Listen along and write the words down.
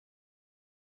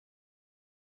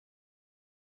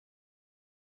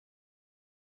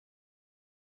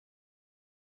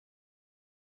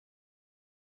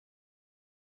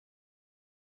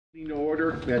Meeting to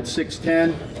order at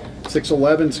 6:10,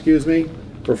 6:11, excuse me,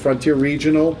 for Frontier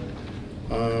Regional.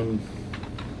 I'll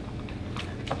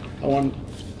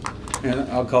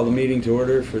call the meeting to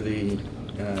order for the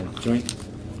Joint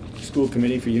School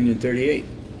Committee for Union 38.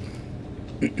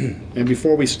 And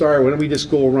before we start, why don't we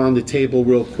just go around the table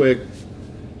real quick?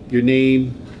 Your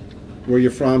name, where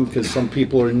you're from, because some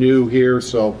people are new here,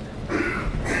 so.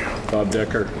 Bob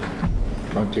Decker,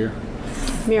 Frontier.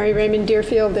 Mary Raymond,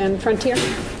 Deerfield and Frontier.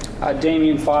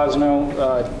 Damian Fosno,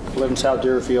 live in South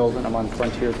Deerfield, and I'm on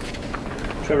Frontier.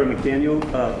 Trevor McDaniel,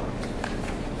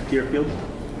 Deerfield.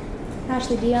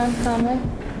 Ashley Dion, Conway.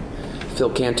 Phil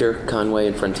Cantor, Conway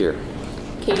and Frontier.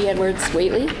 Katie Edwards,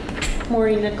 Whately.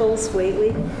 Maureen Nichols,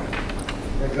 Whately.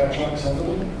 Rick Gutschlag,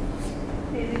 Sunderland.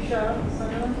 Daisy Shaw,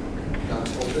 Sunderland. Don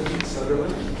Tolton,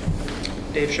 Sunderland.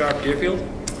 Dave Sharp, Deerfield.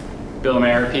 Bill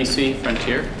Mayer, PC,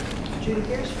 Frontier. Judy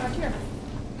Pierce, Frontier.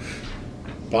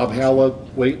 Bob Halla,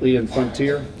 Whately and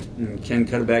Frontier. And Ken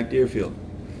Cutterback, Deerfield.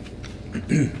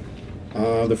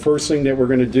 The first thing that we're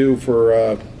going to do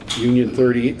for Union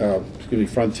 30,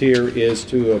 Frontier, is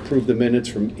to approve the minutes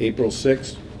from April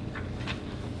 6th.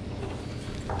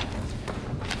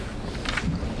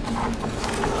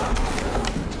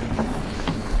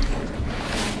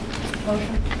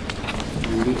 Motion.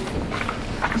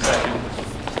 Second.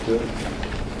 Good.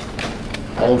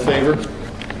 All in favor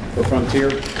for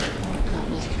Frontier?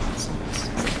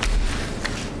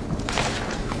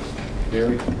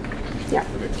 Gary? Yeah.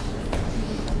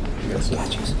 Yes, sir.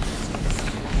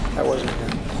 I wasn't here.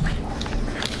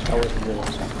 I wasn't here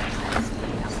last time.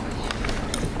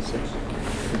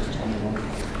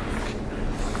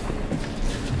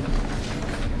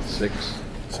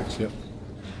 6, yep.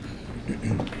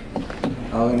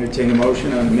 I'll entertain a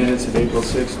motion on the minutes of April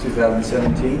 6,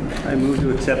 2017. I move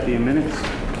to accept the minutes.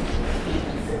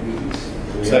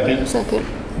 Second. Second.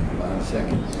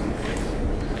 Seconds.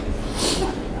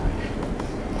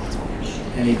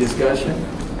 Any discussion?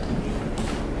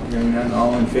 Hearing none,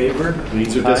 all in favor?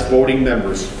 These are just voting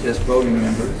members. Just voting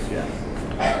members, yeah.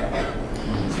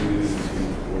 1, 2, 3,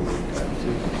 4, 5,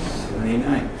 6, 7, 8,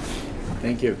 9.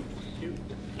 Thank you.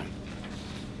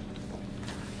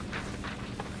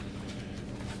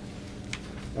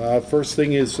 First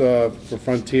thing is for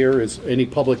Frontier is any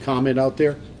public comment out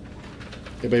there?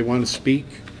 Anybody want to speak?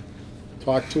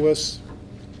 Talk to us?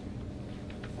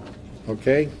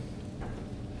 Okay.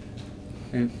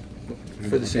 And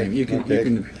for the same, you can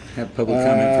have public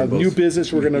comment for both. New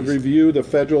business, we're going to review the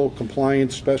Federal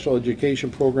Compliance Special Education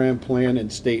Program Plan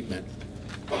and Statement.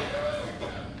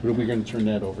 Who are we going to turn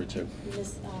that over to?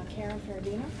 Ms. Karen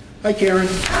Ferradino. Hi, Karen.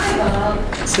 Hi,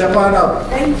 Bob. Step on up.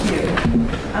 Thank you.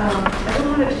 I don't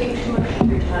want to take too much of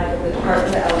your time, but the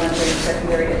Department of Elementary and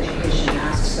Secondary Education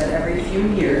asks that every few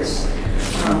years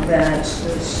that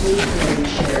the school committee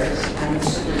chairs and the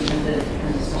superintendent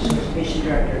and the special education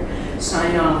director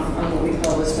sign off on what we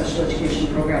call the Special Education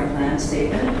Program Plan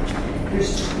Statement.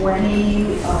 There's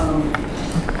 20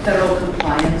 federal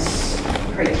compliance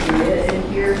criteria in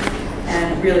here,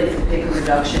 and really for PICA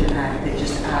Reduction Act, they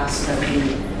just ask that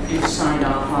we do sign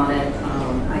off on it.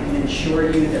 I can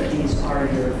assure you that these are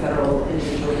your federal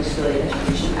Individual Disability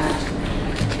Education Act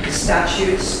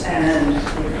statutes, and if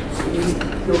we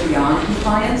go beyond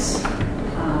compliance,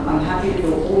 I'm happy to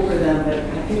go over them, but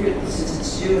I figured since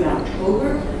it's due in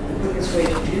October, the quickest way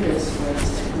to do this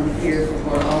was to come here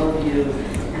before all of you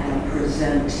and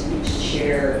present each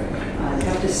chair. You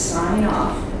have to sign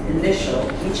off, initial,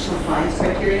 each compliance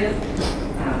criteria.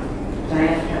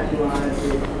 Diane had you on to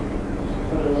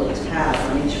put a little tab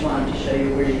on each one to show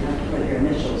you where you have to put your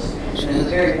initials. And in the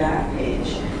very back page,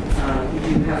 you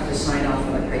do have to sign off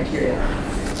on the criteria.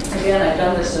 Again, I've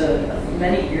done this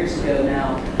many years ago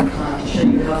now to show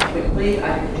you how quickly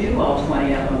I could do all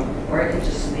 20 of them, or I could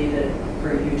just leave it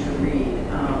for you to read.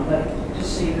 But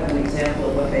just so you have an example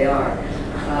of what they are.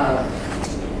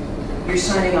 You're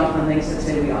signing off on things that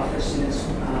say we offer students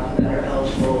that are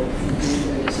eligible due to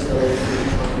their disability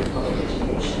through public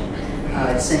education.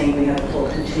 It's saying we have a full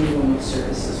continuum of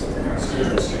services within our school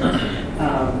district.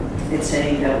 It's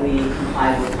saying that we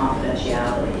comply with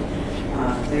confidentiality.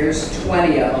 There's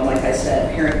 20 of them, like I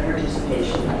said, parent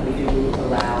participation, that we do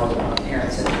allow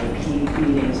parents at AP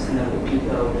meetings, and that we do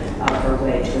go out of our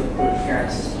way to include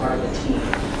parents as part of the team.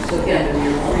 So again,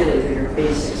 they're your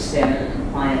basic standard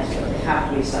compliance, but they have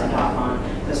to be signed off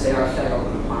on because they are federal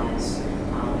compliance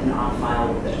and on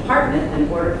file with the department in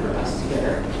order for us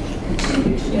to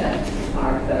continue to get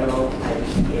our federal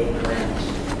IDPA grant.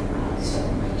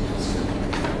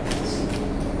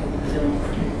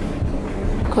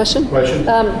 Question? Question?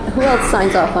 Who else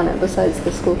signs off on it besides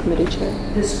the school committee chair?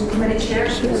 The school committee chair,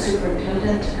 the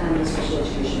superintendent, and the special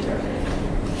education director.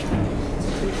 It's a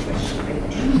good question. I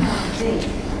do not think,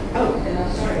 oh, and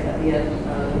I'm sorry, at the end,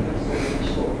 the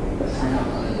school will sign up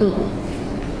on it.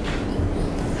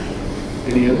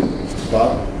 Any other?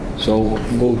 Bob? So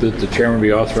move that the chairman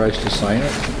be authorized to sign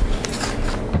it?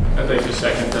 I'd like to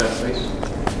second that, please.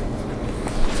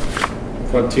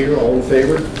 Frontier, all in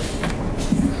favor?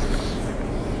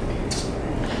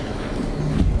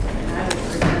 And I will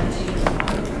present to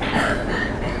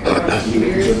you.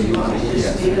 Years, you want me to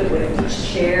just do it with each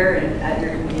chair and at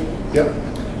your meeting? Yep.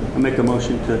 I'll make a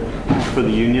motion for the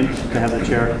union to have the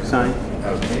chair sign.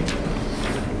 Okay.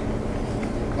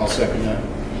 I'll second that.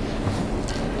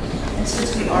 And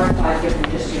since we are 5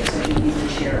 different districts, I do need the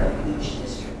chair of each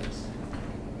district.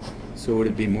 So would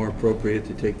it be more appropriate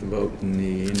to take the vote in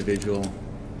the individual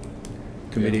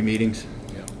committee meetings?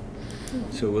 Yeah.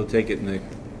 So we'll take it in the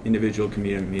individual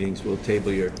committee meetings. We'll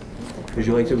table your, would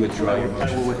you like to withdraw your I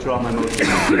motion? will withdraw my motion.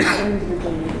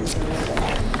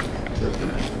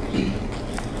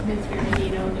 Ms.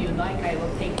 Ferrandino, if you'd like, I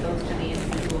will take those to the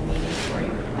individual meetings for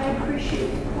you. I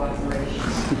appreciate the cooperation.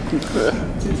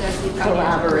 Since as the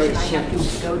financial person, I have to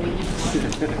go to each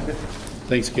one.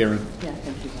 Thanks, Karen. Yeah,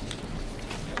 thank you.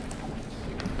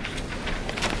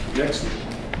 Next.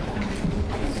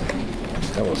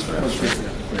 That was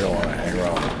fast. We don't want to hang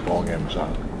around with ball games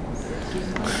on.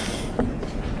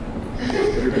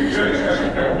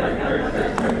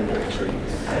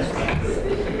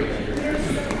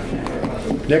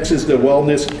 Next is the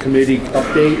Wellness Committee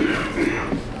update.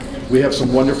 We have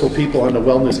some wonderful people on the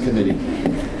Wellness Committee.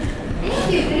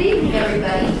 Thank you. Good evening,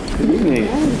 everybody. Good evening.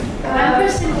 I'm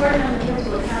Kristen Gordon. I'm the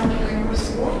principal of Conway Grammar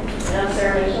School. And I'm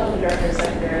Sarah Mitchell, the Director of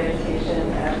Secondary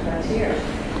Education at Frontier.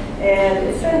 And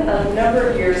it's been a number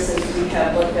of years since we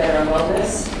have looked at our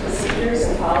wellness procedures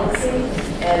and policy.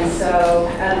 And so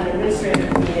at an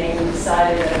administrative meeting, we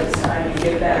decided that it was time to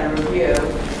give that a review.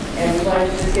 And we wanted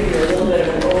to just give you a little bit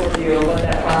of an overview of what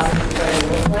that process is going to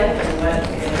look like and what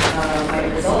it might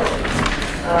result in.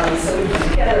 So we put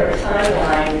together a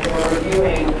timeline for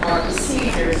reviewing our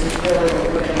procedures is really what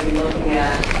we're going to be looking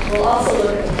at. We'll also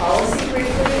look at the policy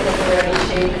briefly, and if there are any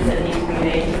changes that need to be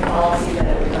made to the policy, then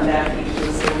it will come back to each of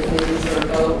the school committees for a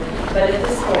vote. But at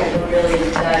this point, we're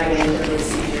really diving into the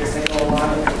procedures that go along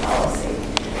with the policy.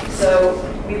 So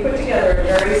we put together a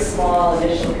very small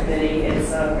initial committee. It's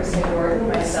Kristen Gordon,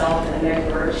 myself, and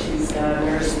Meg Birch, who's the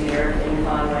nurse leader in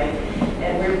Conway.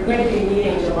 And we're going to be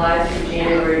meeting July through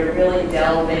January to really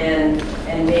delve in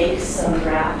and make some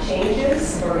draft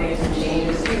changes or make some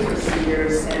changes to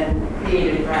procedures and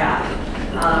create a draft.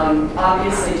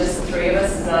 Obviously, just the three of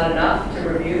us is not enough to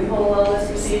review the whole wellness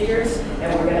procedures,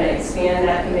 and we're going to expand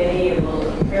that committee. It will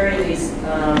at the very least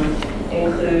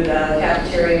include a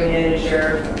cafeteria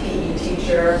manager, a PE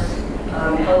teacher,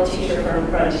 a health teacher from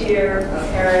Frontier, a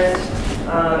parent,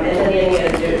 and then any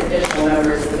additional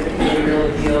members that the committee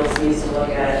really feels needs to look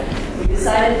at it. We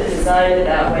decided to design it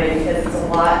that way because it's a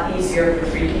lot easier for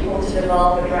 3 people to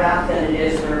develop a draft than it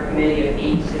is for a committee of 8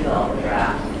 to develop a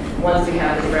draft. Once we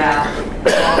have the draft,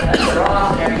 all bets are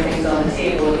off and everything's on the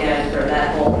table again for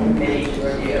that whole committee to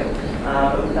review.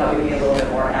 But we thought we'd be a little bit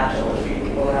more agile with 3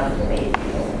 people rather than 8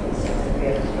 people.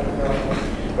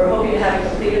 We're hoping to have it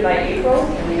completed by April,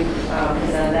 and we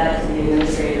present that to the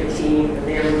administrative team for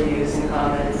their reviews and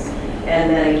comments, and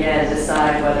then again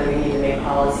decide whether we need to make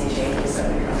policy changes that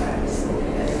we come back to school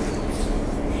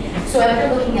committee. So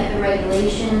after looking at the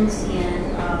regulations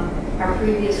and our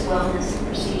previous wellness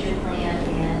procedure plan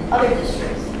and other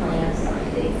districts' plans,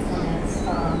 up-to-date plans,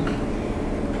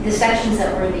 the sections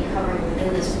that we're going to be covering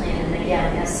within this plan, and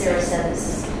again, as Sarah said, this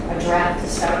is a draft to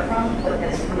start from, but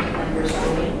as committee members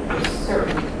voting, there's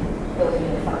certainly building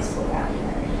a flexible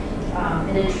document.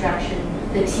 An introduction,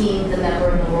 the team, the member,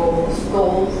 and the roles,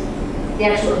 goals, the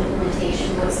actual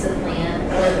implementation, what's the plan,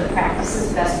 what are the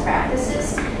practices, best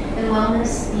practices in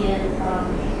wellness and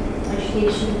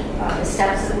education, the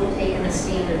steps that we'll take, and the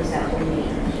standards that we'll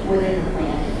meet within the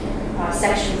plan.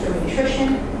 Section for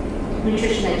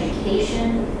nutrition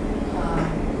education,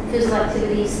 physical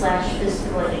activity /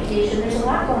 physical education. There's a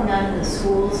lot going on in the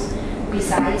schools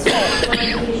besides physical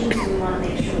education, so we want to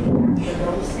make sure we capture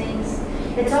those things.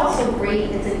 It's also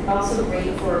great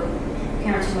for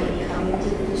parents who might be coming into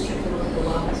the district to look at the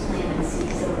wellness plan and see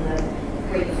some of the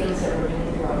great things that we're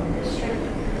doing throughout the district.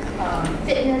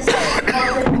 Fitness,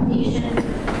 health education,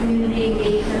 community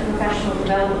engagement, professional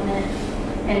development,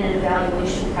 and an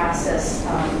evaluation process so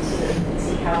that we can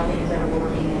see how things are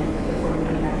working and if we're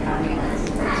moving that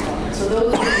timelines. So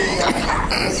those are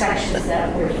the sections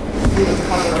that we will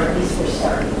cover, or at least we're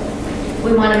starting with.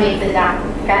 We want to make the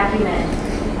document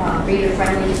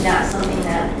reader-friendly, not something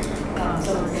that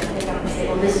someone's going to pick up and say,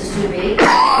 well, this is too big to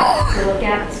look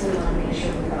at, so we want to make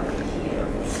sure we cover the key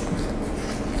areas.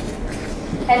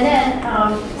 And then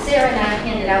Sarah and I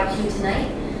handed out to you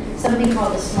tonight something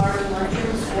called the Smarter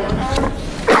Lunchroom Scorecard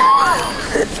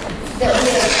that we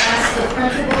have asked the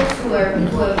principals who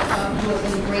have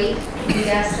been great. We've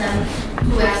asked them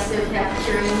to ask their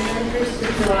cafeteria managers to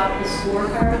fill out the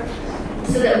scorecard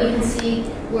so that we can see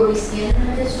where we stand in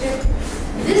the district.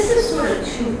 This is sort of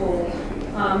twofold.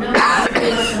 Number one,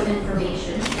 give us some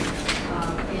information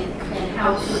and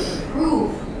how to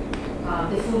improve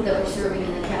the food that we're serving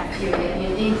in the cafeteria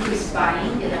and increase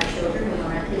buying, get our children, we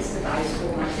want our kids to buy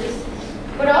school lunches.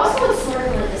 But also it's sort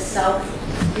of like a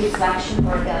self-reflection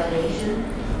or evaluation.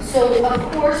 So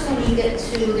of course when you get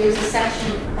to, there's a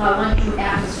section, lunchroom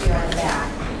atmosphere on the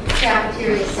back.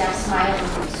 Cafeteria staff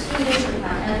smiling with students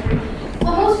upon entry.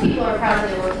 Well, most people are proud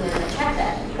of their work and they're going to check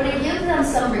that. But it gives them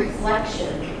some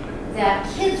reflection that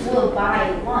kids will buy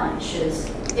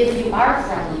lunches if you are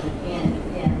friendly and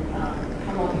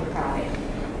promote your product.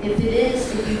 If you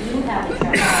do have the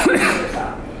trash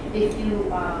up,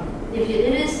 if it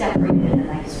is decorated in a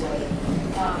nice way.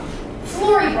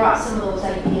 Flory brought some of those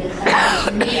ideas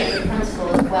to me as a principal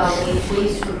as well,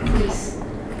 ways to increase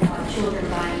children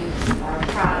buying our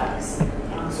products.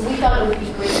 So we thought it would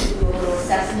be great to do a little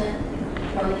assessment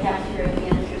from the cafeteria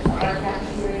managers of our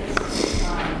cafeterias.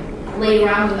 Later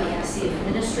on, we might ask the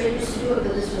administrators to do it,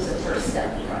 but this was a first step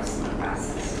for us in the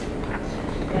process.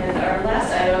 And our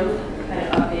last item, kind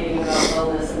of updating about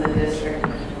wellness in the district.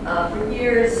 For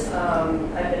years,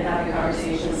 I've been having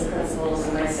conversations with principals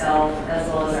and myself, as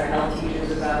well as our health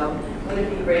teachers, about wouldn't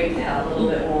it be great to have a little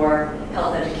bit more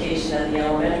health education at the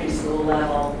elementary school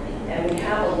level. And we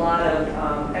have a lot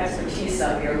of expertise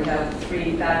up here. We have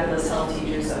 3 fabulous health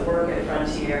teachers that work at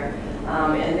Frontier.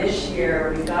 And this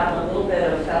year, we've gotten a little bit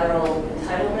of federal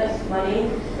entitlement money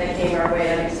that came our way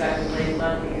unexpectedly,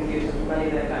 not being confused with money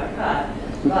that got cut.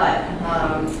 But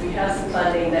we have some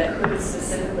funding that could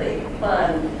specifically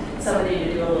fund somebody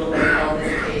to do a little bit of health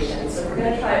education. So we're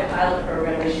going to try a pilot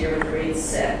program this year with grade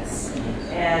 6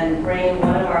 and bring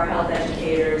one of our health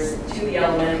educators to the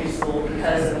elementary school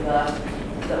because of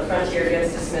the Frontier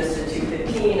gets dismissed at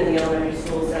 2:15 and the elementary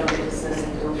schools don't get dismissed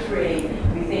until 3.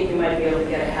 We think we might be able to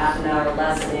get a half-an-hour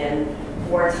lesson in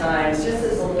 4 times, just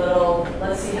as a little,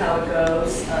 let's see how it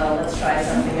goes, let's try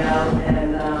something out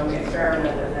and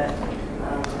experiment with it.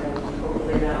 And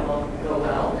hopefully that will go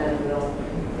well and we'll,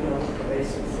 look for ways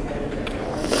to see it.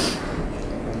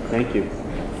 Thank you.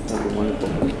 That'd be wonderful.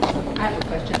 I have a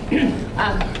question.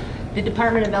 The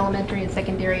Department of Elementary and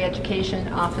Secondary Education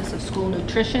Office of School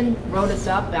Nutrition wrote us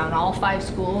up on all 5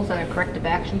 schools on a corrective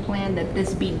action plan that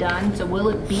this be done. So will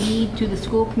it be to the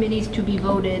school committees to be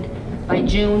voted by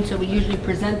June? So we usually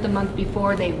present the month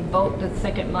before, they vote the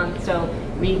second month. So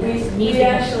we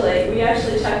actually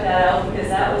checked that out because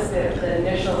that was the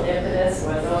initial impetus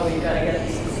was, oh, we've got to get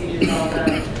these procedures all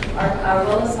done. Our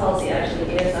wellness policy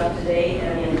actually is up to date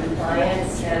and in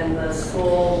compliance, and the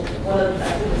school, I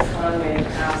think it was Conway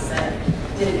perhaps, that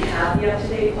didn't have the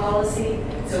up-to-date policy,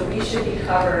 so we should be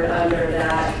covered under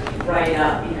that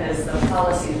write-up because the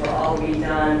policies were all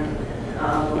redone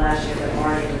the last year that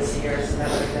Marty was here, so that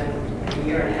would have been a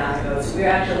year and a half ago. So we're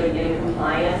actually in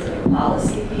compliance with the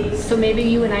policy piece. So maybe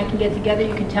you and I can get together,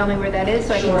 you can tell me where that is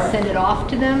so Sure. I can send it off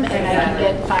to them and I can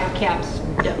get 5 caps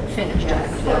finished.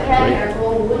 Yes. So Patty, our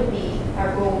goal would be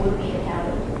to have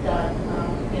it done.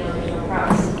 There's no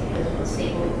promise because of the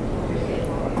state will get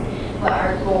forward. But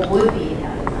our goal would be to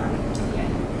have it done.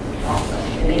 Also,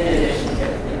 in addition to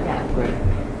Yeah. Great.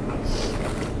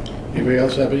 Anybody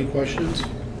else have any questions?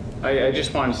 I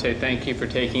just wanted to say thank you for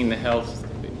taking the health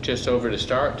just over to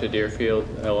start to Deerfield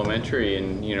Elementary,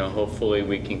 and hopefully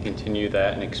we can continue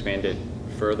that and expand it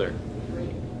further.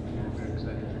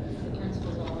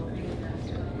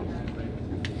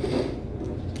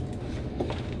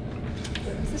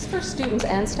 Is this for students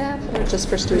and staff, or just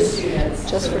for students?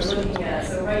 Just for students. Yeah,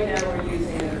 so right now we're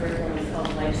using a curriculum that's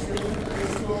called Life Skills in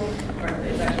Preschool, or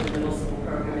it's actually a middle school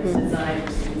program. It's designed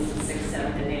for students in 6,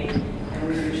 7, and 8, and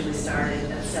we usually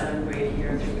started at 7th grade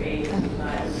year through 8th grade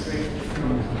classes.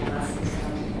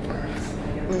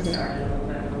 So we started a little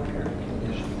bit earlier.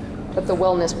 But the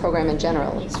wellness program in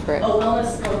general is for it. Oh,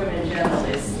 wellness program in general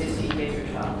is PK through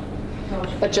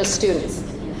 12. But just students?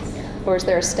 Or is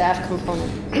there a staff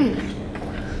component?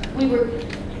 We were,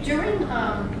 during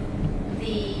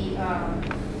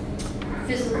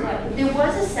physical, there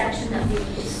was a section that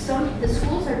the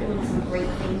schools are doing some great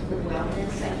things with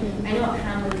wellness. I know at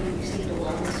Conway we received a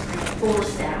wellness grant for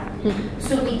staff.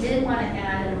 So we did want to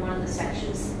add in one of the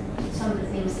sections some of the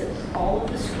things that all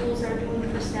of the schools are doing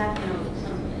for staff.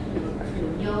 Some are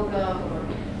doing yoga or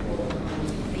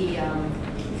the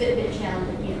Fitbit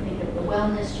challenge, think of the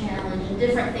wellness challenge, and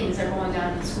different things are going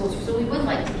on in the schools. So we would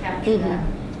like to capture that.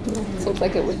 Seems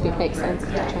like it would make sense.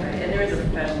 Yeah, and there is a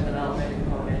professional development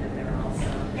component in there also.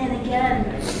 And again,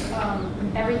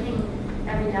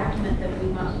 every document that we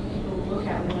want people to look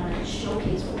at, we want to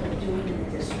showcase what we're doing in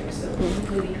the district. So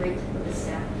it would be great to put the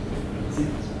staff.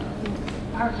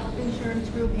 Our health insurance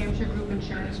group, Hampshire Group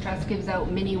Insurance Trust, gives out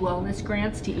mini wellness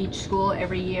grants to each school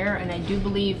every year, and I do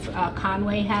believe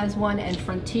Conway has one and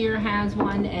Frontier has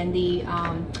one, and the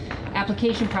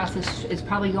application process is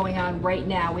probably going on right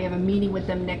now. We have a meeting with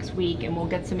them next week, and we'll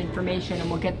get some information,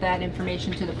 and we'll get that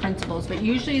information to the principals. But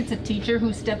usually it's a teacher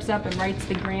who steps up and writes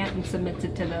the grant and submits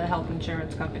it to the health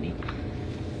insurance company.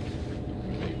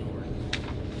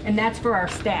 And that's for our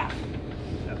staff.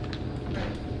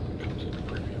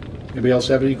 Anybody else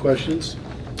have any questions?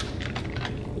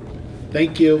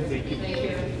 Thank you.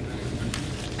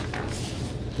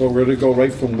 Well, we're going to go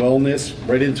right from wellness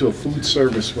right into a food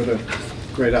service. What a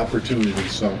great opportunity.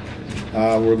 So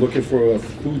we're looking for a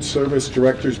food service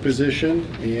director's position,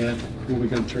 and who are we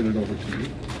going to turn it over to you?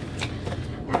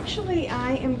 Actually,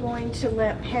 I am going to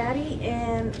let Patty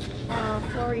and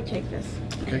Flory take this.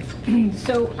 Okay.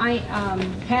 So I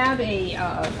have a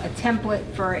template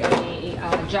for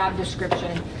a job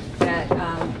description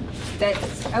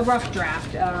that's a rough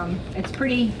draft. It's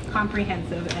pretty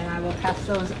comprehensive, and I will pass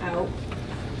those out.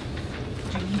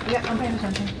 Yeah, I'm paying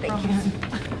attention. Thank you.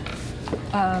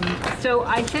 So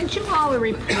I sent you all a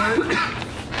report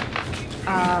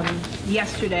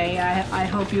yesterday. I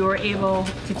hope you were able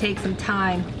to take some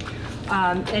time.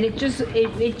 And it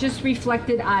just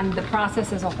reflected on the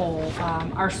process as a whole.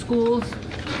 Our schools'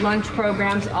 lunch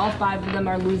programs, all 5 of them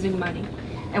are losing money.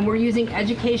 And we're using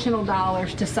educational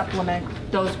dollars to supplement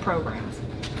those programs.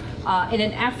 In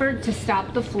an effort to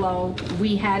stop the flow,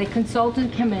 we had a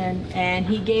consultant come in, and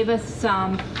he gave us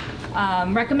some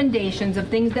recommendations of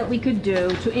things that we could do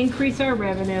to increase our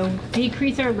revenue,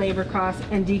 decrease our labor costs,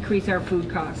 and decrease our food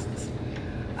costs.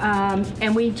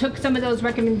 And we took some of those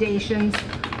recommendations,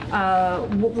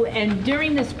 and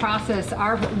during this process,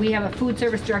 we have a food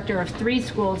service director of 3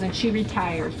 schools, and she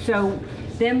retired. So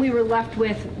then we were left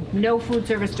with no food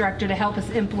service director to help us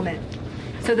implement.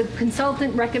 So the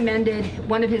consultant recommended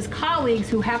one of his colleagues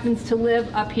who happens to live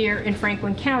up here in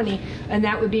Franklin County, and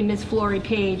that would be Ms. Flory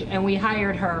Page, and we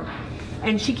hired her.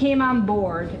 And she came on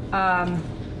board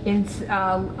in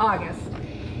August.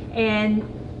 And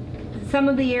some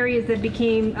of the areas that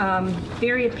became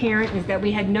very apparent is that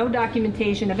we had no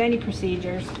documentation of any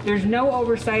procedures. There's no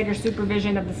oversight or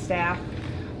supervision of the staff.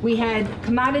 We had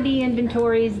commodity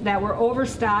inventories that were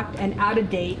overstocked and out of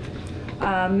date.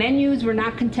 Menus were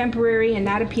not contemporary and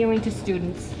not appealing to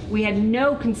students. We had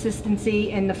no consistency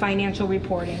in the financial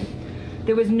reporting.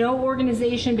 There was no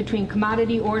organization between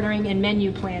commodity ordering and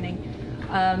menu planning.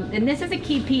 And this is a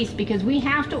key piece because we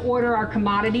have to order our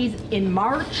commodities in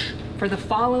March for the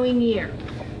following year.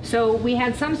 So we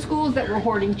had some schools that were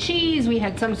hoarding cheese, we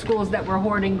had some schools that were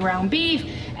hoarding ground beef,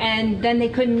 and then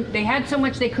they had so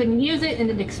much they couldn't use it and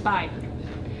it expired.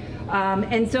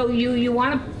 And so you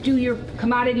want to do your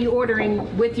commodity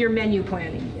ordering with your menu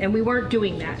planning, and we weren't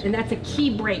doing that. And that's a key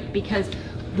break because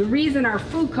the reason our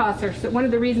food costs are one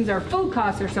of the reasons our food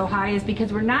costs are so high is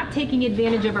because we're not taking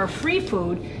advantage of our free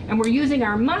food and we're using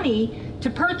our money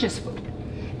to purchase food.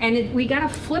 And we got to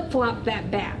flip-flop that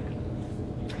back.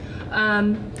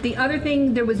 The other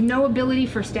thing, there was no ability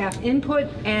for staff input,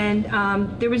 and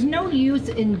there was no use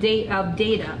of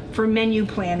data for menu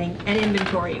planning and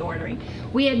inventory ordering.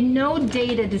 We had no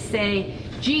data to say,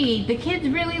 gee, the kids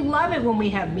really love it when we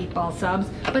have meatball subs,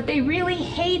 but they really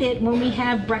hate it when we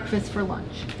have breakfast for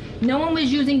lunch. No one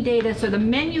was using data, so the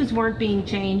menus weren't being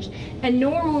changed, and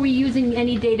nor were we using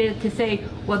any data to say,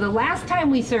 well, the last time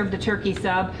we served the turkey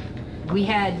sub, we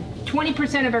had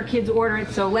 20% of our kids order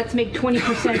it, so let's make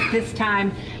 20% this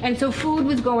time. And so food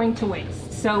was going to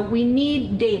waste. So we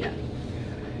need data.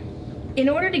 In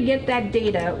order to get that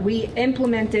data, we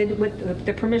implemented, with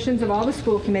the permissions of all the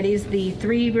school committees, the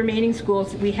 3 remaining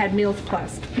schools, we had Meals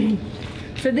Plus.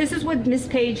 So this is what Ms.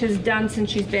 Page has done since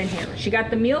she's been here. She got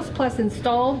the Meals Plus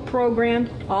installed, programmed,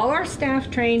 all our staff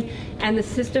trained, and the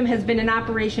system has been in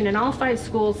operation in all 5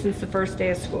 schools since the first day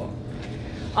of school.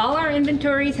 All our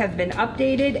inventories have been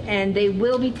updated, and they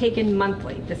will be taken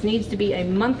monthly. This needs to be a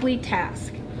monthly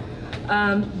task.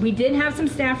 We did have some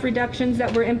staff reductions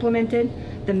that were implemented.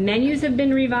 The menus have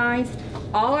been revised.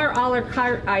 All our a la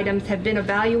carte items have been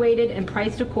evaluated and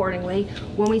priced accordingly.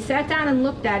 When we sat down and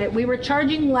looked at it, we were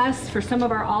charging less for some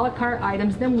of our a la carte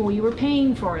items than we were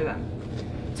paying for them.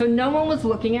 So no one was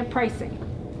looking at pricing.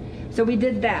 So we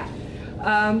did that.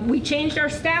 We changed our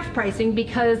staff pricing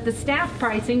because the staff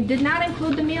pricing did not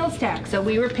include the meals tax. So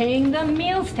we were paying the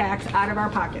meals tax out of our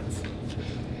pockets.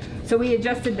 So we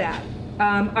adjusted that.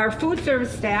 Our food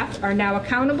service staff are now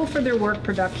accountable for their work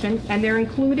production, and they're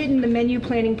included in the menu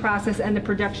planning process and the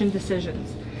production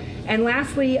decisions. And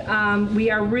lastly,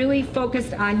 we are really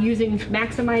focused on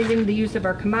maximizing the use of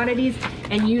our commodities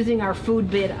and using our food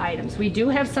bid items. We do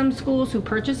have some schools who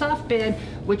purchase off bid,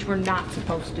 which we're not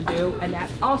supposed to do, and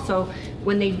that also,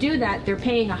 when they do that, they're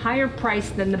paying a higher price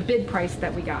than the bid price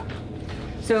that we got.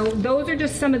 So those are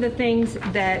just some of the things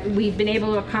that we've been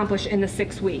able to accomplish in the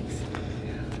 6 weeks.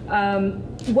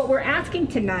 What we're asking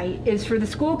tonight is for the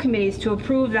school committees to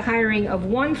approve the hiring of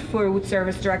one food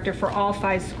service director for all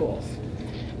 5 schools.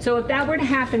 So if that were to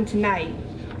happen tonight,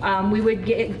 we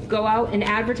would go out and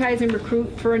advertise and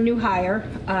recruit for a new hire.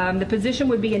 The position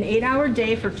would be an 8-hour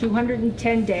day for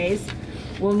 210 days.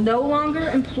 We'll no longer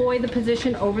employ the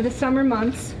position over the summer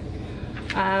months.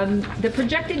 The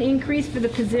projected increase for the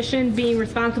position being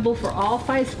responsible for all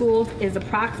 5 schools is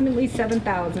approximately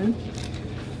 $7,000.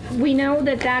 We know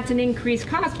that that's an increased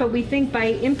cost, but we think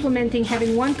by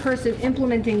having one person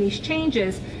implementing these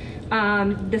changes,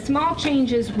 the small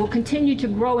changes will continue to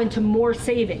grow into more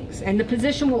savings, and the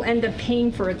position will end up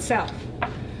paying for itself.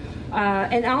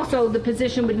 And also, the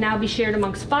position would now be shared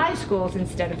amongst 5 schools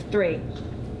instead of 3.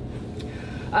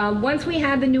 Once we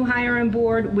have the new hire on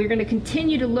board, we're going to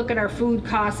continue to look at our food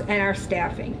costs and our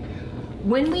staffing.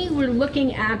 When we were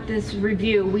looking at this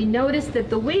review, we noticed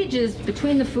that the wages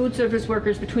between the food service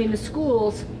workers, between the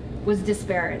schools, was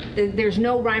disparate. There's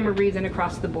no rhyme or reason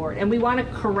across the board, and we want to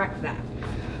correct that.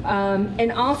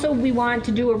 And also we want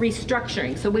to do a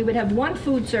restructuring. So we would have one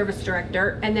food service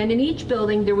director, and then in each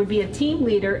building there would be a team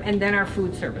leader and then our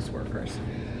food service workers.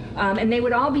 And they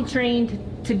would all be trained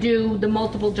to do the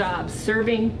multiple jobs,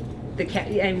 serving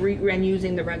and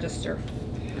using the register.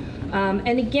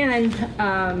 And again,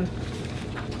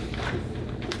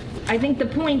 I think the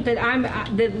point that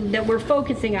that we're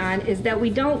focusing on is that we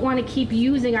don't want to keep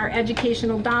using our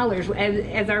educational dollars.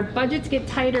 As our budgets get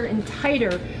tighter and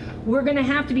tighter, we're going to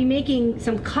have to be making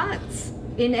some cuts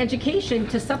in education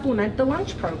to supplement the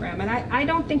lunch program. And I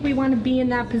don't think we want to be in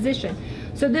that position.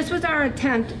 So this was our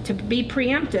attempt to be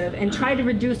preemptive and try to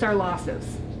reduce our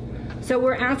losses. So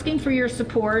we're asking for your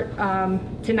support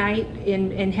tonight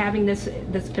in having this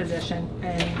position.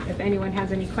 And if anyone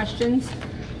has any questions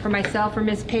for myself or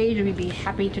Ms. Page, we'd be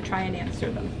happy to try and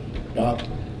answer them.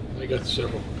 I got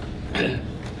several.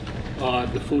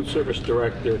 The food service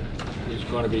director is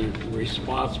going to be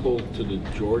responsible to the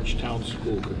Georgetown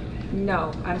School Committee.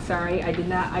 No, I'm sorry, I did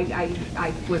not.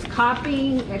 I was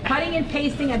cutting and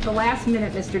pasting at the last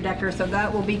minute, Mr. Decker, so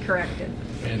that will be corrected.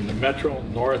 And the Metro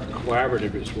North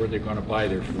Collaborative is where they're going to buy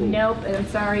their food. Nope, I'm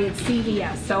sorry, it's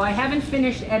CVS. So I haven't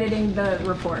finished editing the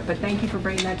report, but thank you for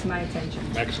bringing that to my attention.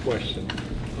 Next question.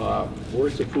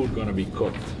 Where's the food going to be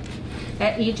cooked?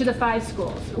 At each of the 5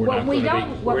 schools.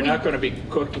 We're not going to be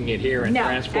cooking it here and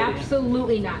transporting it? No,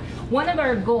 absolutely not. One of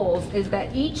our goals is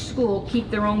that each school keep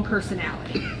their own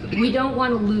personality. We don't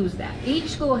want to lose that. Each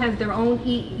school has their own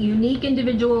unique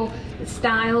individual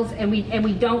styles, and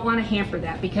we don't want to hamper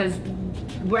that, because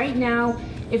right now,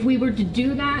 if we were to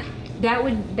do that,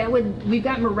 we've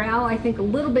got morale, I think, a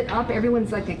little bit up.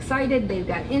 Everyone's like excited, they've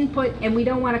got input, and we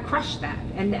don't want to crush that.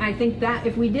 And I think that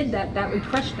if we did that, that would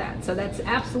crush that. So that's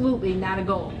absolutely not a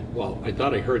goal. Well, I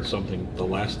thought I heard something the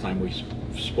last time we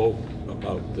spoke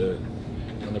about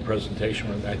in the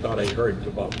presentation. I thought I heard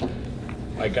about,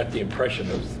 I got the impression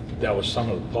that was some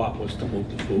of the thought was to move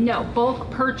the food. No, bulk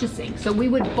purchasing. So we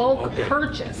would bulk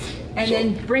purchase and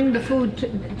then bring the food to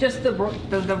just the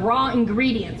raw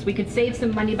ingredients. We could save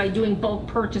some money by doing bulk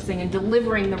purchasing and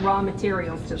delivering the raw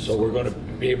materials to the So we're going to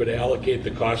be able to allocate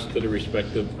the cost to the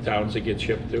respective towns it gets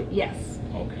shipped to? Yes.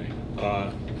 Okay.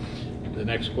 The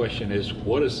next question is,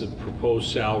 what is the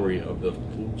proposed salary of the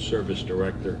food service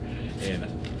director, and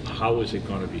how is it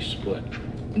going to be split?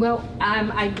 Well,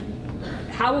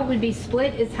 how it would be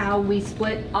split is how we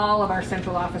split all of our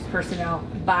central office personnel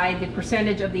by the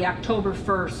percentage of the October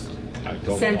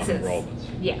 1st census.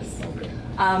 Yes. Okay.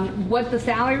 What the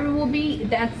salary will be,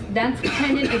 that's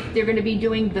dependent if they're going to be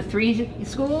doing the 3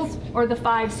 schools or the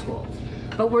 5 schools.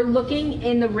 But we're looking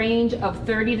in the range of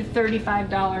 $30 to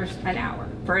 $35 an hour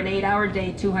for an 8-hour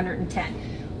day, 210.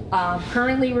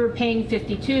 Currently, we're paying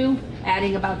 52,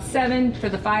 adding about 7 for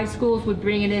the 5 schools would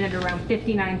bring it in at around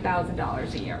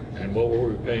 $59,000 a year. And what were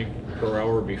we paying per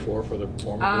hour before for the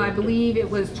former? I director? believe it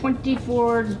was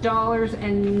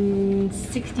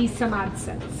 $24.60 some odd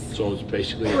cents. So it's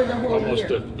basically For the whole almost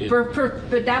year.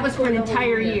 But that was for an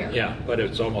entire year. Yeah, but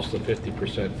it's almost a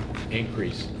 50%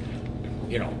 increase,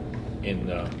 you know, in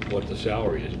what the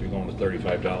salary is. We're going to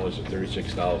 $35 to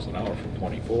 $36 an hour from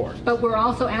 24. But we're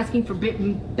also asking for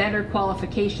better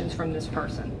qualifications from this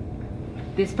person.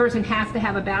 This person has to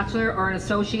have a bachelor or an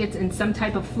associate's in some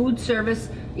type of food service,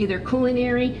 either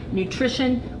culinary,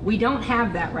 nutrition. We don't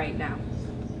have that right now.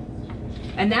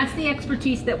 And that's the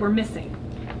expertise that we're missing.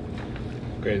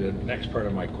 Okay, the next part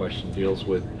of my question deals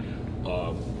with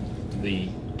the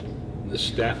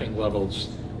staffing levels.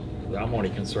 I'm only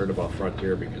concerned about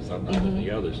Frontier because I'm not in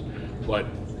the others. But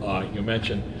you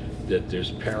mentioned that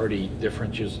there's parity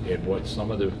differences in what some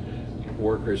of the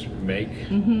workers make.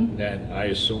 And I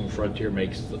assume Frontier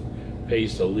pays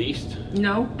the least?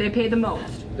 No, they pay the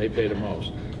most. They pay the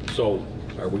most. So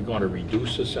are we going to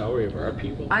reduce the salary of our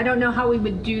people? I don't know how we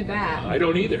would do that. I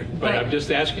don't either, but I'm just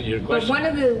asking you a question.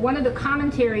 But one of the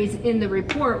commentaries in the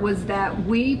report was that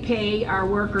we pay our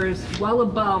workers well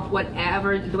above what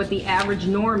the average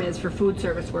norm is for food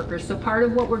service workers. So part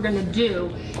of what we're going to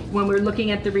do when we're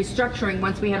looking at the restructuring,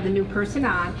 once we have the new person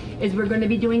on, is we're going to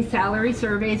be doing salary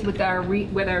surveys with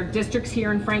our districts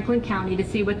here in Franklin County to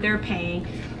see what they're paying.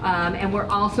 And we're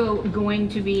also going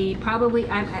to be probably,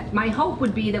 my hope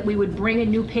would be that we would bring a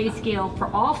new pay scale for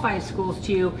all 5 schools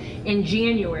to you in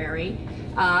January.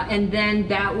 And then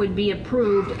that would be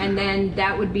approved, and then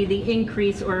that would be the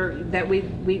increase, or that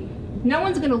no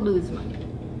one's going to lose money.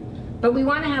 But we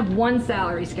want to have one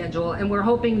salary schedule, and we're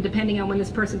hoping, depending on when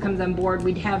this person comes on board,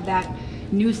 we'd have that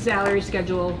new salary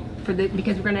schedule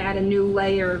because we're going to add a new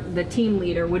layer. The team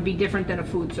leader would be different than a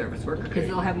food service worker because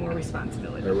they'll have more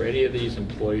responsibility. Are any of these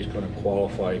employees going to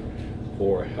qualify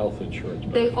for health insurance?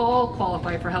 They all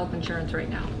qualify for health insurance right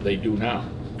now. They do now.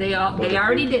 They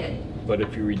already did. But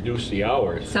if you reduce the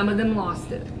hours, Some of them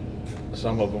lost it.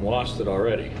 some of them lost it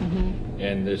already.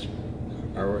 And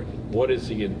what is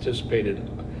the anticipated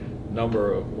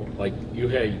number of, like you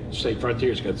had, say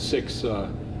Frontier's got 6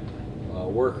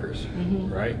 workers,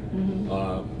 right?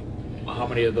 How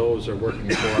many of those are working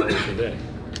 4 hours a day?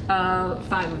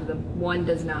 5 of them. 1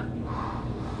 does not.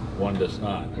 One does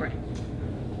not. Right.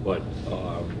 But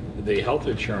the health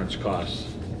insurance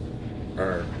costs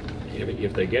are,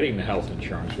 if they're getting the health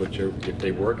insurance, which if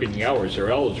they work in the hours, they're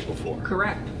eligible for.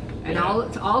 Correct. And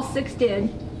all 6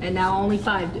 did, and now only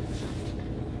 5 do.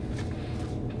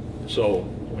 So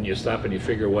when you stop and you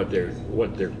figure what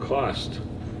their cost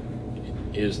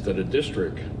is to the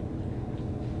district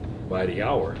by the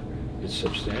hour, it's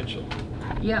substantial.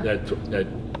 Yeah. That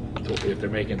if they're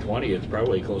making 20, it's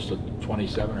probably close to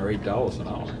 $27 or $8 an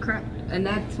hour. Correct. And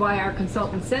that's why our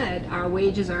consultant said our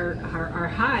wages are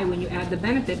high when you add the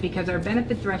benefit, because our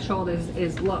benefit threshold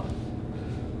is low.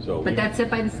 But that's set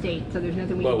by the state, so there's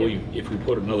nothing we can do. If we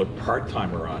put another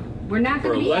part-timer on We're not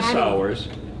going for to be less adding hours,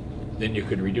 then you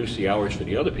could reduce the hours for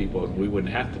the other people, and we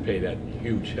wouldn't have to pay that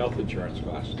huge health insurance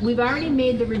cost. We've already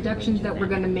made the reductions that we're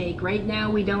going to make. Right now,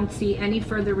 we don't see any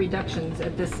further reductions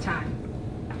at this time.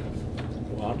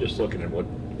 Well, I'm just looking at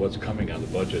what's coming on the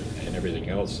budget and everything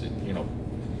else, you know,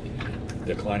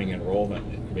 declining enrollment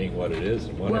being what it is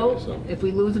and whatever. Well, So if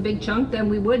we lose a big chunk, then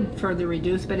we would further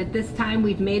reduce. But at this time,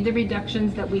 we've made the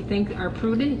reductions that we think are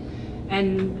prudent,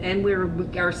 and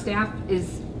our staff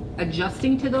is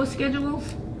adjusting to those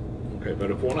schedules. okay,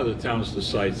 but if one of the towns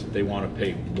decides that they want to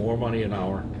pay more money an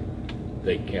hour,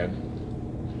 they can.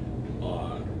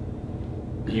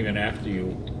 Even after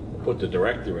you put the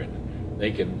director in,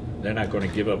 they're not going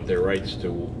to give up their rights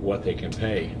to what they can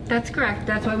pay. That's correct.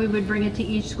 That's why we would bring it to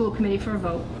each school committee for a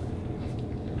vote.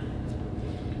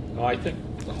 No, I think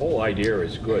the whole idea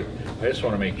is good. I just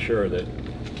want to make sure that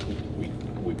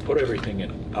we put everything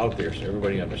out there so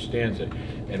everybody understands it.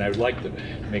 And I'd like to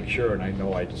make sure, and I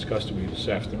know I discussed it with you this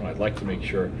afternoon, I'd like to make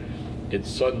sure it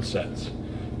sunsets.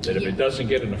 That if it doesn't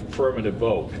get an affirmative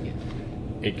vote,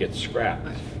 it gets scrapped.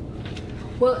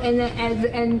 Well,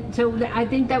 and so I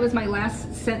think that was my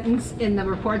last sentence in the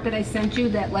report that I sent you,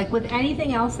 that like with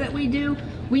anything else that we do,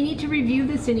 we need to review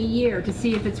this in a year to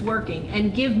see if it's working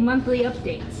and give monthly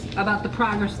updates about the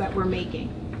progress that we're making.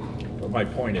 But my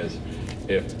point is,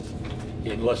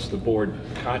 unless the board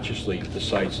consciously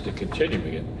decides to continue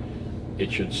it,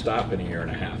 it should stop in a year and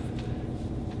a half.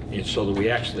 It's so that we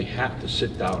actually have to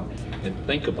sit down and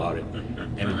think about it,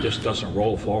 and it just doesn't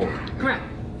roll forward. Correct.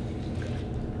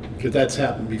 Because that's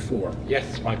happened before. Yes,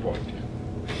 that's my point.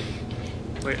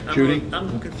 Wait, Judy?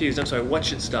 I'm confused. I'm sorry. What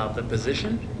should stop? The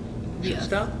position should Yes.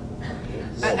 stop?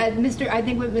 I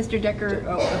think what Mr. Decker,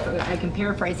 if I can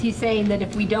paraphrase, he's saying that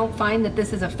if we don't find that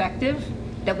this is effective,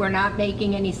 that we're not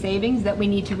making any savings, that we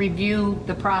need to review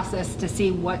the process to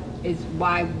see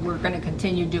why we're going to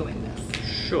continue doing this.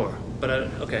 Sure. But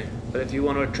okay. But if you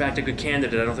want to attract a good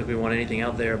candidate, I don't think we want anything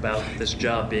out there about this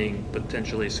job being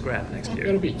potentially scrapped next You year.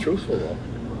 gotta be truthful though.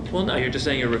 Well, no, you're just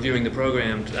saying you're reviewing the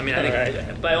program. I mean, I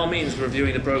think by all means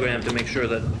reviewing the program to make sure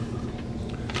that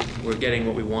we're getting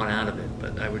what we want out of it.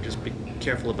 But I would just be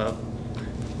careful about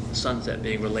sunset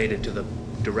being related to the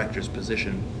director's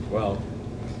position. Well,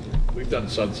 we've done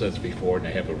sunsets before and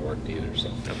they haven't worked either, so.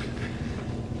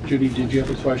 Judy, did you have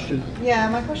a question? Yeah,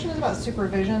 my question is about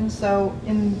supervision. So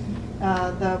in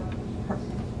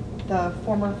the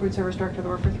former food service director that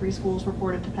worked for 3 schools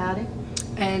reported to Patty?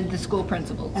 And the school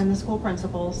principals. And the school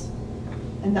principals.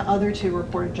 And the other 2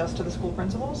 reported just to the school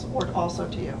principals or also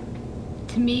to you?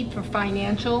 To me, for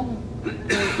financial,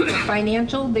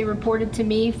 they reported to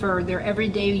me. For their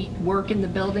everyday work in the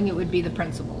building, it would be the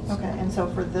principals. Okay, and so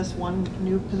for this one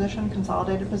new position,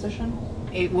 consolidated position?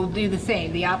 It will do the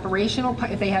same. The operational,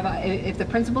 if the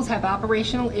principals have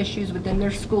operational issues within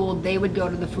their school, they would go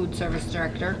to the food service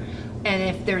director. And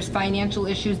if there's financial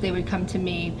issues, they would come to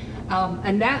me.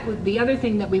 And the other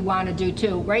thing that we want to do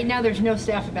too, right now there's no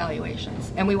staff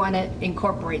evaluations, and we want to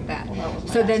incorporate that.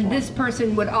 So then this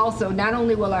person would also, not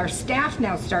only will our staff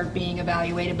now start being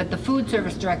evaluated, but the food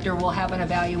service director will have an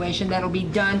evaluation that'll be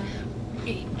done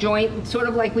joint, sort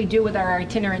of like we do with our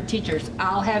itinerant teachers.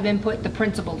 I'll have input, the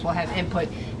principals will have input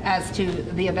as to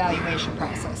the evaluation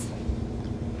process.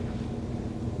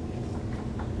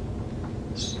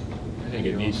 I think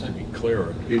it needs to be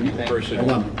clearer. Person.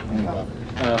 Hold on.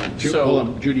 Hold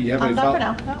on. Judy, you have I'm any done for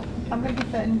thoughts? now. No, I'm going to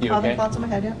keep fitting You other okay? thoughts in my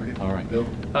head, yeah. All right. Bill?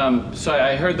 So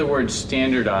I heard the word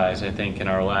standardize, I think, in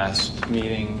our last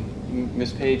meeting.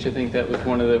 Ms. Page, I think that was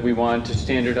one of the, we wanted to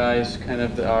standardize kind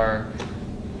of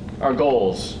our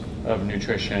goals of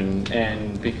nutrition,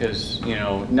 and because, you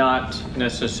know, not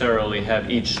necessarily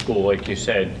have each school, like you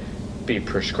said, be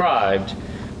prescribed,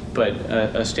 but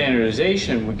a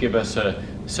standardization would give us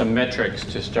some metrics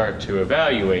to start to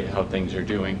evaluate how things are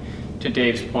doing. To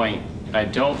Dave's point, I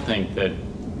don't think that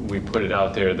we put it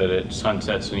out there that it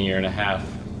sunsets in a year and a half.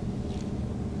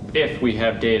 If we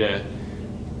have data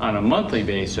on a monthly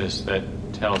basis that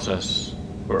tells us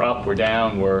we're up, we're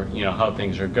down, how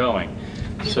things are going.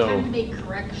 It's time to make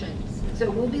corrections.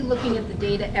 So we'll be looking at the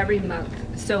data every month.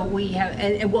 So we have,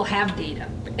 and we'll have data.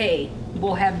 A,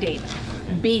 we'll have data.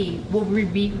 B, we'll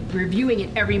be reviewing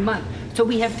it every month. So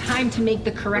we have time to make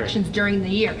the corrections during the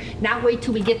year. Not wait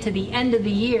till we get to the end of the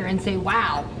year and say,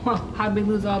 wow, how'd we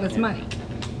lose all this money?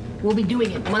 We'll be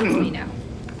doing it monthly now.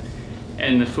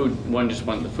 And the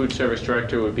food service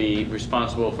director would be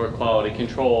responsible for quality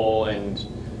control and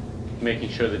making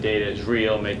sure the data is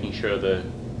real, making sure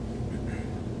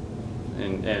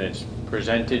and it's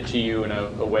presented to you in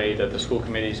a way that the school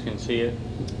committees can see it?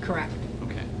 Correct.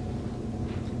 Okay.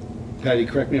 Patty,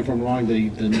 correct me if I'm wrong, the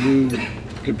new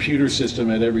computer system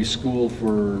at every school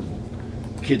for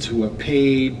kids who have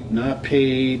paid, not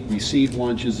paid, received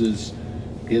lunches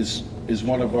is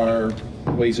one of our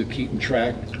ways of keeping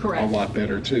track. Correct. A lot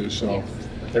better too. So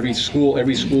every school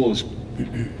has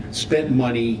spent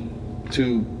money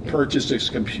to purchase this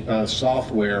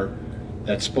software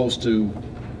that's supposed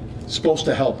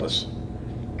to help us.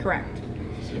 Correct.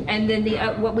 And then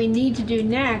what we need to do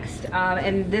next,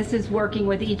 and this is working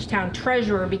with each town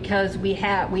treasurer, because we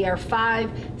are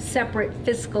 5 separate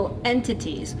fiscal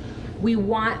entities.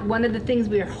 One of the things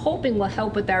we are hoping will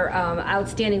help with our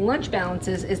outstanding lunch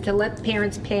balances is to let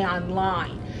parents pay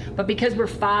online. But because we're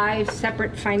 5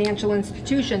 separate financial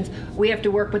institutions, we have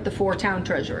to work with the 4 town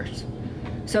treasurers.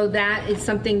 So that is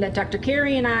something that Dr.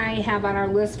 Carey and I have on our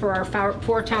list for our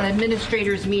 4 town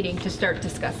administrators meeting to start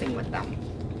discussing with them.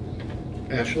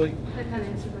 Ashley? That kind of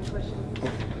answered my question.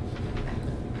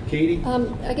 Katie?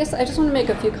 I guess I just want to make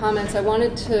a few comments. I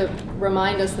wanted to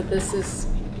remind us that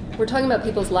we're talking about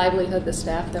people's livelihood, the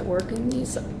staff that work in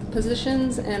these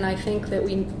positions, and I think that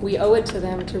we owe it to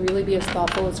them to really be as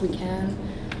thoughtful as we can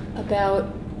about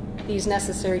these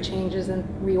necessary changes and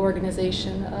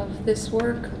reorganization of this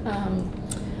work.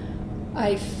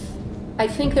 I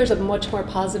think there's a much more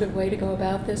positive way to go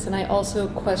about this, and I also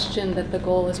question that the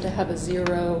goal is to have a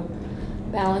 0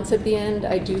 balance at the end.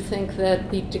 I do think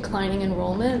that the declining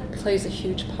enrollment plays a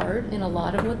huge part in a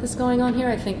lot of what is going on here.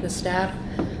 I think the staff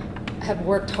have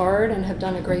worked hard and have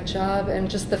done a great job, and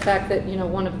just the fact that,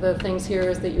 one of the things here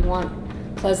is that you want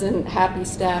pleasant, happy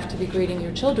staff to be greeting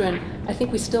your children. I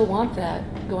think we still want that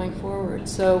going forward.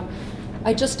 So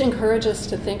I just encourage us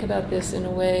to think about this in a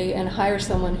way and hire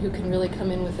someone who can really come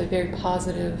in with a very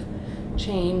positive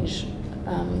change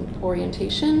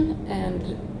orientation.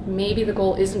 And maybe the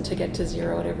goal isn't to get to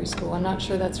 0 at every school. I'm not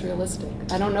sure that's realistic.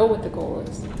 I don't know what the goal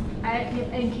is.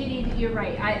 And Katie, you're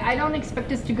right. I don't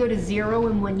expect us to go to 0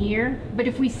 in 1 year, but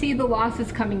if we see the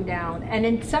losses coming down, and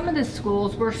in some of the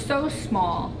schools, we're so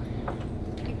small,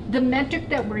 the metric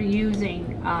that we're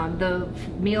using, the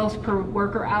meals per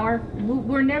worker hour,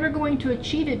 we're never going to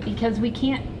achieve it because we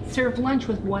can't serve lunch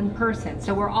with one person.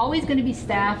 So we're always going to be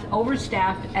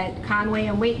overstaffed at Conway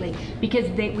and Whately because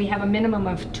we have a minimum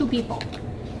of 2 people.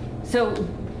 So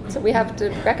we have to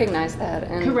recognize that,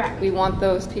 and correct. We want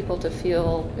those people to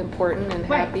feel important and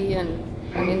happy. And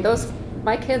I mean,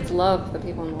 my kids love the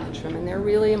people in the lunchroom, and they're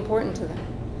really important to them.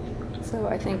 So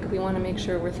I think we want to make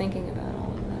sure we're thinking about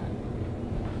all of that.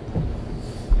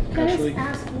 Can I just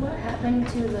ask what happened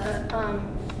to the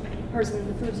person,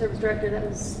 the food service director that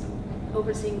was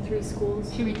overseeing 3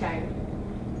 schools? She retired.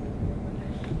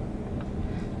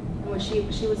 Was she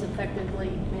was effectively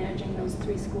managing those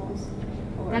 3 schools?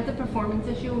 That's a performance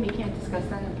issue, and we can't discuss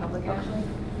that in public, actually.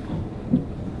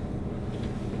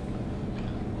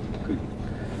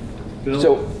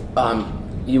 So,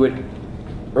 you had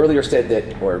earlier said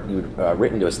that, or you had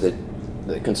written to us that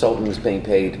the consultant was being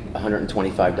paid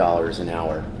 $125 an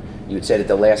hour. You had said at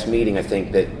the last meeting, I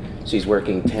think, that she's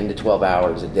working 10 to 12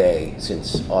 hours a day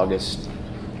since August.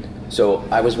 So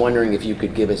I was wondering if you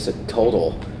could give us a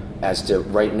total as to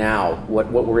right now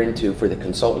what we're into for the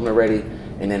consultant already,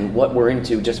 and then what we're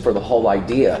into just for the whole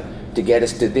idea to get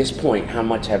us to this point. How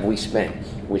much have we spent?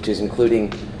 Which is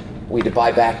including, we had to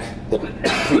buy back the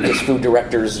previous food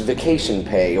director's vacation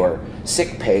pay or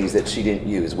sick pays that she didn't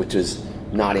use, which was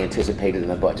not anticipated in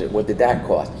the budget. What did that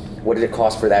cost? What did it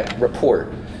cost for that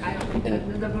report?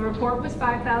 The report was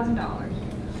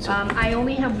 $5,000. I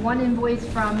only have one invoice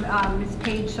from Ms.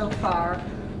 Page so far,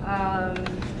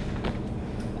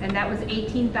 and that was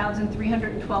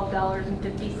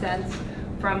 $18,312.50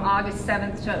 from August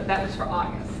 7th to, that was for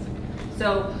August.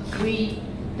 So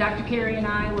Dr. Carey and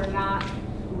I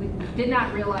we did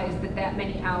not realize that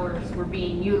many hours were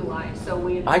being utilized. So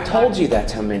I told you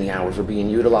that's how many hours were being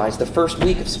utilized the first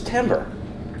week of September.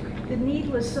 The need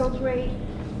was so great,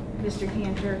 Mr.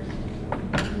 Cantor,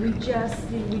 we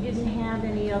didn't have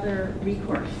any other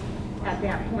recourse at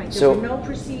that point. There were no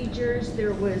procedures,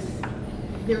 there were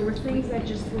things that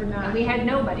just were not. And we had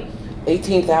nobody.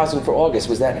 18,000 for August,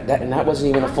 was that, and that wasn't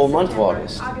even a full month of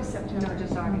August. August, September. No,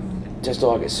 just August. Just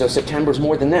August. So September's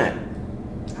more than that.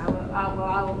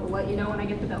 I'll let you know when I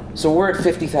get the bill. So we're at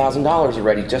 $50,000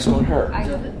 already just on her.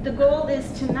 So the goal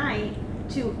is tonight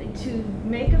to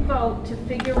make a vote to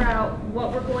figure out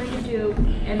what we're going to do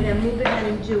and then move ahead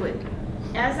and do it.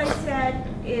 As I said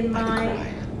in my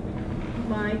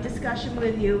discussion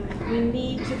with you, we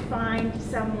need to find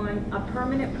someone, a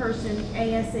permanent person,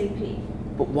 ASAP.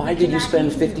 But why did you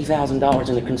spend $50,000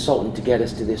 on a consultant to get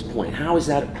us to this point? How is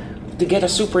that? To get a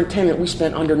superintendent, we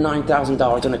spent under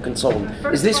 $9,000 on a consultant.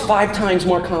 Is this 5 times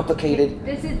more complicated?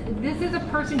 This is a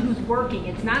person who's working.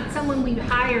 It's not someone we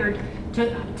hired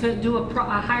to do a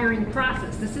hiring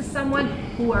process. This is someone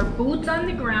who are boots on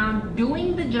the ground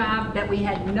doing the job that we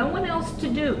had no one else to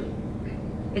do.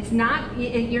 It's not,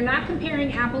 you're not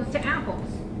comparing apples to apples.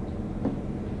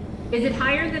 Is it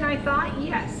higher than I thought?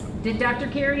 Yes. Did Dr.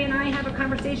 Carey and I have a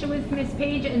conversation with Ms.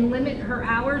 Page and limit her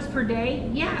hours per day?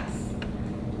 Yes.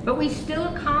 But we still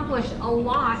accomplished a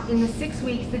lot in the 6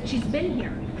 weeks that she's been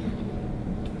here.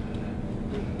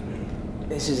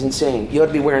 This is insane. You ought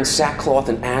to be wearing sackcloth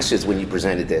and ashes when you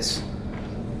presented this.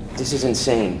 This is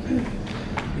insane.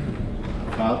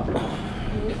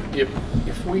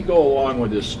 If we go along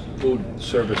with this food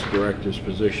service director's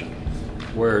position,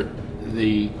 where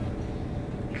the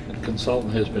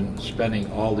consultant has been spending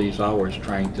all these hours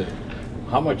trying to,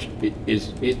 how much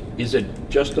is it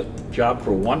just a job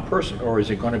for one person, or is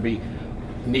it going to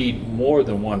need more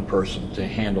than one person to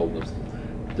handle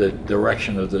the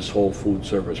direction of this whole food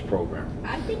service program?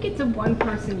 I think it's a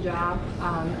one-person job.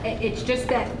 It's just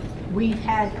that we've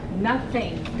had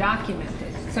nothing documented.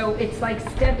 So it's like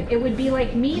it would be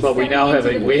like me. But we now have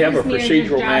a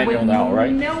procedural manual now,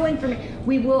 right? No information.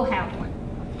 We will have one.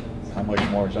 How much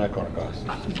more is that going to cost?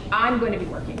 I'm going to be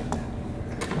working on that.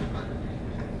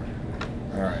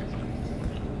 All right.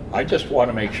 I just want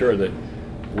to make sure that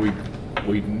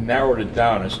we've narrowed it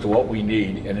down as to what we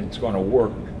need, and it's going to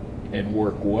work and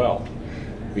work well,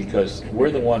 because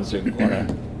we're the ones that are going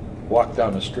to walk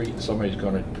down the street and somebody's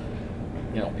going to,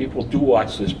 people do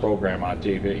watch this program on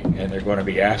TV, and they're going to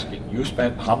be asking, you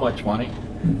spent how much money?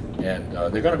 And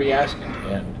they're going to be asking,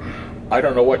 and I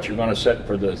don't know what you're going to set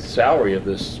for the salary of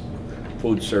this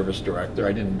food service director.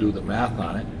 I didn't do the math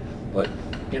on it, but,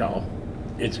 you know,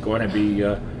 it's going to be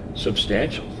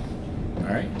substantial. All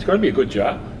right? It's going to be a good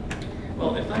job.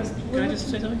 Well, can I just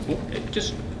say something?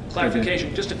 Just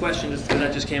clarification, just a question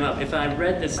that just came up. If I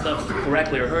read this stuff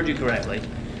correctly or heard you correctly,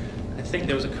 I think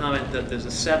there was a comment that there's a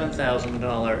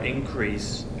 $7,000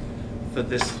 increase for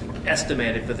this,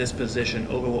 estimated for this position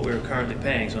over what we were currently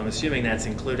paying. So I'm assuming that's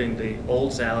including the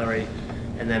old salary,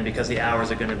 and then because the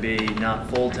hours are going to be not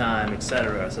full-time, et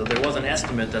cetera. So there was an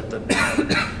estimate that the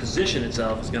position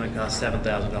itself is going to cost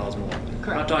 $7,000 more. Correct.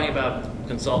 I'm not talking about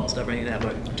consultant stuff or anything like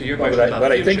that, but to your question about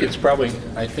but I future, think it's probably,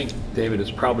 I think, David,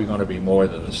 it's probably going to be more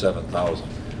than the 7,000.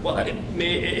 well,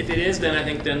 if it is, then I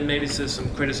think then maybe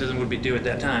some criticism would be due at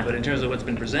that time. But in terms of what's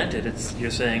been presented, you're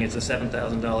saying it's a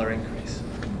 $7,000 increase.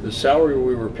 The salary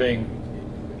we were paying,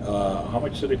 how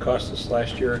much did it cost us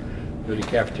last year for the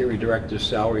cafeteria director's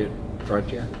salary at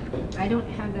Frontier? I don't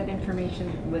have that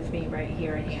information with me right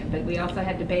here in hand, but we also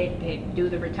had to do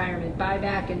the retirement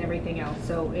buyback and everything else.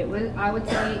 So it was, I would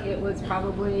say it was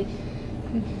probably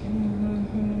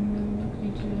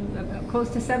close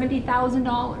to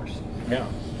 $70,000. Yeah.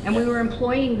 And we were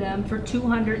employing them for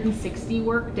 260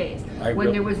 work days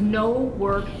when there was no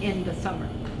work in the summer.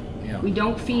 Yeah. We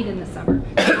don't feed in the summer.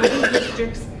 Those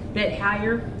districts that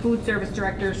hire food service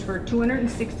directors for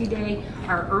 260-day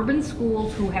are urban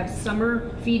schools who have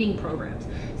summer feeding programs.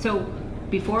 So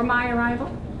before my arrival,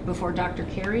 before Dr.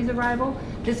 Carey's arrival,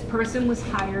 this person was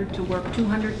hired to work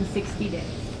 260 days.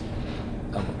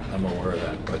 I'm aware of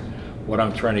that, but what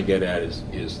I'm trying to get at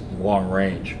is long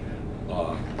range.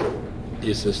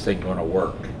 Is this thing going to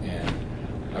work? And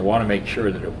I want to make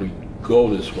sure that if we go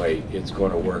this way, it's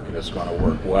going to work, and it's going to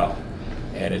work well.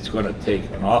 And it's going to take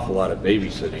an awful lot of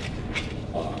babysitting.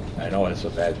 I know it's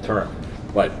a bad term,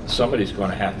 but somebody's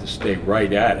going to have to stay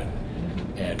right at it,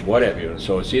 and what have you.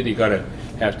 So it's either going to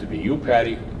have to be you,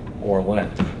 Patty, or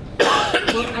Lynn.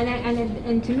 Well,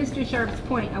 and to Mr. Sharp's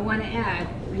point, I want to add,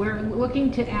 we're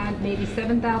looking to add maybe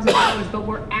 $7,000, but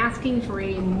we're asking for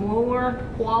a more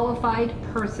qualified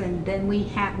person than we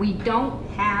have. We don't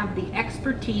have the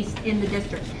expertise in the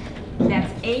district.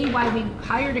 That's A, why we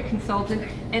hired a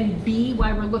consultant, and B,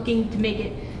 why we're looking to make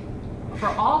it for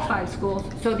all 5 schools,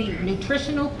 so the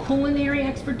nutritional culinary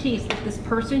expertise that this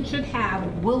person should have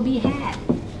will be had.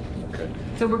 Okay.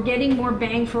 So we're getting more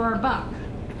bang for our buck.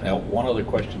 Now, one other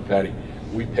question, Patty.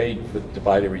 We paid to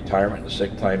buy the retirement and the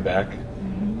sick time back.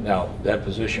 Mm-hmm. Now, that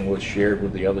position was shared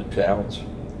with the other towns?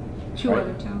 2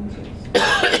 other towns,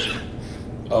 yes.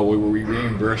 Oh, were we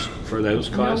reimbursed for those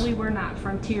costs? No, we were not.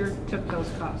 Frontier took those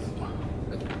costs.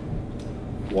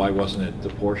 Why wasn't it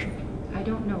apportioned? I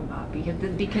don't know, Bob,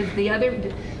 because the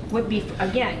other would be,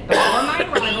 again, before my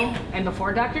arrival and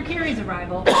before Dr. Carey's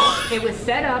arrival, it was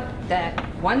set up that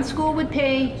one school would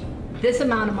pay this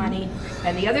amount of money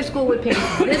and the other school would pay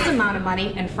this amount of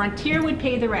money and Frontier would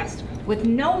pay the rest with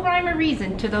no rhyme or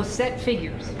reason to those set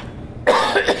figures.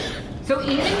 So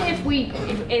even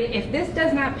if this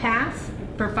does not pass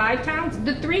for 5 towns,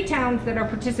 the 3 towns that are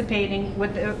participating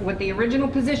with the original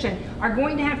position are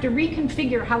going to have to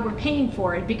reconfigure how we're paying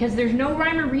for it because there's no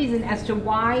rhyme or reason as to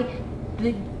why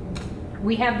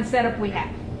we have the setup we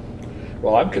have.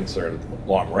 Well, I'm concerned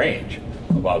long range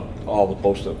about all the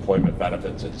post-employment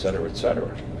benefits, et cetera, et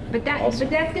cetera. But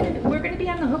we're going to be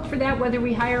on the hook for that whether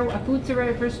we hire a food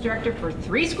service director for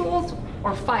 3 schools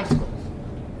or 5 schools.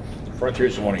 Frontier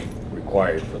is only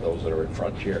required for those that are in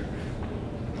Frontier.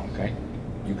 Okay?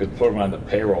 You could put them on the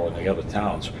payroll in the other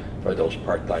towns for those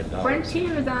part-time dollars.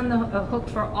 Frontier is on the hook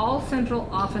for all central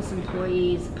office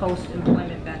employees'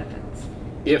 post-employment benefits.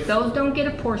 If those don't get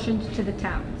apportioned to the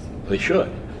towns. They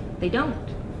should. They don't.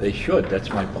 They should. That's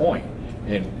my point.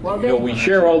 And well, we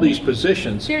share all these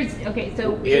positions. There's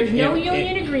no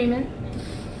union agreement.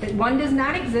 One does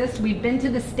not exist. We've been to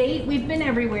the state. We've been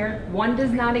everywhere. One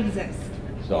does not exist.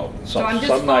 So I'm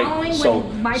just following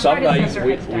what my predecessor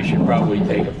has done. We should probably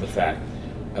take up the fact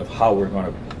of how we're going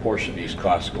to portion these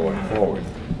costs going forward,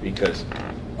 because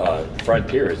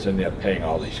Frontier is in there paying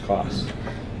all these costs.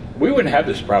 We wouldn't have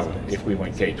this problem if we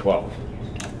went K-12.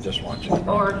 Just want you to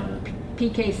know. Or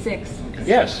PK-6.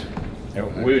 Yes.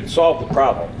 We would solve the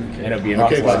problem, and it would be an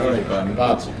awful lot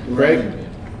easier. Greg?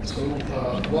 So,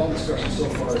 one discussion so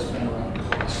far has been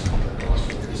around cost, the cost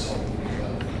for the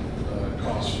consultant,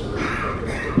 cost for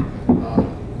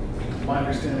my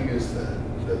understanding is that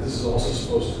this is also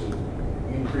supposed to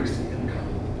increase the income,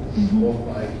 both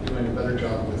by doing a better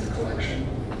job with collection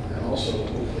and also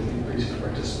hopefully increasing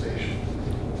participation.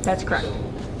 That's correct. So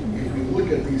if we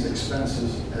look at these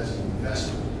expenses as an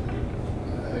investment,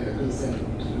 I think a good thing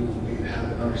to do would be to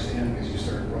have an understanding as you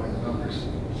start running the numbers.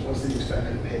 What's the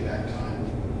expected payback time?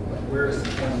 where is the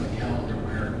point on the calendar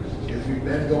where if we'd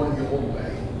been going the old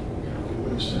way, we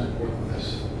would have spent more than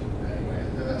this anyway.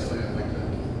 And that's something I'd like to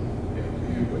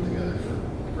you put together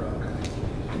for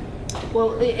upcoming.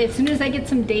 Well, as soon as I get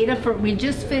some data we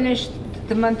just finished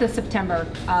the month of September,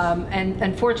 and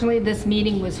unfortunately this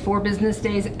meeting was 4 business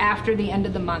days after the end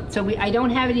of the month. So I don't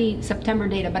have any September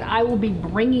data, but I will be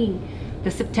bringing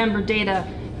the September data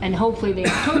and hopefully the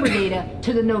October data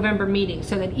to the November meeting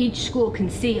so that each school can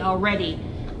see already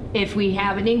if we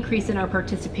have an increase in our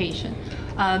participation.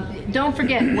 Don't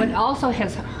forget, what also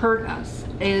has hurt us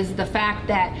is the fact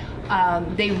that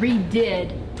they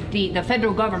redid, the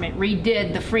federal government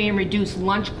redid the free and reduced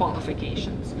lunch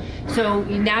qualifications. So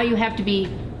now you have to be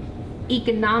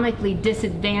economically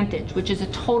disadvantaged, which is a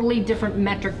totally different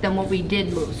metric than what we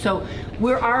did lose. So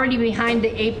we're already behind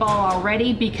the 8 ball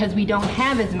already because we don't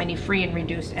have as many free and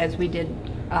reduced as we did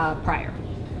prior.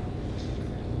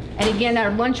 And again, our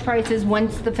lunch prices,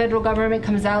 once the federal government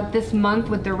comes out this month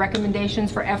with their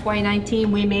recommendations for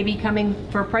FY19, we may be coming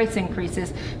for price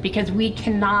increases because we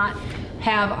cannot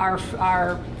have our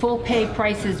full pay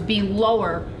prices be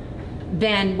lower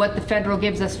than what the federal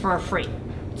gives us for a free.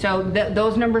 So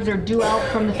those numbers are due out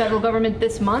from the federal government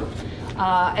this month.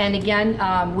 And again,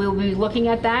 we'll be looking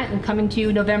at that and coming to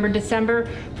you November, December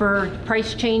for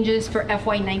price changes for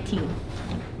FY19.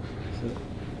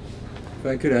 If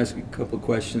I could ask a couple of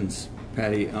questions,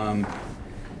 Patty.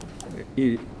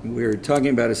 We're talking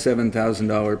about a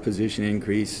 $7,000 position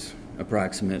increase,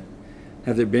 approximate.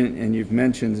 Have there been, and you've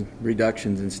mentioned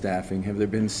reductions in staffing, have there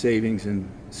been savings in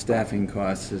staffing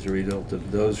costs as a result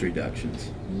of those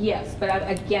reductions? Yes, but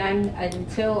again,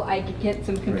 until I get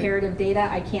some comparative data,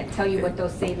 I can't tell you what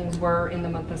those savings were in the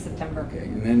month of September. Okay,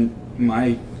 and then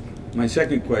my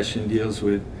second question deals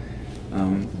with,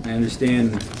 I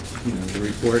understand the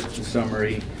report, the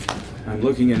summary. I'm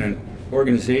looking at an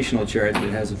organizational chart that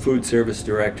has a food service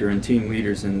director and team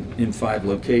leaders in 5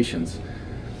 locations.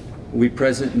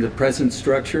 The present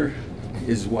structure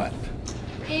is what?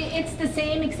 It's the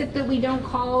same, except that we don't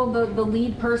call the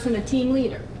lead person a team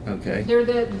leader. Okay.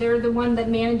 They're the one that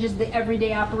manages the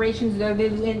everyday operations. They're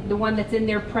the one that's in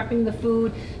there prepping the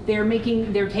food. They're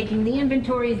taking the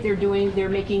inventories. They're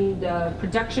making the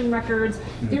production records.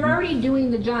 Mm-hmm. They're already doing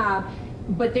the job,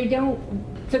 but they don't.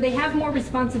 So they have more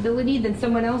responsibility than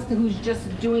someone else who's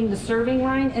just doing the serving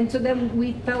line. And so then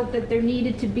we felt that there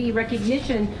needed to be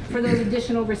recognition for those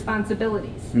additional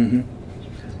responsibilities. Mm-hmm.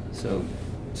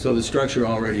 So the structure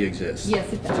already exists?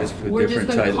 Yes, it does. Just with We're different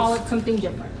just going to call titles. it something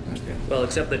different. Okay. Well,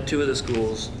 except that 2 of the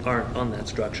schools aren't on that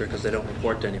structure because they don't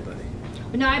report to anybody.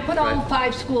 No, I put all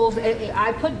 5 schools.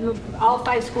 I put all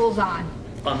 5 schools on.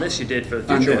 On this you did for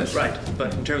the future ones, right?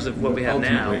 But in terms of what we have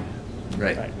now,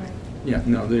 right. Yeah,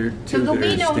 no, there are 2 So there'll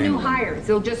be no new standalone. hires.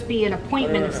 There'll just be an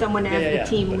appointment of someone as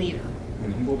the team leader.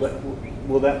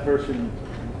 Will that person,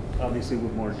 obviously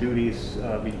with more duties,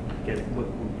 be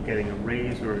getting a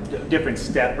raise or a different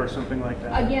step or something like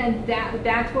that? Again,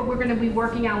 that's what we're going to be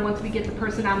working on once we get the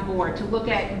person on board, to look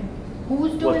at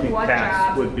who's doing what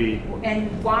job would be,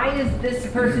 and why is this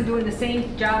person doing the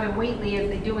same job in Whately as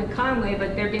they do in Conway,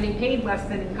 but they're getting paid less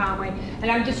than in Conway. And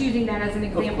I'm just using that as an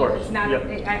example. Of course. It's not.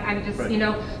 Yep. I'm just Right.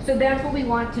 So that's what we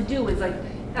want to do. Is like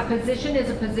a position is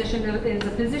a position is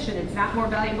a position. It's not more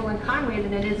valuable in Conway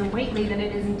than it is in Whately, than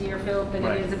it is in Deerfield, than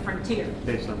Right. it is in Frontier.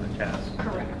 based on the task.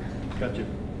 Correct. Gotcha.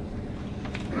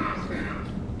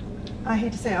 I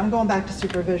hate to say it, I'm going back to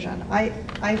supervision. I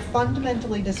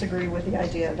fundamentally disagree with the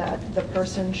idea that the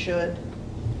person should,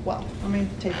 well, let me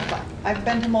take it back. I've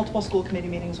been to multiple school committee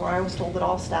meetings where I was told that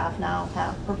all staff now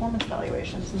have performance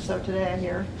evaluations, and so today I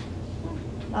hear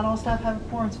not all staff have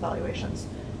performance evaluations.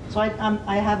 So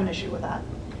I have an issue with that.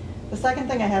 The second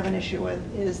thing I have an issue with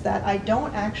is that I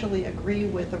don't actually agree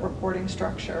with the reporting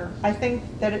structure. I think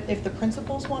that if the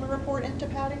principals want to report into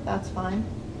Patty, that's fine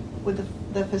with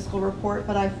the fiscal report,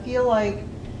 but I feel like,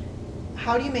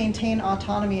 how do you maintain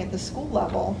autonomy at the school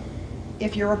level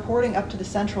if you're reporting up to the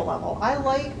central level? I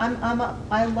like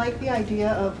the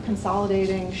idea of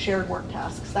consolidating shared work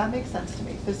tasks. That makes sense to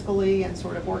me, fiscally and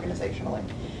sort of organizationally.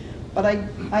 But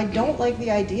I don't like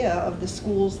the idea of the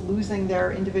schools losing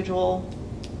their individual.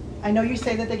 I know you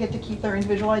say that they get to keep their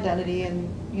individual identity, and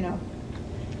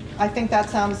I think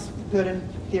that sounds good in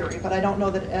theory, but I don't know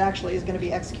that it actually is going to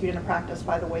be executed in practice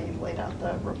by the way you've laid out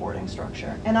the reporting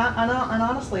structure. And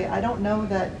honestly, I don't know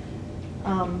that.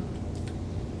 I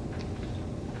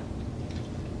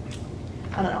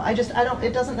don't know.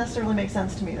 It doesn't necessarily make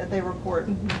sense to me that they report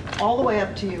all the way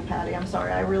up to you, Patty. I'm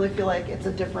sorry. I really feel like it's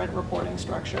a different reporting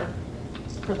structure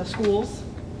for the schools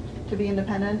to be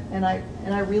independent. And I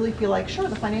really feel like, sure,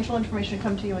 the financial information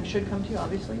come to you and should come to you.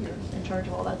 Obviously, you're in charge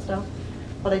of all that stuff.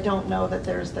 but I don't know that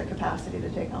there's the capacity to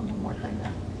take on one more thing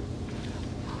now.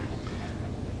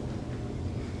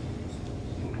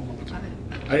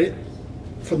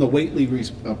 From the Whately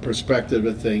perspective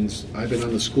of things, I've been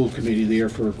on the school committee there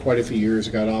for quite a few years.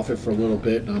 I got off it for a little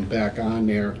bit, and I'm back on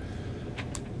there.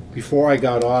 Before I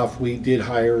got off, we did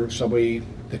hire somebody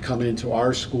to come into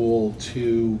our school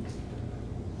to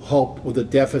help with a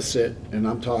deficit, and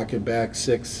I'm talking back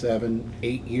 6, 7,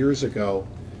 8 years ago.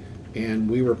 And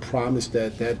we were promised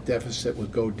that that deficit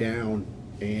would go down,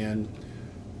 and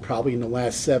probably in the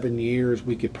last 7 years,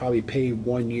 we could probably pay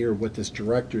 1 year what this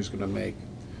director is going to make.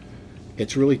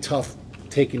 It's really tough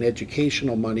taking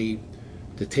educational money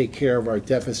to take care of our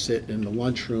deficit in the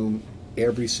lunchroom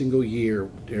every single year.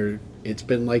 It's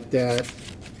been like that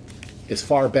as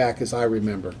far back as I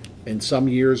remember. And some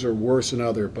years are worse than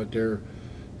others, but they're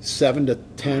 $7,000 to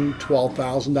 $10,000,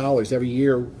 $12,000 every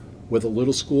year with a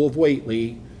little school of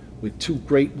Whately, with 2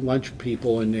 great lunch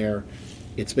people in there.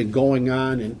 It's been going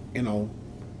on, and you know,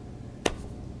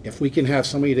 if we can have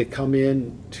somebody to come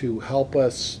in to help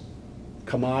us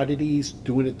commodities,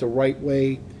 doing it the right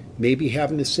way, maybe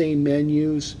having the same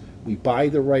menus, we buy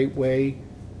the right way.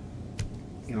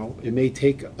 You know, it may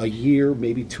take a year,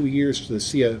 maybe 2 years to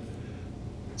see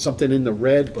something in the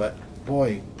red, but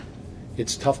boy,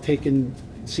 it's tough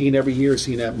seeing every year,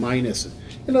 seeing that minus.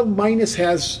 You know, minus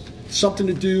has something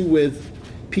to do with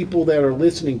people that are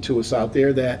listening to us out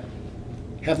there that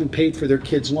haven't paid for their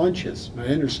kids' lunches. I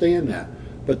understand that,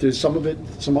 but there's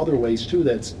some other ways too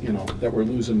that we're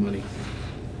losing money.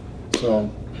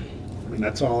 So, I mean,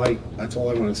 that's all I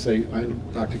want to say.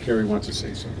 Dr. Carey wants to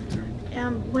say something too.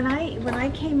 When I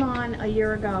came on a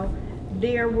year ago,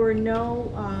 there were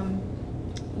no,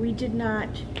 we did not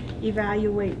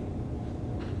evaluate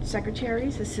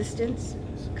secretaries, assistants,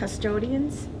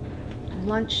 custodians,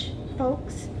 lunch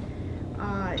folks.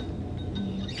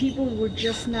 People were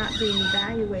just not being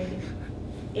evaluated.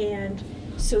 And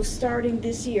so starting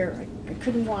this year, I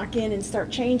couldn't walk in and start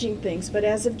changing things, but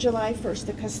as of July 1st,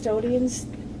 the custodians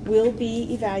will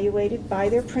be evaluated by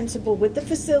their principal with the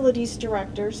facilities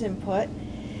director's input.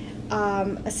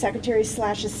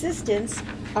 Secretaries/assistants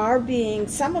are being,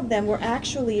 some of them were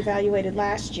actually evaluated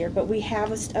last year, but we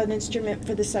have an instrument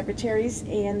for the secretaries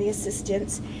and the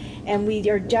assistants, and we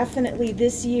are definitely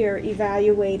this year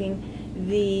evaluating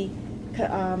the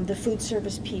food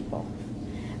service people.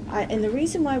 And the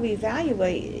reason why we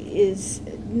evaluate is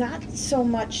not so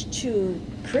much to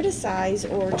criticize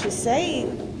or to say,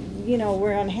 you know,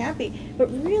 we're unhappy, but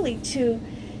really to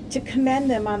commend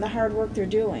them on the hard work they're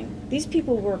doing. These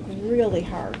people work really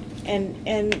hard.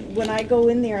 And when I go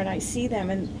in there and I see them,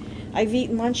 and I've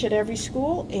eaten lunch at every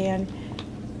school, and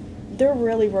they're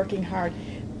really working hard.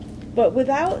 But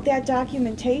without that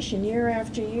documentation year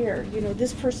after year, you know,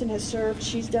 this person has served,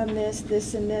 she's done this,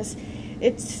 this, and this,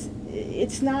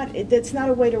 it's not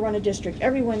a way to run a district.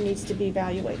 Everyone needs to be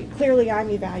evaluated. Clearly I'm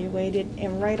evaluated,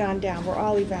 and right on down, we're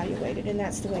all evaluated, and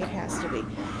that's the way it has to be.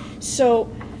 So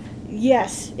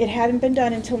yes, it hadn't been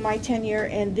done until my tenure,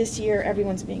 and this year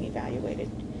everyone's being evaluated.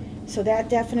 So that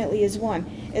definitely is one.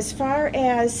 As far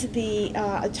as the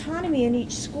autonomy in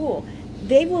each school,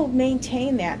 they will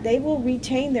maintain that. They will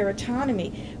retain their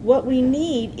autonomy. What we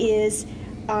need is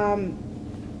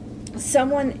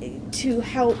someone to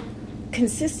help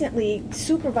consistently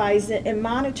supervise it and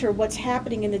monitor what's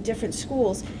happening in the different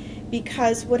schools,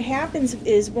 because what happens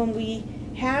is when we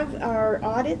have our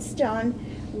audits done,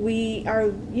 we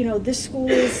are, you know, this school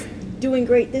is doing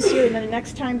great this year, and then the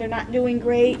next time they're not doing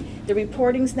great, the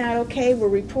reporting's not okay, we're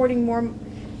reporting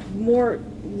more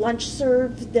lunch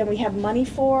served than we have money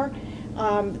for.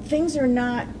 Things are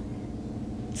not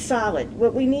solid.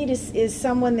 What we need is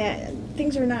someone that,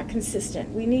 things are not consistent.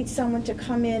 We need someone to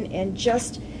come in and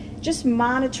just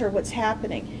monitor what's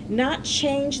happening, not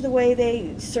change the way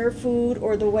they serve food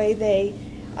or the way they,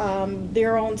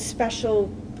 their own special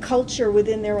culture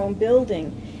within their own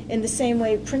building. In the same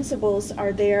way, principals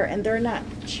are there and they're not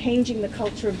changing the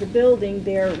culture of the building,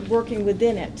 they're working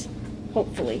within it,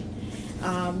 hopefully.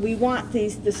 We want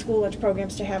the school lunch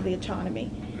programs to have the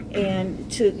autonomy and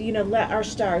to, you know, let our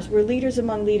stars, we're leaders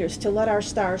among leaders, to let our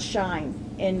stars shine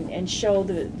and show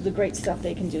the great stuff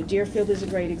they can do. Deerfield is a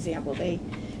great example.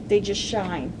 They just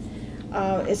shine.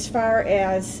 As far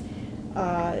as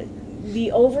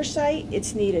the oversight,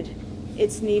 it's needed.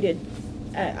 It's needed.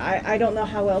 I don't know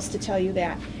how else to tell you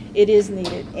that. It is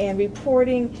needed. And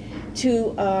reporting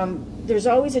to, there's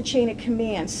always a chain of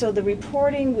command. So the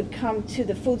reporting would come to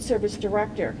the food service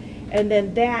director, and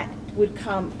then that would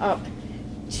come up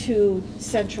to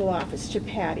central office, to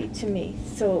Patty, to me.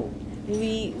 So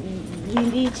we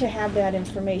need to have that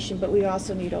information, but we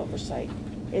also need oversight.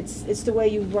 It's the way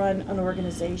you run an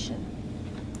organization.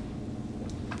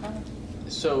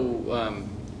 So,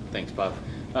 thanks, Bob.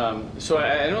 So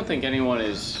I don't think anyone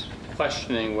is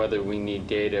questioning whether we need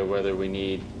data, whether we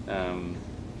need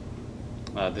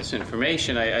this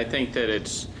information. I think that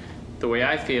it's, the way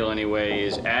I feel anyway,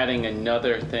 is adding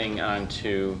another thing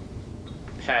onto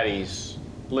Patty's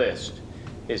list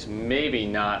is maybe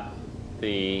not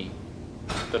the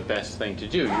best thing to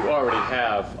do. You already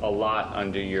have a lot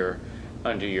under your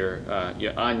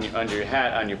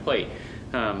hat, on your plate.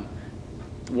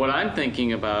 What I'm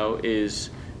thinking about is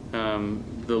the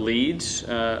leads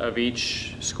of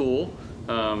each school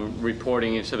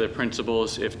reporting into the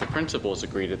principals, if the principals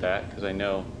agree to that, because I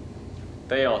know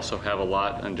they also have a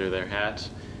lot under their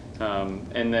hats.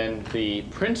 And then the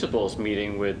principals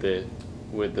meeting with the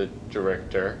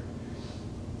director.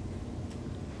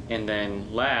 And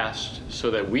then last, so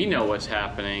that we know what's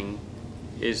happening,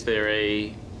 is there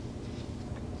a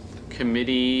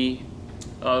committee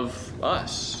of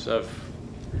us, of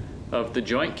the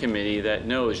joint committee that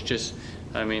knows? Just,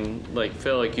 I mean, like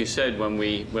Phil, like you said, when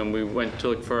we went to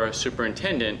look for a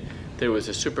superintendent, there was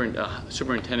a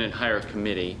superintendent hire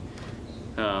committee.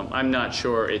 I'm not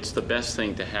sure it's the best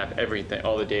thing to have everything,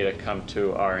 all the data come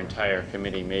to our entire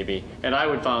committee, maybe. And I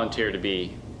would volunteer to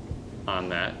be on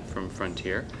that from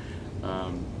Frontier.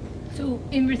 So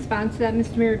in response to that,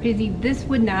 Mr. Maripizzi, this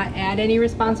would not add any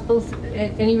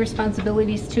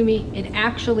responsibilities to me. It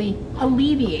actually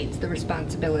alleviates the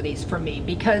responsibilities for me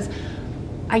because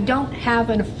I don't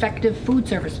have an effective food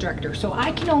service director, so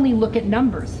I can only look at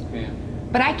numbers. Yeah.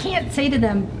 But I can't say to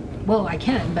them, well, I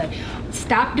can, but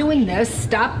stop doing this,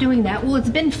 stop doing that. Well, it's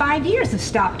been 5 years of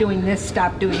stop doing this,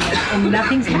 stop doing that, and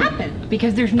nothing's happened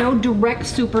because there's no direct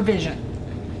supervision.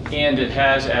 And it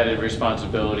has added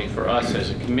responsibility for us as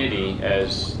a committee,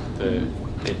 as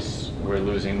we're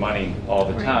losing money all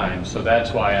the time. So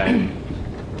that's why I'm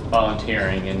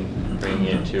volunteering and bringing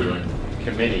it to a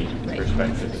committee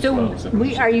perspective. So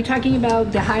are you talking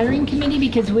about the hiring committee?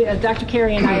 Because Dr.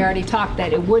 Carey and I already talked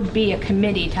that it would be a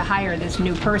committee to hire this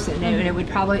new person. And it would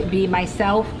probably be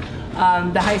myself,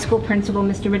 the high school principal,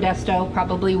 Mr. Modesto,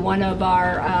 probably one of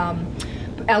our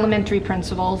elementary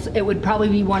principals. It would probably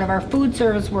be one of our food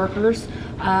service workers.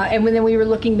 And then we were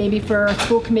looking maybe for a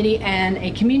school committee and a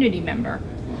community member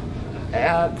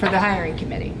for the hiring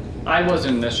committee. I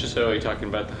wasn't necessarily talking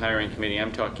about the hiring committee.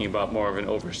 I'm talking about more of an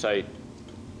oversight,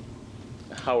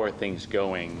 how are things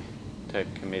going type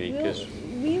committee. Because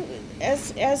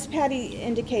as Patty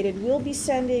indicated, we'll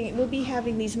be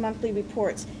having these monthly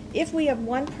reports. If we have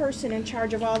one person in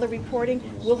charge of all the reporting,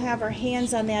 we'll have our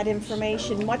hands on that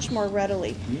information much more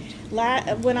readily.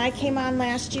 When I came on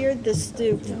last year,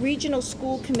 the regional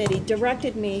school committee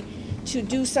directed me to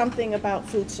do something about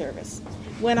food service.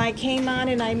 When I came on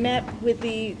and I met with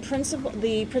the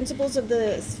principals of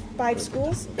the 5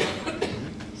 schools,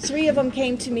 3 of them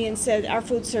came to me and said, our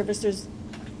food service,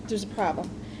 there's a problem.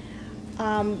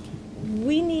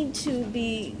 We need to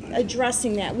be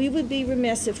addressing that. We would be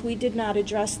remiss if we did not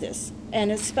address this,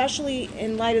 and especially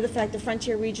in light of the fact the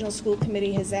Frontier Regional School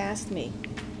Committee has asked me,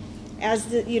 as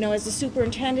the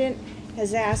superintendent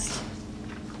has asked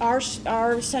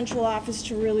our central office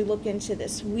to really look into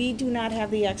this. We do not have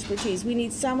the expertise. We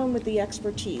need someone with the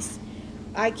expertise.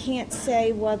 I can't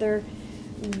say whether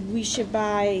we should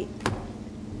buy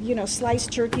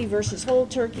sliced turkey versus whole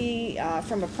turkey,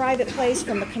 from a private place,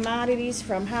 from the commodities,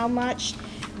 from how much.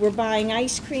 We're buying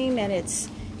ice cream, and it's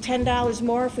 $10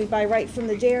 more if we buy right from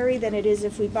the dairy than it is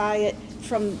if we buy it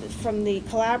from the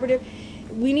collaborative.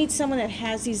 We need someone that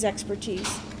has these expertise.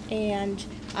 And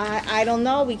I don't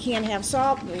know, we can't have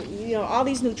salt, all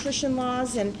these nutrition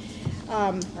laws, and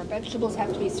our vegetables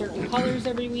have to be certain colors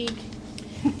every week.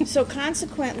 So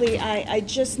consequently, I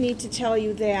just need to tell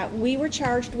you that we were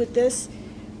charged with this.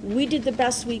 We did the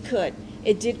best we could.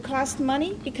 It did cost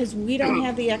money because we don't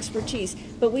have the expertise.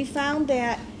 But we found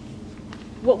that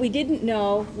what we didn't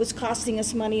know was costing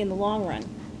us money in the long run.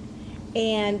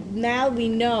 And now we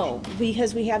know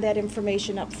because we have that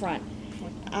information up front.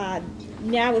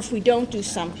 Now if we don't do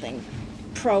something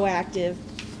proactive,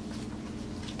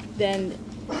 then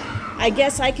I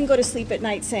guess I can go to sleep at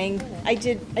night saying, I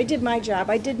did my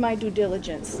job, I did my due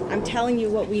diligence. I'm telling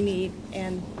you what we need,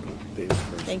 and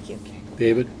thank you.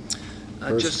 David?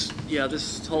 This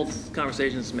whole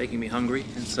conversation is making me hungry,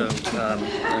 and so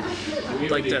I'd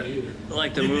like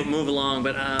to move along.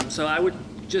 But so I would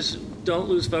just don't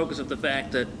lose focus of the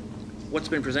fact that what's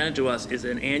been presented to us is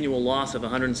an annual loss of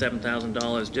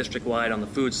 $107,000 district-wide on the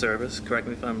food service. Correct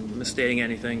me if I'm misstating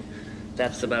anything.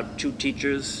 That's about 2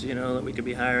 teachers, that we could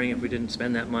be hiring if we didn't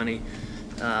spend that money.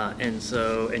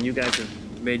 And you guys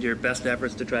have made your best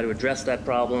efforts to try to address that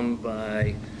problem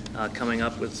by coming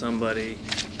up with somebody.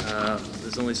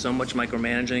 There's only so much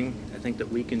micromanaging I think that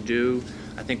we can do.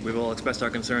 I think we've all expressed our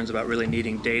concerns about really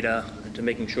needing data to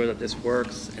making sure that this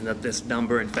works and that this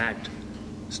number, in fact,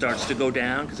 starts to go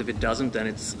down, because if it doesn't, then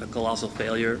it's a colossal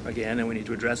failure again, and we need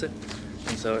to address it.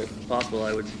 And so, if possible,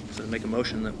 I would sort of make a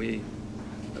motion that we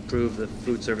approve the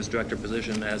food service director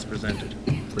position as presented.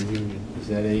 For union. Is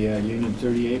that a Union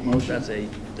 38 motion?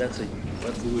 That's a,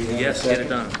 Do we have a yes, get second? it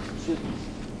done.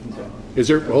 Is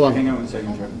there, hold on. Hang on one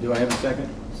second, Trevor. Do I have a second?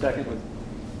 Second.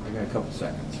 I got a couple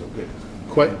seconds, so good.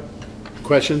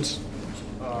 Questions?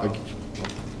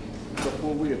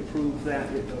 Before we approve that,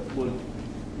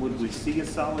 would we see a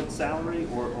solid salary,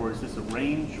 or is this a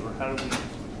range, or how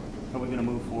are we going to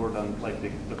move forward on like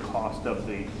the cost of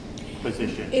the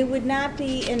position? It would not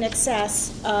be in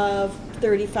excess of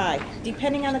 35.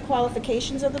 Depending on the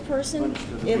qualifications of the person,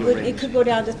 it could go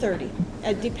down to 30,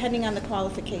 depending on the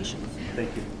qualifications.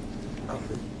 Thank you.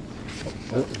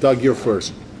 Doug, you're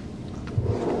first.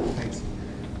 Thanks.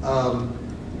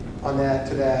 On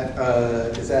that, is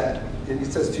that,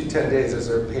 it says 10 days, is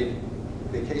there paid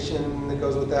vacation that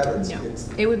goes with that? Or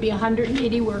It would be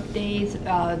 180 work days.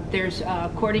 There's,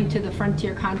 according to the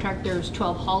Frontier contract, there's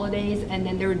 12 holidays, and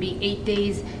then there would be 8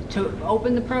 days to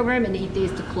open the program and 8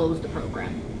 days to close the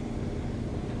program.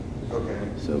 Okay.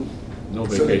 So, no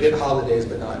vacation. So they get holidays,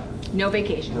 but not? No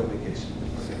vacation. No vacation.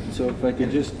 Okay. So if I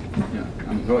could just,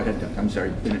 go ahead, Doug. I'm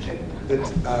sorry, finish. I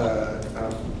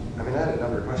mean, I had a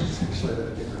number of questions actually.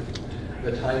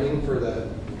 The timing for the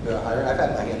hire, I've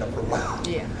had my hand up for a while.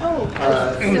 Yeah.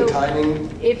 The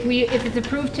timing. If it's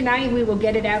approved tonight, we will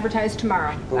get it advertised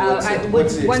tomorrow. What's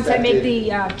the Once I make expected-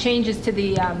 the changes to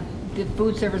the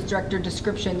food service director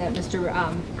description that Mr.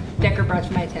 Decker brought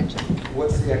to my attention.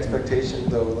 What's the expectation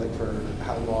though, like for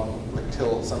how long, like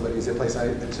till somebody's in place? To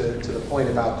the point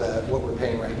about what we're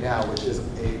paying right now, which is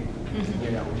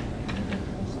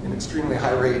an extremely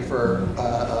high rate for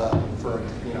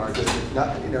our district.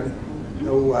 Not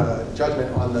no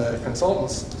judgment on the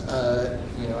consultants. It's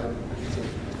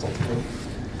ultimately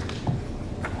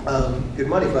good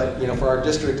money, but for our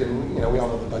district, and we all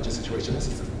know the budget situation. This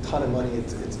is a ton of money.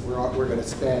 We're going to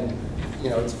spend.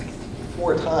 It's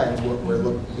 4 times what we're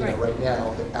looking right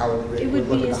now, the hourly rate we're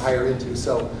looking to hire into.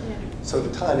 So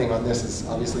the timing on this is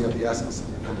obviously of the essence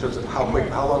in terms of how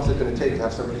long is it going to take to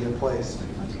have somebody in place.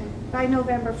 By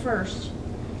November 1st.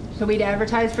 So we'd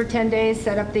advertise for 10 days,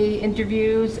 set up the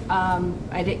interviews,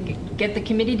 get the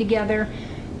committee together,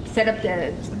 set up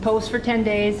the post for 10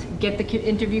 days, get the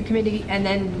interview committee, and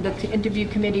then the interview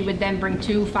committee would then bring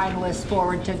 2 finalists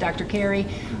forward to Dr. Carey.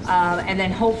 And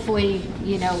then hopefully,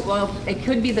 it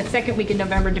could be the second week in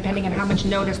November, depending on how much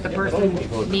notice the person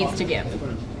needs to give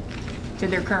to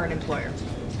their current employer.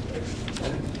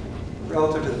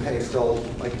 Relative to the pay, still,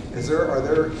 like, are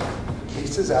there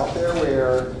cases out there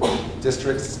where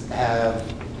districts have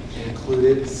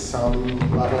included some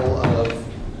level of,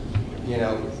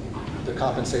 the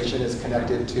compensation is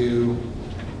connected to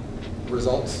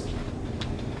results?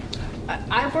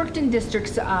 I've worked in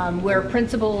districts where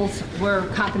principals were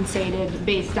compensated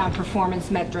based on performance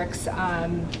metrics.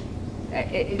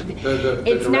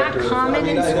 It's not common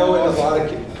in schools. I know in a lot of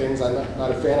things, I'm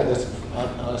not a fan of this,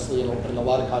 honestly, in a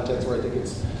lot of contexts where I think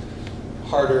it's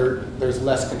harder, there's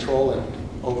less controlling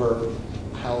over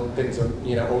how things are,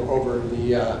 over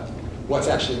the what's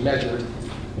actually measured.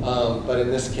 But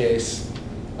in this case,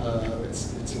 it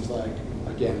seems like,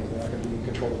 again, they're not going to be in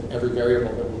control of every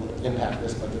variable that will impact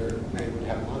this, but they would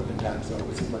have a lot of impact. So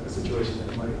it seems like a situation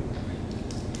that might.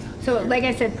 So like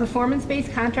I said,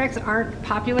 performance-based contracts aren't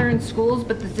popular in schools,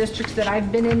 but the districts that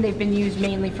I've been in, they've been used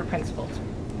mainly for principals.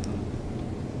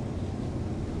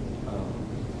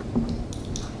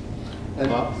 You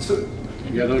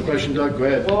got another question, Doug? Go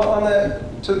ahead. Well, on the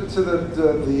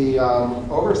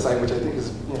oversight, which I think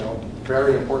is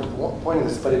very important point of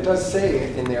this, but it does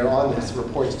say in there on this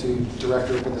reports to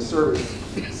director of the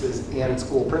services and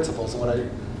school principals. And what I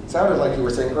sounded like you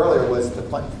were saying earlier was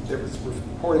there was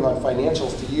reporting on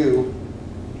financials to you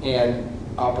and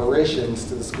operations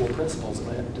to the school principals.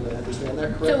 Did I understand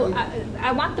that correctly? So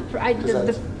I want the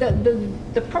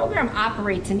program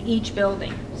operates in each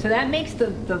building. So that makes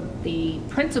the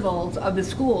principals of the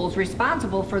schools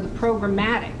responsible for the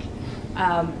programmatic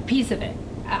piece of it.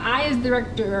 I, as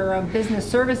director of business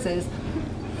services,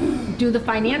 do the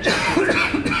financial piece.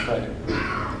 Right.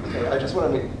 Okay. I just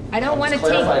want to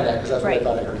clarify that because that's what I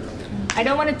thought I heard. I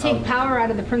don't want to take power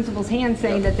out of the principal's hands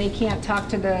saying that they can't talk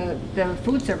to the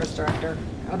food service director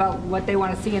about what they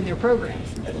want to see in their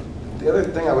programs. The other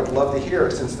thing I would love to hear,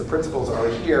 since the principals are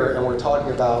here and we're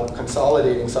talking about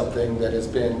consolidating something that has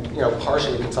been,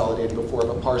 partially consolidated before,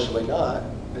 but partially not,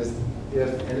 is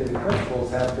if any of the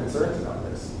principals have concerns about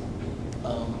this,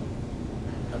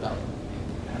 about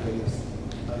having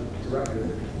a director,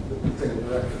 the single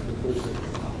director of the food service.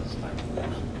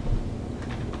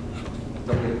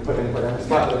 Don't mean to put anybody on the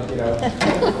spot, but,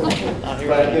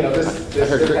 this I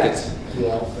heard crickets.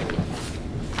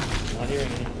 Not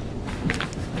hearing any.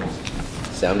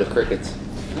 Sound of crickets.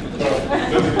 It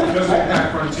doesn't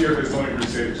impact Frontier, but it's only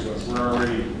received to us. We're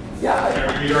already, we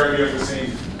already have the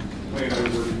same plan that we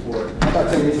were before. I'm not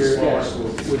saying these Smaller are,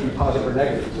 schools. would be positive or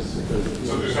negative, just because.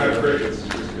 So there's not crickets,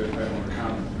 it's just that I don't want to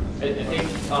comment. I think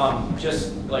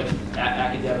just like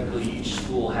academically, each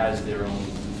school has its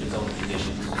own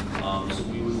traditions. So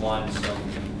we would want some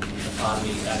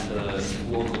autonomy at the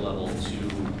local level to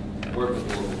work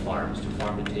with local farms, to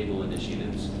farm to table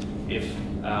initiatives. If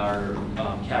our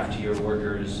cafeteria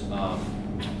workers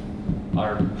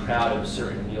are proud of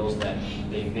certain meals that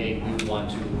they make, we would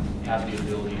want to have the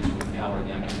ability to empower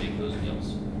them to make those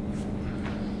meals.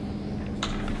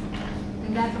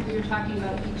 And that's what we were talking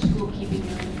about, each school keeping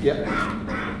their own. Yep.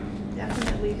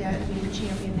 Definitely that, we would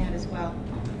champion that as well.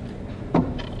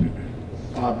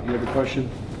 Bob, you have a question?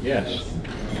 Yes.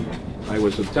 I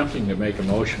was attempting to make a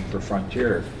motion for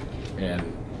Frontier, and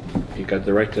it got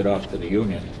directed off to the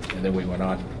union, and then we went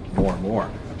on more and more.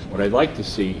 What I'd like to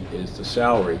see is the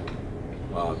salary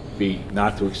be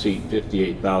not to exceed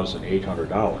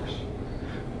 $58,800,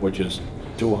 which is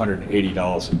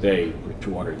 $280 a day for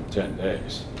 210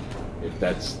 days. If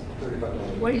that's...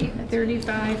 What do you,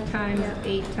 35 times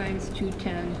 8 times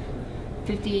 210,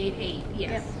 58.8,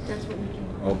 yes. Yep, that's what we can.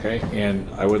 Okay, and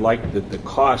I would like that the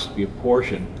cost be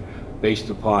apportioned based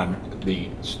upon the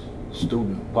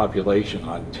student population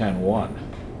on 10-1.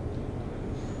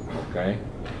 Okay?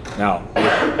 Now,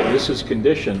 if this is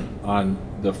conditioned on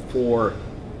the 4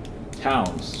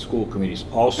 towns, school committees,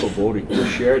 also voting to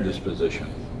share this position,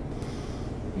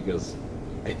 because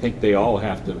I think they all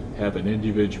have to have an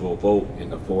individual vote in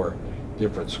the 4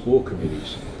 different school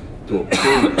committees to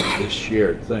approve this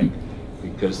shared thing,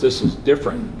 because this is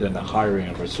different than the hiring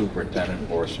of a superintendent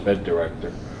or a sped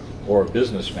director or a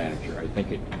business manager. I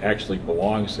think it actually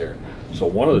belongs there. So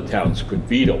one of the towns could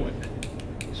veto it.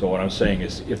 So what I'm saying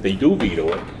is, if they do veto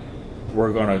it,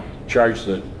 we're going to charge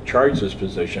this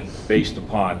position based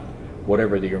upon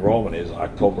whatever the enrollment is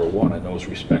October 1 in those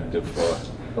respective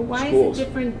But why schools. is it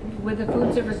different with the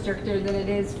food service director than it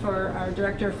is for our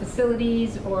director of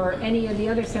facilities or any of the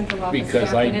other central office Because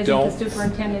staff? I And don't, isn't the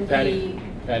superintendent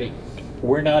Patty,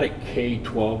 we're not at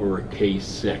K-12 or a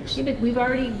K-6. Yeah, but we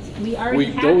already have these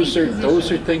Those are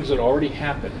positions. things that already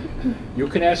happened. You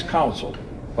can ask counsel,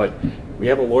 but we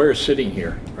have a lawyer sitting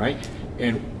here, right?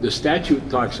 And the statute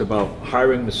talks about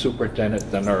hiring the superintendent,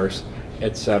 the nurse,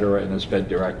 et cetera, and the sped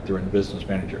director and the business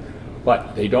manager.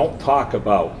 But they don't talk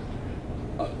about,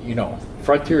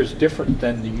 Frontier is different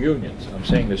than the unions. I'm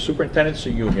saying the superintendent's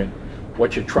a union.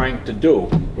 What you're trying to do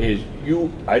is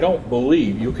I don't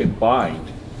believe you can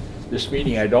bind, this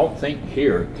meeting I don't think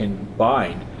here can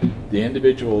bind the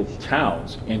individual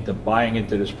towns into buying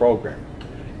into this program.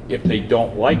 If they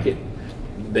don't like it,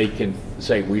 they can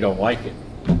say, we don't like it.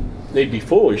 They'd be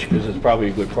foolish because it's probably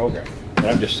a good program. But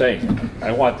I'm just saying,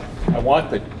 I want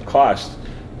the cost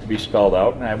to be spelled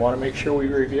out, and I want to make sure we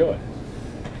review it.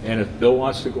 And if Bill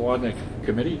wants to go on the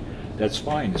committee, that's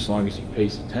fine, as long as he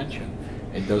pays attention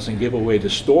and doesn't give away the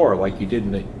store like he did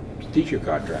in the teacher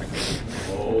contract.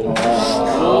 I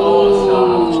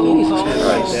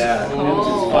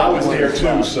was there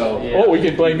too, so. Oh, we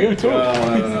can blame you too.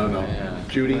 No.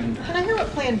 Judy? Can I hear what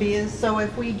Plan B is? So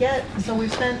if we've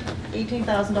spent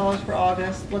 $18,000 for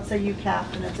August, let's say you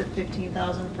capped and it's at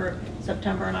 $15,000 for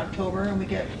September and October, and we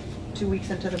get 2 weeks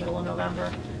into the middle of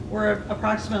November, we're at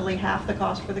approximately half the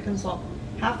cost for the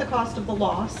half the cost of the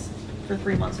loss for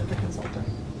 3 months of the consultant.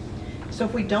 So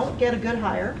if we don't get a good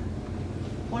hire,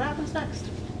 what happens next?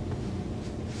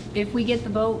 If we get the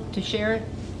vote to share it?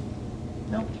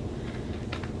 Nope.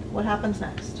 What happens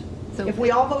next? So if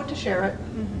we all vote to share it.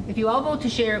 If you all vote to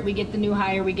share it, we get the new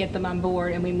hire, we get them on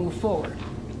board, and we move forward.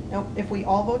 Nope. If we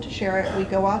all vote to share it, we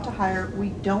go out to hire, we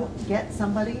don't get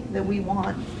somebody that we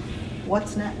want,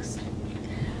 what's next?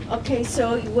 Okay,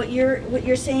 so what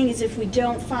you're saying is if we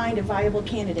don't find a viable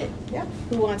candidate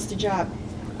who wants the job,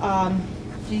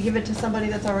 do you give it to somebody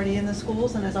that's already in the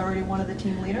schools and is already one of the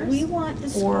team leaders? We want the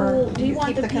school. Or do you want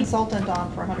keep the the consultant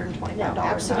on for $125? No,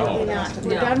 absolutely not.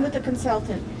 We're done with the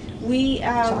consultant.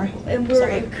 Sorry. And we're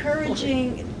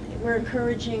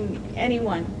encouraging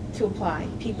anyone to apply.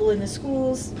 People in the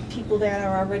schools, people that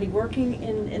are already working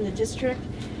in the district.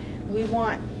 we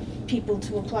want people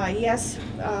to apply. Yes?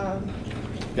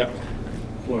 Yep.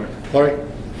 Lori. Lori?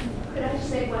 Could I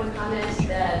just make one comment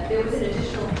that there was an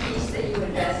additional piece that you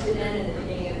invested in the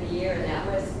beginning of the year, and that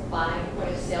was buying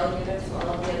point-of-sale units for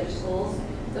all of the other schools.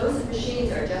 Those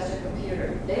machines are just a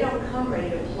computer. They don't come ready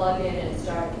to plug in and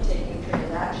start taking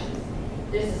transactions.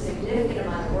 There's a significant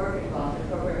amount of work involved in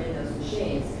programming those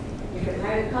machines. You can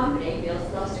hire a company, Meals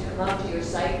Plus, to come out to your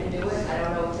site and do it. I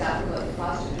don't know exactly what the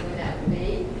cost of doing that would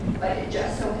be, but it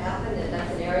just so happened that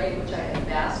that's an area in which I have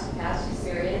past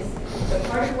experience. So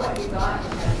part of what you got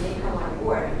from having me come on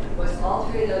board was all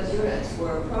 3 of those units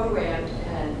were programmed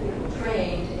and people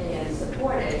trained and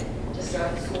supported to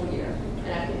start the school year.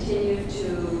 And I continued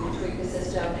to tweak the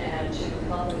system and to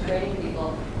help with training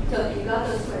people. So if you got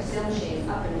those point-of-sale machines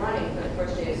up and running for the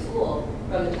first day of school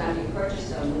from the time you purchased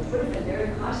them, which would have been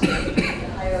very costly to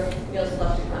hire Meals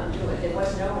Plus to come do it. There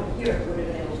was no one here who would have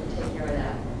been able to take care of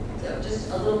that. So just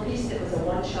a little piece that was a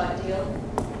one-shot deal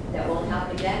that won't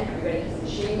happen again. Everybody has a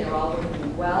machine. They're all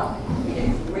working well. We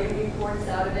get great reports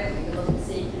out of it. We can look and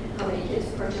see how many kids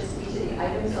purchased each of the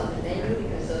items on the menu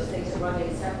because those things are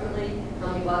running separately.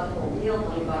 How many bought the whole meal, how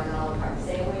many bought an a la carte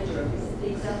sandwich or a piece of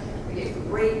pizza. We get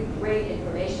great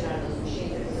information out of those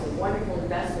machines. It was a wonderful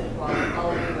investment for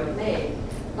all of you have made.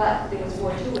 But there was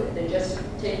more to it than just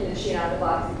taking the machine out of the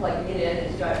box and plugging it in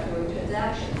and start doing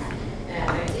transactions. And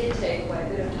I did take quite a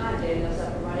bit of time getting those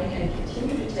up and running and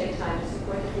continue to take time to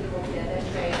support the people, get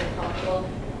them trained and comfortable,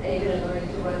 and even learning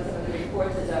to run some of the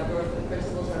reports as I've worked with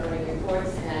principals on running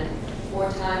reports, and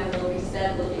more time will be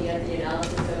spent looking at the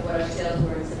analysis of what our sales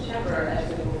were in September as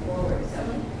we move forward. So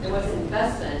there was an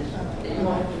investment that you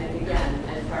won't have to make again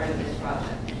as part of this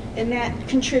project. And that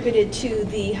contributed to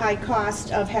the high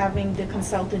cost of having the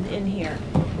consultant in here,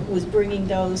 was bringing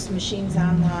those machines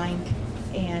online,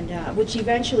 and which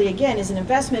eventually, again, is an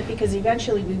investment because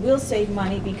eventually we will save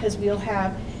money because we'll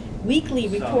have weekly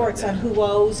reports on who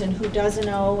owes and who doesn't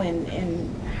owe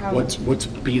and how. What's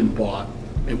being bought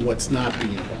and what's not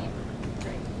being bought.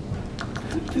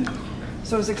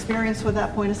 So is experience with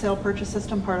that point-of-sale purchase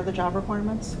system part of the job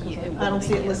requirements? 'Cause I don't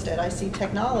see it listed. I see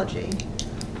technology,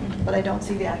 but I don't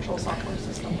see the actual software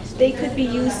system listed. They could be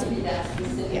used. Yeah,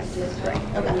 right.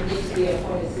 Okay. It needs to be a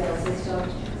point-of-sale system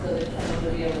so that someone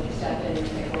will be able to step in and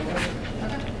take over.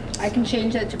 I can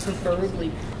change that to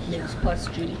preferably Meals Plus,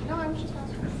 Judy. No, I was just asking.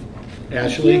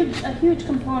 Ashley? A huge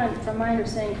component, from my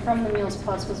understanding, from the Meals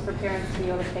Plus was for parents to be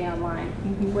able to pay online,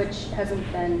 which hasn't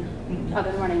been up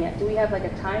and running yet. Do we have like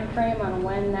a time frame on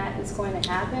when that is going to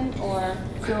happen, or?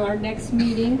 So our next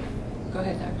meeting, go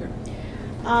ahead, Doctor.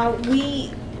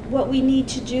 What we need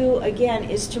to do, again,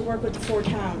 is to work with the 4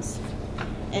 towns.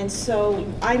 And so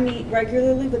I meet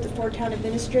regularly with the 4 town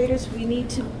administrators. We need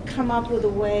to come up with a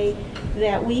way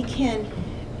that we can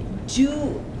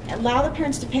allow the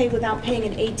parents to pay without paying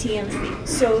an ATM fee.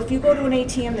 So if you go to an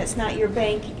ATM that's not your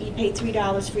bank, you pay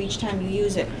 $3 for each time you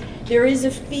use it. There is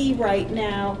a fee right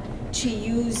now to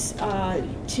use,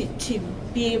 to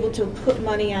be able to put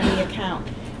money on the account.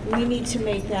 We need to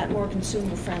make that more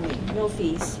consumer friendly, no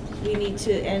fees. We need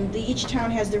to, and each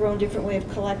town has their own different way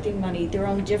of collecting money, their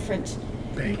own different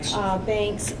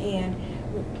banks, and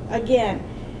again,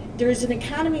 there's an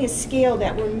economy of scale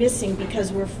that we're missing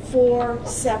because we're 4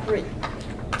 separate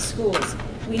schools.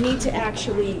 We need to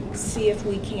actually see if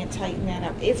we can't tighten that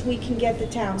up. If we can get the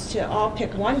towns to all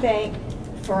pick one bank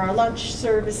for our lunch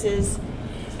services,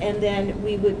 and then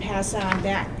we would pass on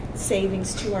that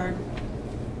savings to our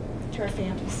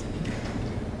families.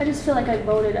 I just feel like I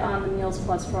voted on the Meals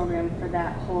Plus program for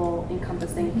that whole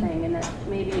encompassing thing, and that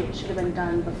maybe it should have been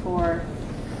done before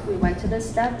we went to this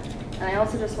step. And I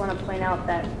also just want to point out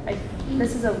that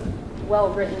this is a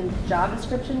well-written job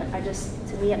description.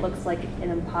 To me, it looks like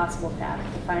an impossible path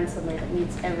to find somebody that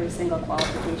meets every single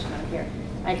qualification on here.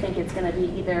 I think it's going to be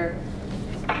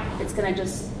it's going to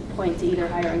just point to either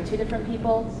hiring 2 different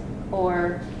people,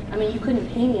 or, I mean, you couldn't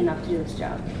pay me enough to do this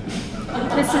job.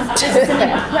 This is an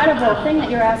incredible thing that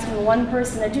you're asking one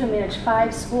person to do, manage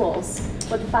 5 schools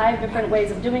with 5 different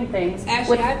ways of doing things,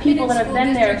 Actually, with I've people been that have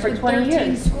been there for 20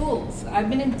 years. Schools. I've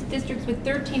been in districts with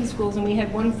 13 schools, and we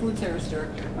had 1 food service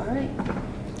director. All right.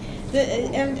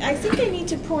 And I think I need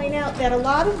to point out that a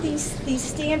lot of these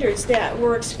standards that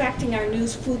we're expecting our new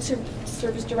food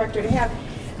service director to have,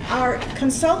 our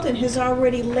consultant has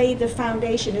already laid the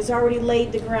foundation, has already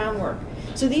laid the groundwork.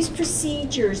 So these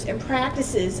procedures and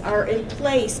practices are in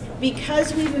place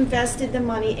because we've invested the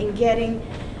money in getting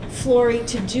Flory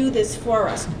to do this for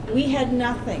us. We had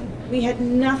nothing. We had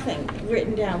nothing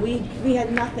written down. We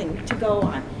had nothing to go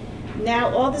on.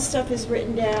 Now all this stuff is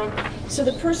written down, so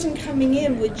the person coming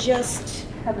in would just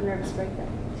have a nervous breakdown.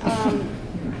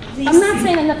 I'm not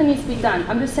saying that nothing needs to be done.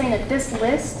 I'm just saying that this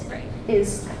list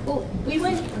is. Well, we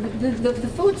went, the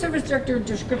food service director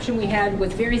description we had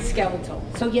was very skeletal.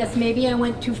 So yes, maybe I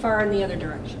went too far in the other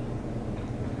direction.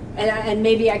 And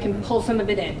maybe I can pull some of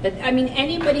it in. But I mean,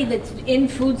 anybody that's in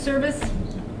food service,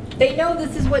 they know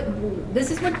this is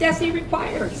what DESE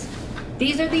requires.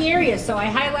 These are the areas, so I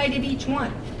highlighted each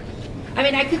one. I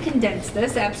mean, I could condense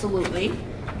this, absolutely.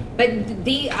 But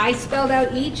I spelled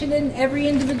out each and every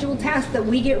individual task that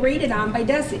we get rated on by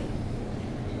DESE.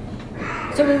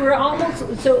 So we were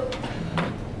so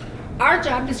our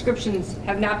job descriptions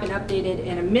have not been updated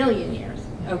in a million years,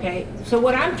 okay? So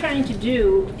what I'm trying to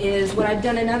do is what I've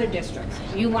done in other districts.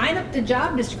 You line up the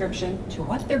job description to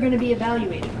what they're going to be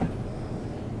evaluated on.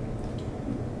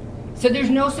 So there's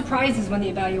no surprises when the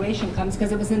evaluation comes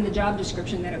because it was in the job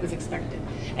description that it was expected.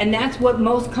 And that's what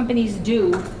most companies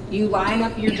do. You line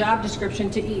up your job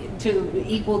description to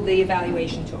equal the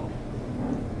evaluation tool.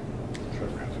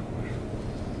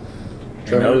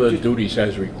 And other duties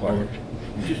as required.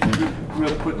 Just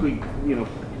real quickly,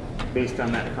 based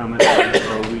on that comment,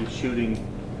 are we shooting,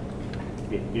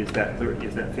 is that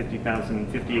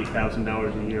 $50,000,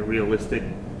 $58,000 a year realistic?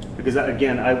 Because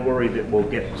again, I worry that we'll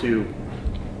get to,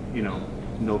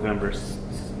 November,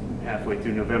 halfway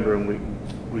through November, and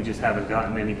we just haven't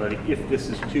gotten anybody. If this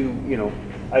is too,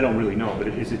 I don't really know, but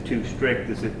is it too strict?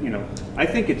 Is it, I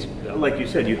think it's, like you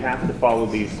said, you have to follow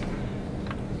these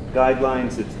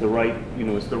guidelines. It's the right,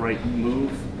 it's the right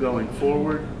move going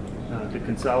forward to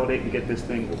consolidate and get this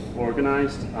thing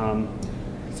organized.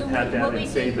 So have that and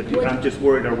say, but what, I'm just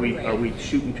worried, are we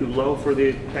shooting too low for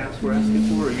the tasks we're asking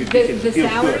for? Or you think it the feels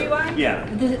salary good? one? Yeah.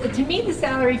 To me, the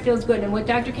salary feels good. And what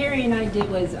Dr. Carey and I did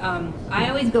was, I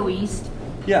always go east.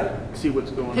 Yeah, see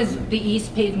what's going on. Because the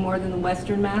east pays more than the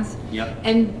western Mass. Yeah.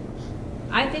 And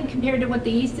I think compared to what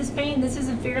the east is paying, this is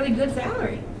a fairly good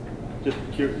salary. Just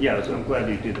curious, so I'm glad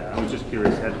you did that. I was just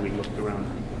curious as we looked around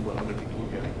what other people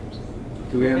were getting.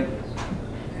 Do we have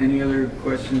any other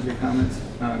questions or comments?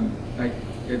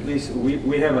 At least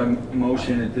we have a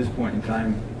motion at this point in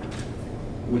time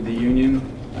with the union.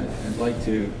 I'd like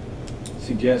to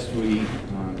suggest we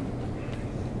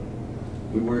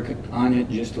work on it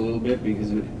just a little bit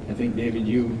because I think, David,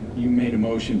 you made a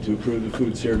motion to approve the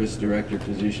food service director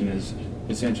position as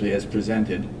essentially as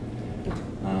presented.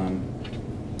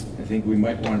 I think we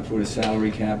might want to put a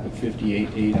salary cap of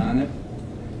 $58,800 on it,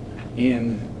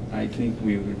 and I think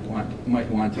we might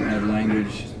want to add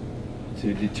language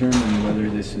to determine whether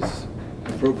this is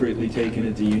appropriately taken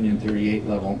at the Union 38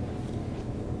 level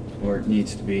or it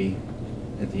needs to be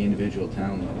at the individual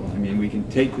town level. I mean, we can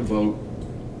take the vote,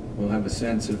 we'll have a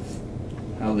sense of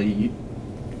how the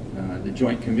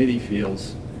joint committee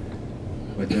feels,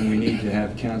 but then we need to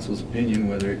have council's opinion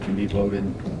whether it can be voted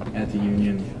at the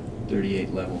Union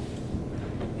 38 level.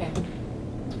 Okay.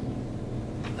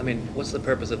 I mean, what's the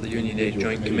purpose of the Union Aid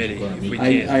Joint Committee if we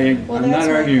can't? I'm not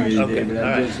arguing with you, Okay, David. all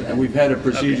right. We've had a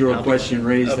procedural Okay. question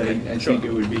raised. Okay, I sure. think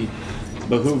it would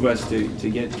behoove us to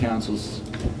get council's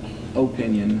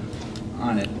opinion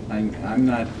on it. I'm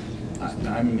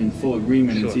in full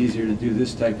agreement. It's Sure. easier to do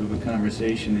this type of a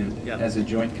conversation as a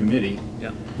joint committee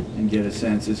and get a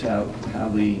sense as how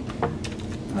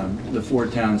the four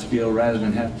towns feel rather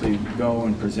than have to go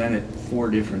and present it 4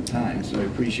 different times. So I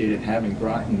appreciate it having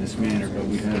brought in this manner, but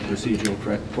we've had a procedural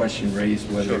question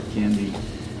raised whether it can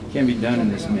be done in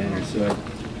this manner. So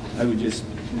I would just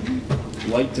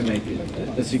like to make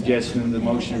a suggestion in the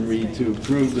motion read to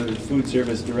approve the food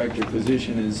service director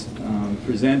position as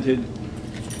presented,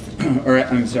 or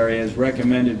I'm sorry, as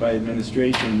recommended by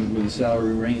administration with a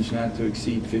salary range not to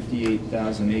exceed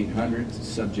 $58,800,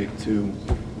 subject to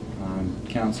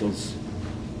council's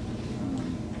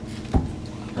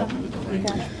help with the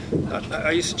language.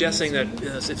 Are you suggesting that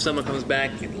if someone comes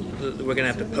back, we're going to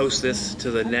have to post this to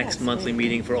the next monthly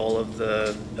meeting for all of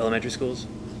the elementary schools?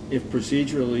 If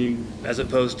procedurally... As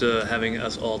opposed to having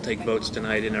us all take votes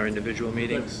tonight in our individual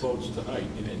meetings? Votes tonight,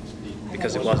 and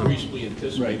Because it wasn't reasonably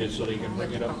anticipated, so they can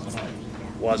bring it up tonight.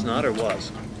 Was not or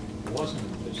was? It wasn't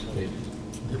anticipated.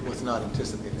 It was not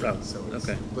anticipated, so it's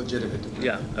legitimate.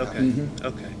 Yeah, okay, Mhm.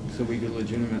 okay. So we could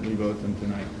legitimately vote them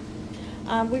tonight.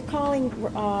 We're calling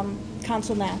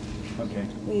Council now. Okay.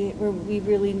 We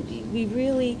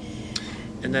really,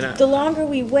 And then the longer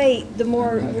we wait, the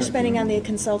more we're spending on the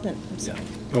consultant. I'm sorry.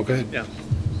 Okay. Yeah.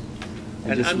 I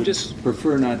And I'm would just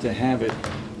prefer not to have it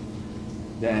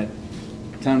that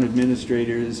town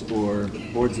administrators or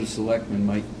boards of selectmen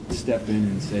might step in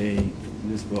and say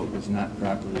this vote was not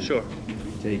properly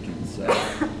taken. So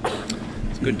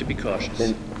it's good to be cautious.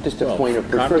 Then just a point of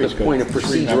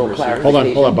procedural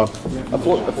clarification. Hold on, Bob.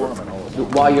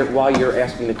 while you're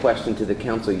asking the question to the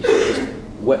council, you should just,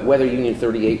 whether Union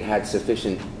 38 had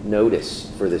sufficient notice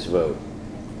for this vote.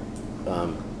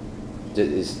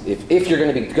 If you're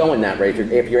going to be going that way,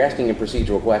 if you're asking him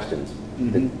procedural questions,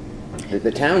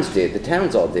 the towns did, the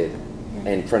towns all did,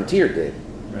 and Frontier did.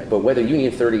 Right. But whether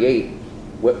Union 38,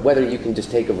 whether you can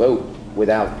just take a vote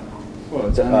without. Well,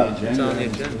 it's on the agenda. It's on the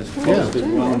agenda. It's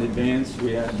posted well in advance.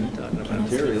 We have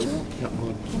materials.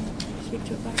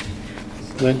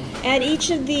 At each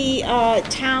of the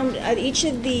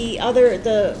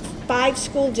the 5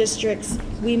 school districts,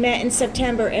 we met in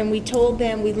September and we told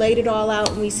them, we laid it all out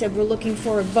and we said we're looking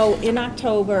for a vote in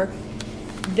October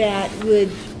that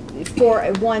would, for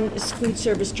one food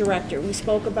service director. We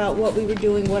spoke about what we were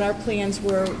doing, what our plans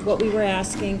were, what we were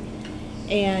asking,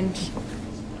 and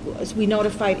we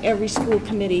notified every school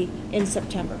committee in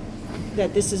September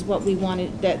that this is what we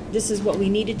wanted, that this is what we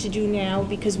needed to do now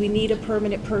because we need a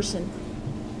permanent person.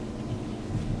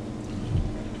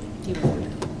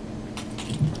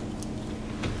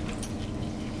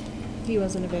 He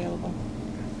wasn't available.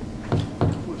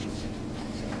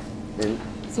 And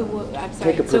So I'm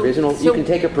sorry. take a provisional. You can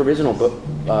take a provisional vote,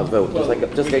 just like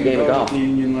a game of golf. At the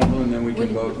union level, and then we can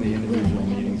vote in the individual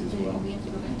meetings as well.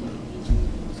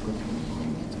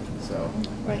 So.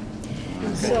 Right.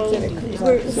 So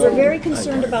we're very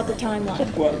concerned about the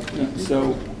timeline. Well,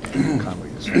 so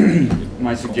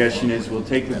my suggestion is we'll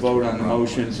take the vote on the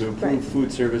motion to approve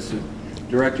food service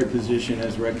director position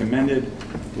as recommended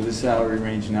with a salary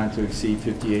range not to exceed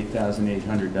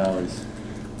 $58,800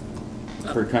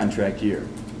 per contract year,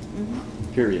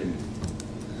 period.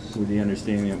 With the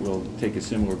understanding that we'll take a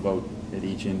similar vote at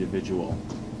each individual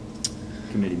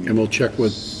committee meeting. And we'll check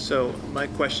with. So my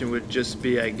question would just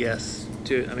be, I guess,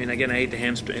 I mean, again, I hate to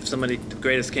hamstring. If somebody, the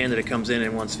greatest candidate comes in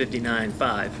and wants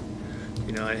 59.5,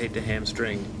 you know, I hate to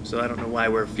hamstring. So I don't know why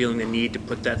we're feeling the need to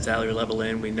put that salary level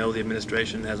in. We know the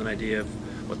administration has an idea of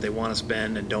what they want to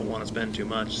spend and don't want to spend too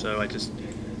much. So I just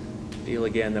feel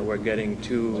again that we're getting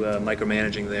too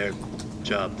micromanaging their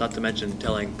job. Not to mention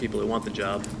telling people who want the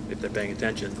job, if they're paying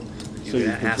attention, you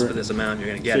ask for this amount, you're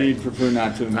going to get it. So you'd prefer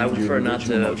not to amend I would prefer not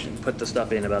to motion. put the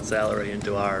stuff in about salary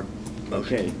into our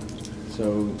motion. Okay,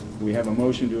 so we have a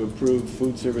motion to approve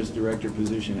food service director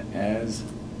position as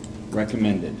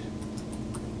recommended.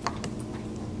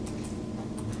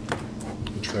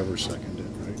 Trevor seconded,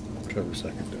 right? Trevor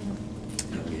seconded.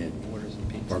 We had orders and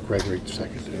pizza. Or Gregory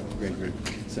seconded. Gregory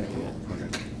seconded.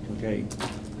 Okay.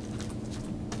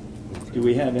 Do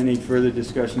we have any further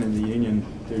discussion in the Union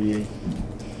 38?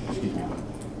 Excuse me.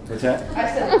 What's that? I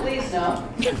said, please no.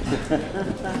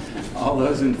 All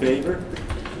those in favor?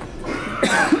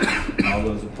 All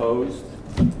those opposed?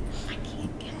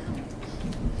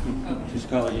 Just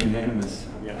call it unanimous.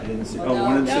 I didn't see. Oh,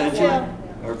 one abstention?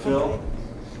 Or Phil?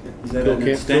 Is that an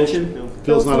abstention?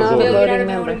 Phil's not a voting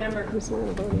member.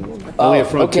 Only a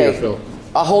Frontier, okay. Phil.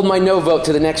 I'll hold my no vote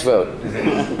to the next vote.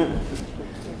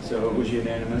 So it was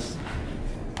unanimous.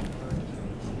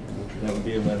 That would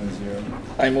be 11-0.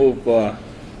 I move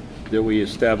that we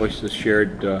establish the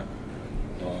shared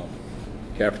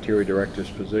cafeteria director's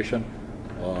position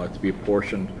to be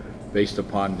apportioned based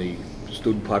upon the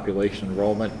student population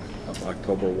enrollment of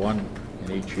October 1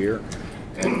 in each year,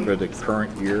 and for the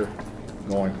current year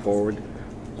going forward,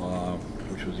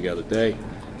 which was the other day,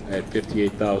 at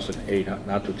 $58,800,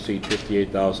 not to exceed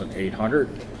 $58,800,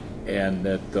 and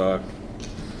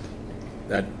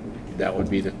that would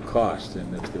be the cost.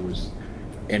 And if there was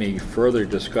any further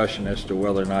discussion as to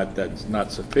whether or not that's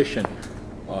not sufficient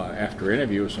after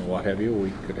interviews and what have you,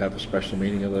 we could have a special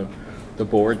meeting of the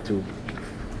board to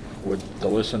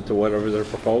listen to whatever their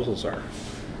proposals are.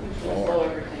 Slow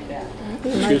everything down.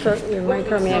 You're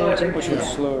micromanaging.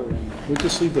 We'll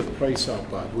just leave the price out,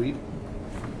 Bob. We.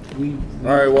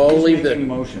 All right, well, I'll leave the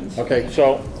motions. Okay,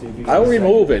 so I'll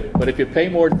remove it, but if you pay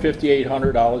more than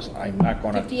 $5,800, I'm not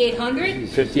going to. 5,800?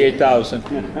 58,000.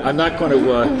 I'm not going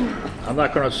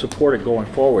to support it going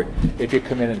forward. If you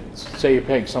come in and say you're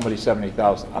paying somebody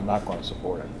 70,000, I'm not going to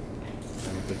support it.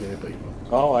 I don't think anybody will.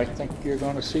 Oh, I think you're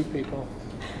going to see people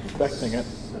expecting it.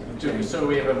 So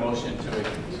we have a motion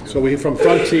to. So from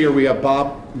Frontier, we have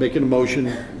Bob making a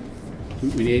motion.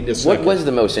 We need a second. What was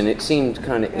the motion? It seemed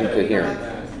kind of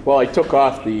incoherent. Well, I took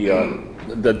off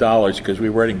the dollars because we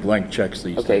were writing blank checks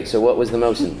these days. Okay, so what was the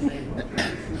motion?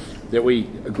 That we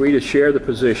agree to share the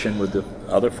position with the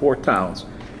other 4 towns,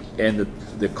 and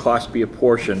the cost be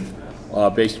apportioned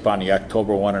based upon the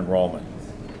October 1 enrollment.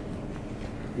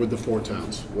 With the 4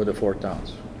 towns. With the 4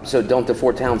 towns. So don't the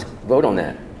 4 towns vote on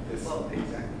that?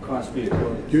 Cost be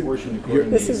apportioned according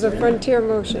to This is a Frontier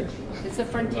motion. It's a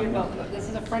Frontier vote. This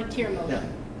is a Frontier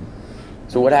motion.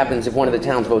 So what happens if one of the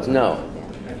towns votes no?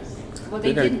 Well,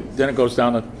 they didn't. Then it goes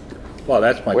down to, well,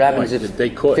 that's my What point. happens if They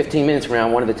could. 15 minutes from now,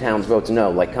 one of the towns votes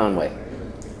no, like Conway?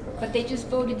 But they just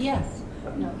voted yes.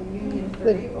 No, the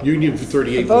union. Union for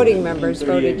 38. The voting members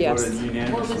voted yes.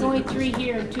 Well, there's only 3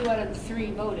 here, and 2 out of the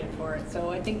 3 voted for it. So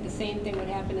I think the same thing would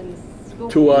happen in the school.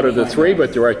 2 out of the 3,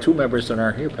 but there are 2 members that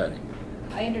aren't here, Patty.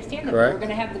 I understand that, but Correct. we're going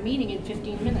to have the meeting in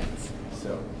 15 minutes.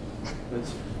 So,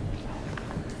 let's,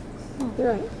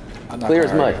 You're right. Clear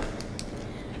as mud.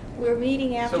 We're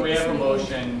meeting after So we this have a meeting.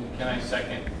 motion. Can I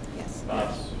second Yes.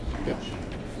 Bob's Yep. motion?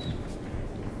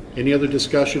 Any other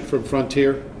discussion from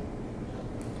Frontier?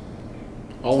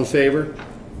 All in favor?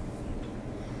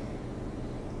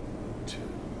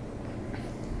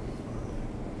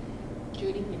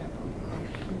 Judy, you're not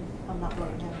voting. I'm not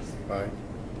voting yes.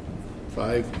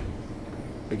 5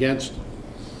 against?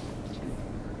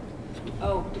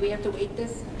 Oh, do we have to wait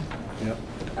this? Yep.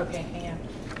 Okay, hang on.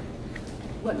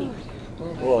 Let me.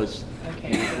 Well, it's,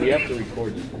 Okay. we have to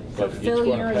record it, but it's Phil,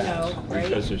 going you're to a pass. no, right?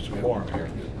 Because there's a quorum here.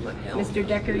 Mr.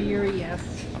 Decker, you're a yes.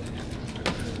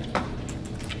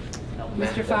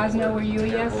 Mr. Fosno, were you a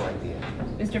yes?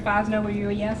 Mr. Fosno, were you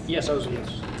a yes? Yes, I was a yes.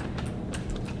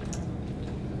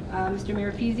 Mr.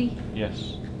 Maripesi?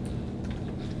 Yes.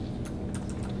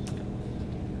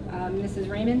 Mrs.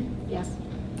 Raymond? Yes.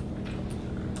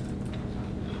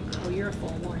 Oh, you're a full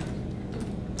one.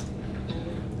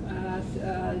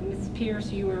 Mrs.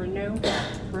 Pierce, you were a no?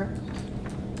 Correct.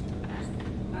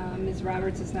 Ms.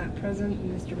 Roberts is not present.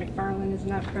 Mr. McFarland is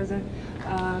not present.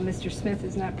 Mr. Smith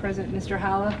is not present. Mr.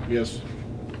 Holla? Yes.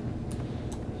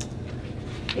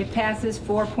 It passes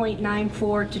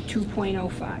 4.94 to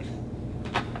 2.05.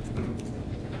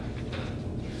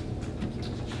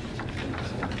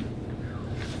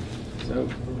 so,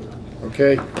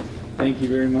 Okay. thank you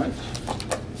very much.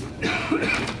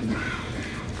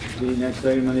 The next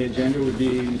item on the agenda would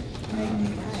be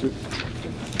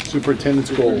Superintendent's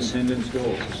goals. superintendent's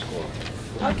goals.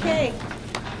 Okay.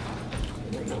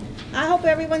 I hope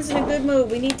everyone's in a good mood.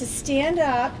 We need to stand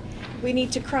up. We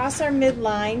need to cross our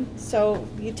midline. So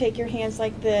you take your hands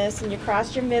like this and you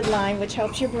cross your midline, which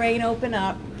helps your brain open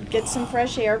up, get some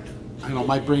fresh air. I know,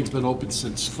 my brain's been open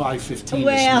since 5:15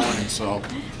 Well, this morning, so.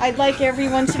 I'd like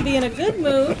everyone to be in a good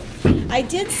mood. I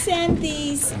did send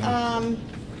these, I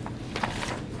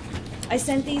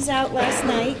sent these out last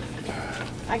night.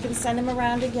 I can send them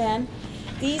around again.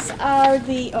 These are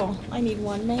the, oh, I need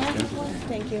one. May I have one?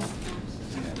 Thank you.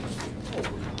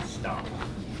 Stop.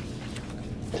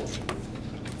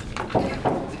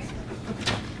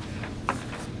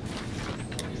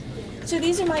 So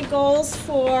these are my goals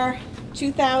for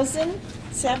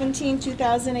 2017,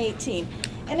 2018.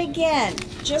 And again,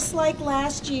 just like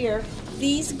last year,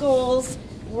 these goals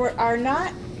are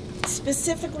not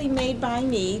specifically made by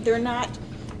me. They're not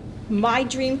my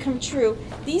dream come true.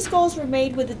 These goals were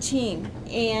made with a team,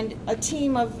 and a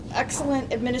team of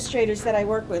excellent administrators that I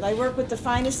work with. I work with the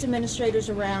finest administrators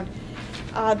around.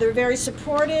 They're very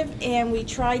supportive, and we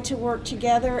try to work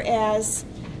together as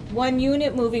one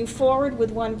unit moving forward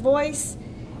with one voice,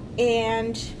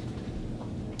 and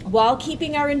while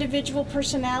keeping our individual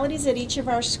personalities at each of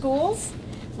our schools,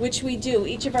 which we do.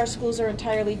 Each of our schools are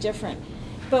entirely different.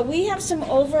 But we have some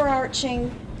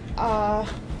overarching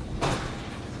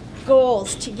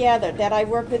goals together that I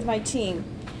work with my team.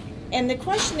 And the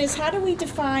question is, how do we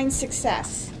define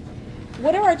success?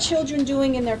 What are our children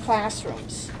doing in their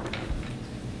classrooms?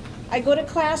 I go to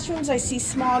classrooms, I see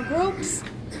small groups,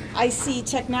 I see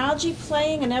technology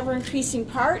playing an ever-increasing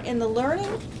part in the learning,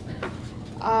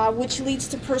 which leads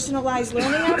to personalized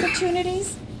learning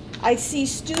opportunities. I see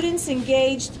students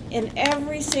engaged in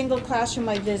every single classroom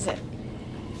I visit.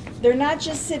 They're not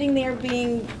just sitting there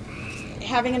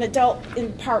having an adult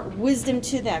impart wisdom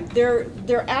to them.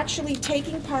 They're actually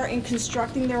taking part in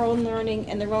constructing their own learning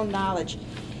and their own knowledge.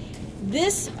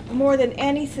 This, more than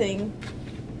anything,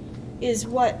 is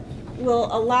what will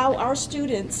allow our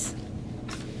students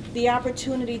the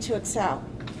opportunity to excel.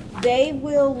 They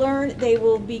will learn, they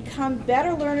will become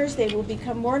better learners, they will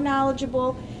become more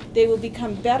knowledgeable, they will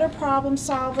become better problem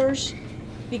solvers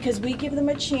because we give them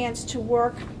a chance to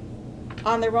work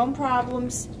on their own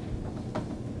problems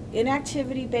in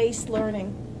activity-based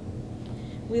learning.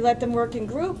 We let them work in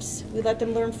groups, we let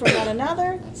them learn from one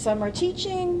another. Some are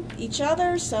teaching each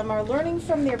other, some are learning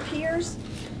from their peers.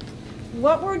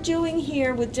 What we're doing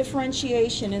here with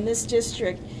differentiation in this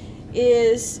district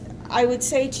is, I would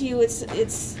say to you,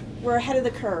 we're ahead of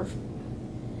the curve.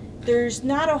 There's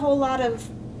not a whole lot of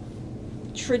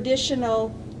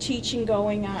traditional teaching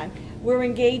going on. We're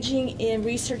engaging in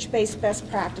research-based best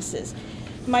practices.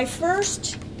 My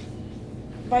first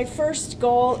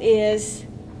goal is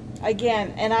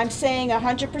Again, and I'm saying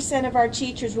 100% of our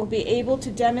teachers will be able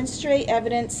to demonstrate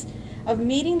evidence of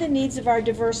meeting the needs of our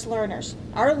diverse learners.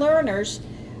 Our learners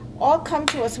all come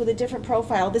to us with a different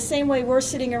profile, the same way we're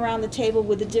sitting around the table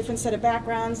with a different set of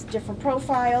backgrounds, different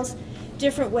profiles,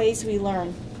 different ways we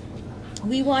learn.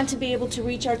 We want to be able to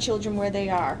reach our children where they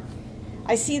are.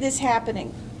 I see this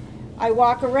happening. I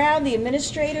walk around the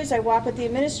administrators, I walk with the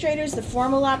administrators, the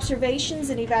formal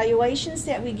observations and evaluations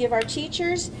that we give our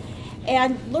teachers,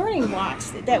 and learning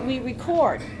blocks that we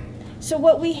record. So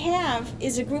what we have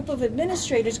is a group of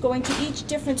administrators going to each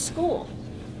different school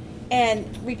and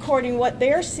recording what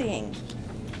they're seeing.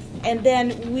 And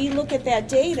then we look at that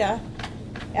data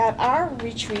at our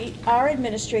retreat, our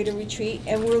administrator retreat,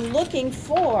 and we're looking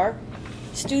for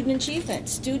student achievement,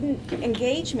 student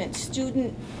engagement,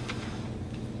 student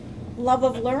love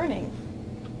of learning.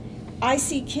 I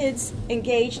see kids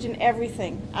engaged in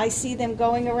everything. I see them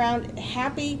going around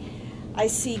happy. I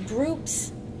see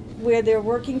groups where they're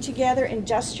working together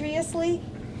industriously.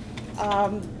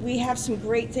 We have some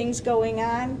great things going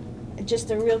on.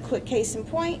 Just a real quick case in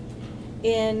point.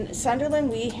 In Sunderland,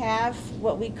 we have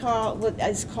what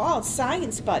is called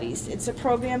Science Buddies. It's a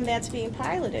program that's being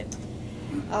piloted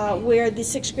where the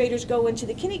 6th graders go into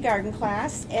the kindergarten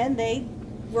class and they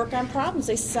work on problems.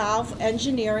 They solve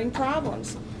engineering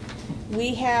problems.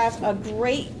 We have a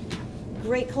great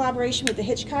collaboration with the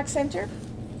Hitchcock Center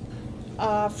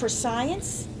for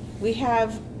science. We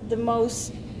have the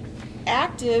most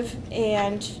active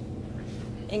and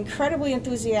incredibly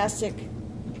enthusiastic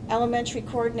elementary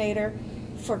coordinator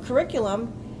for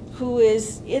curriculum who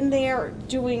is in there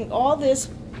doing all this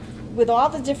with all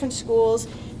the different schools,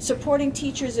 supporting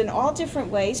teachers in all different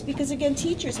ways, because again,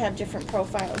 teachers have different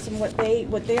profiles and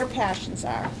what their passions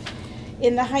are.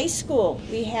 In the high school,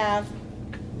 we have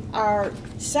our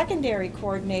secondary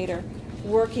coordinator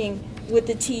working with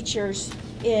the teachers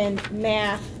in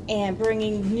math and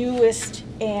bringing newest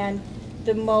and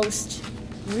the most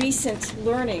recent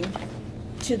learning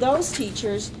to those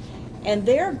teachers, and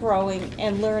they're growing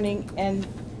and learning. And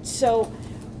so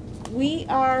we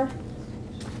are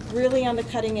really on the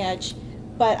cutting edge.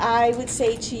 But I would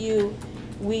say to you,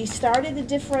 we started the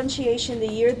differentiation the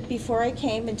year before I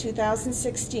came in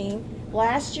 2016.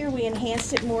 Last year we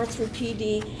enhanced it more through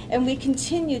PD, and we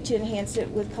continue to enhance it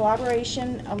with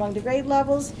collaboration among the grade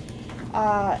levels,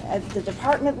 at the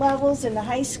department levels in the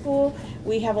high school.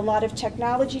 We have a lot of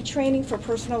technology training for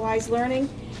personalized learning,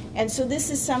 and so this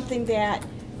is something that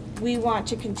we want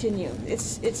to continue.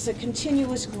 It's a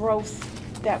continuous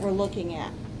growth that we're looking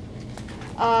at.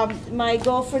 My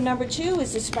goal for number 2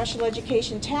 is the Special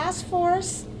Education Task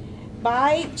Force.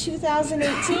 By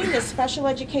 2018, the Special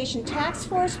Education Task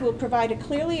Force will provide a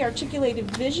clearly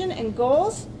articulated vision and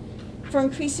goals for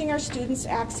increasing our students'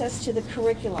 access to the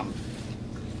curriculum.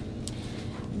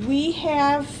 We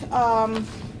have,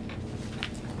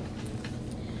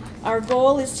 our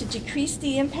goal is to decrease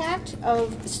the impact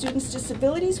of students'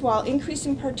 disabilities while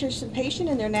increasing participation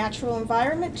in their natural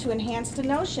environment to enhance the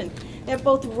notion that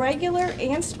both regular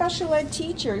and special ed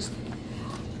teachers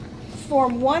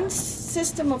form one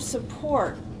system of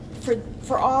support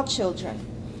for all children.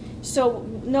 So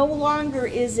no longer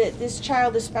is it this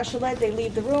child is special ed, they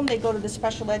leave the room, they go to the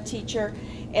special ed teacher,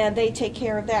 and they take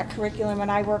care of that curriculum,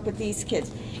 and I work with these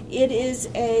kids. It is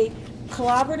a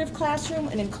collaborative classroom,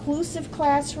 an inclusive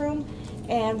classroom,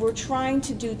 and we're trying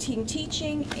to do team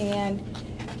teaching, and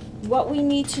what we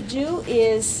need to do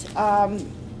is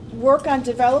work on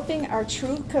developing our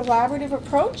true collaborative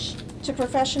approach to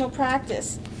professional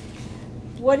practice.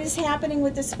 What is happening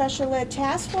with the Special Ed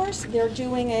Task Force? They're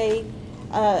doing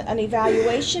an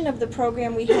evaluation of the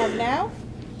program we have now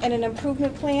and an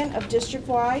improvement plan of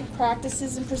district-wide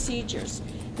practices and procedures.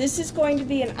 This is going to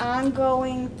be an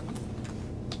ongoing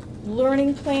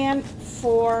learning plan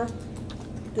for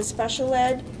the special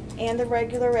ed and the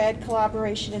regular ed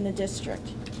collaboration in the district.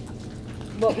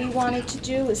 What we wanted to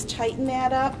do is tighten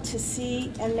that up to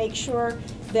see and make sure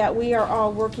that we are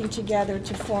all working together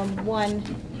to form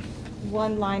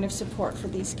one line of support for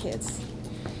these kids.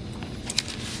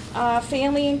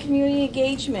 Family and community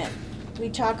engagement. We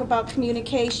talk about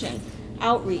communication,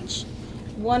 outreach.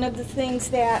 One of the things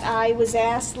that I was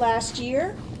asked last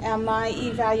year on my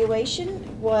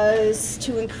evaluation was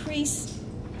to increase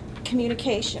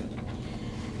communication.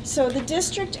 So the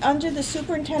district, under the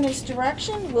superintendent's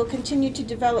direction, will continue to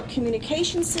develop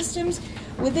communication systems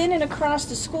within and across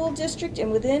the school district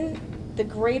and within the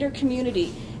greater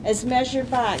community as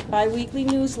measured by biweekly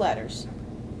newsletters.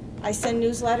 I send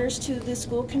newsletters to the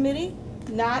school committee,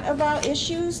 not about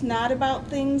issues, not about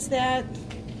things that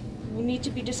need to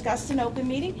be discussed in open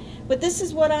meeting, but this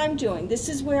is what I'm doing, this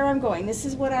is where I'm going, this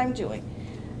is what I'm doing.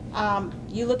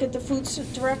 You look at the food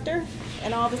director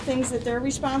and all the things that they're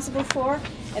responsible for,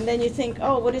 and then you think,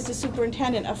 oh, what is the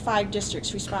superintendent of 5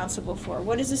 districts responsible for?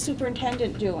 What is the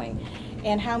superintendent doing?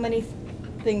 And how many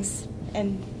things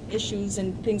and issues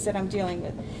and things that I'm dealing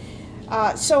with.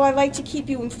 So I like to keep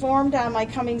you informed on my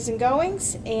comings and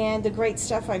goings and the great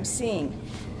stuff I'm seeing.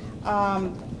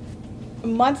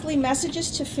 Monthly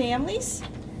messages to families.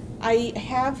 I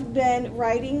have been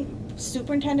writing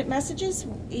superintendent messages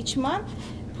each month,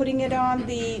 putting it on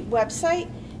the website.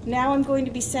 Now I'm going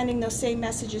to be sending those same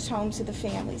messages home to the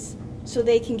families so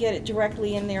they can get it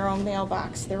directly in their own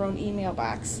mailbox, their own email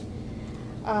box.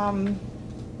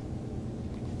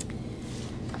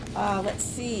 Let's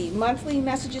see, monthly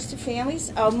messages to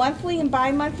families, monthly and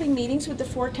bi-monthly meetings with the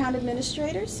 4-town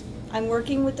administrators. I'm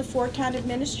working with the 4-town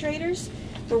administrators.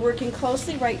 We're working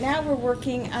closely. Right now we're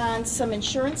working on some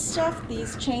insurance stuff,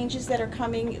 these changes that are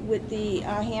coming with the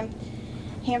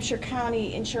Hampshire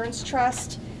County Insurance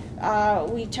Trust.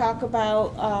 We talk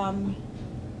about,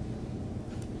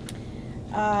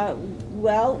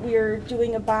 well, we're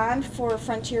doing a bond for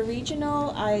Frontier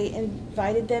Regional. I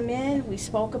invited them in. We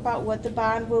spoke about what the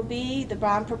bond will be, the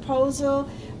bond proposal.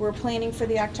 We're planning for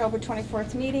the October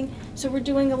 24th meeting. So we're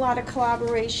doing a lot of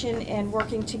collaboration and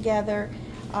working together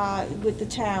with the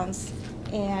towns.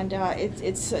 And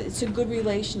it's a good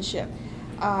relationship.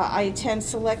 I attend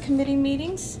select committee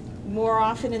meetings more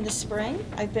often in the spring.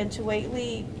 I've been to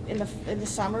Whately in the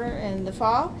summer and the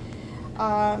fall.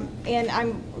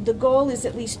 And the goal is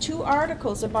at least 2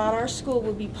 articles about our school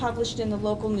will be published in the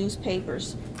local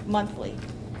newspapers monthly.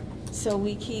 So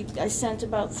I sent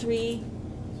about 3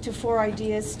 to 4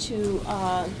 ideas to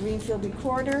Greenfield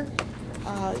Recorder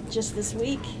just this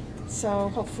week. So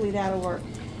hopefully that'll work.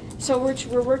 So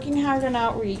we're working hard on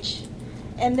outreach.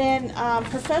 And then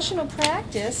professional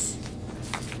practice,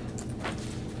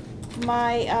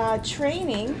 my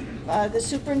training, the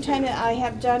superintendent, I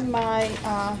have done my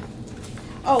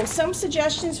some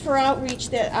suggestions for outreach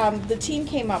that the team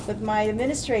came up with, my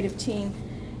administrative team,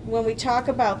 when we talk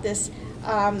about this.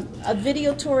 A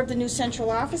video tour of the new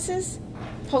central offices,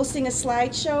 posting a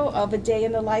slideshow of a day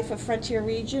in the life of Frontier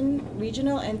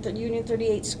Regional and Union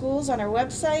 38 schools on our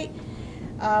website.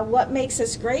 What makes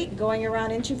us great, going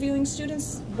around interviewing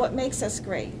students, what makes us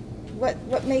great?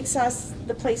 What makes us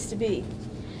the place to be?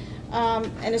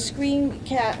 And a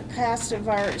screencast of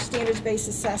our standards-based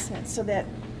assessment so that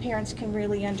parents can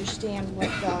really understand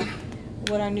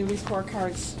what our new report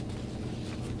cards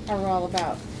are all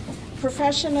about.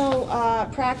 Professional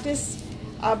practice,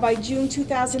 by June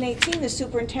 2018, the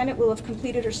superintendent will have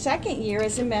completed her 2nd year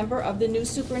as a member of the new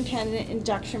superintendent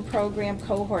induction program,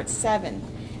 cohort 7,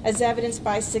 as evidenced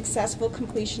by successful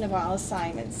completion of all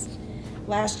assignments.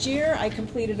 Last year, I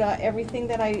completed everything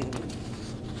that I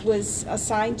was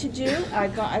assigned to do.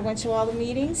 I went to all the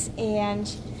meetings,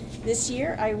 and this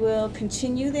year I will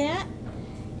continue that.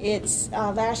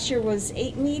 Last year was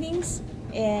 8 meetings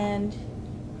and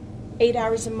 8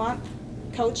 hours a month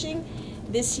coaching.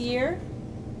 This year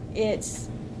it's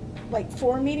like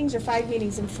 4 meetings or 5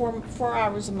 meetings and 4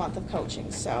 hours a month of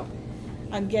coaching. So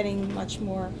I'm getting much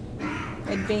more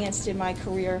advanced in my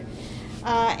career.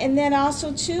 And then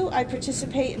also too, I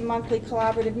participate in monthly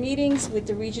collaborative meetings with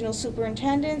the regional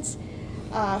superintendents,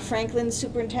 Franklin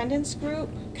Superintendents Group,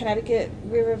 Connecticut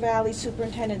River Valley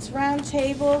Superintendents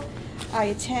Roundtable. I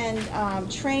attend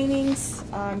trainings.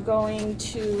 I'm going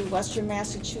to Western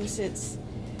Massachusetts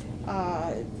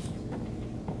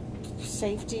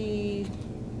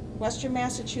Western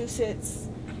Massachusetts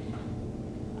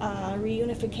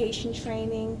reunification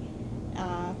training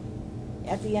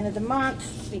at the end of the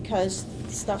month because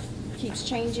stuff keeps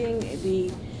changing.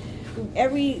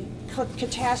 Every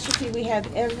catastrophe we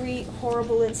have, every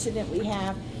horrible incident we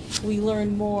have, we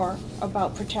learn more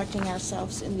about protecting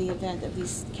ourselves in the event of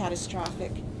these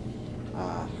catastrophic,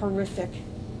 horrific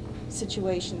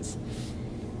situations.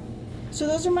 So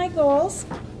those are my goals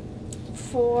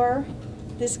for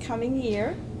this coming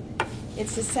year.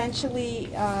 It's essentially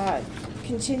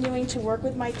continuing to work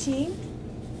with my team.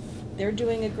 They're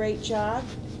doing a great job,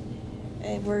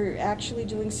 and we're actually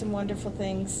doing some wonderful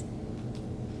things.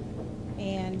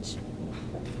 And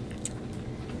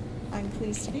I'm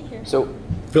pleased to be here. So,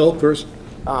 Phil, first.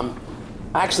 I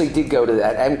actually did go to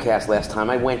that MCAS last time.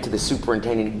 I went to the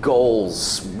superintendent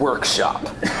goals workshop,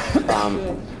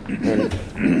 and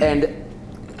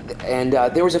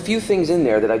there was a few things in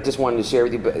there that I just wanted to share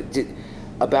with you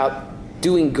about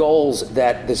doing goals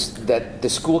that the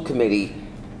school committee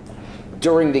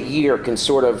during the year can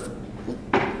sort of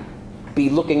be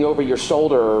looking over your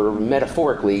shoulder,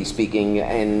 metaphorically speaking,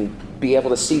 and be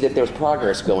able to see that there's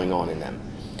progress going on in them.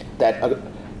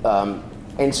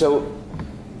 And so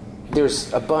there's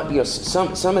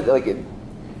some of the, like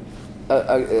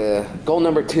goal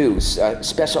number 2,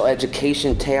 special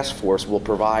education task force will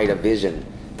provide a vision.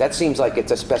 That seems like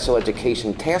it's a special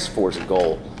education task force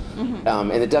goal,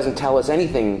 and it doesn't tell us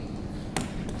anything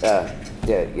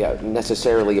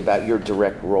necessarily about your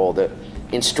direct role. The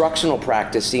instructional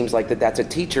practice seems like that's a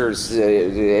teacher's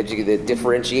the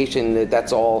differentiation.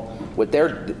 That's all what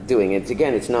they're doing.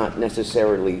 It's not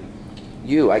necessarily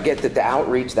you. I get that the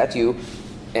outreach, that's you,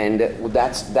 and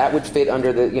that would fit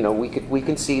under the, we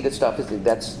can see that stuff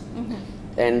that's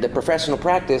and the professional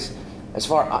practice. I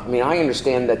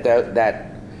understand that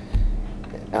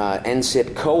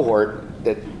NSIP cohort,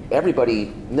 that everybody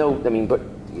but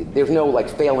there's no like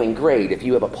failing grade. If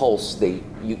you have a pulse,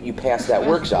 you pass that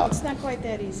workshop. It's not quite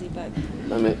that easy, but.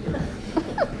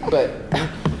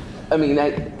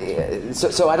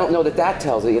 So I don't know that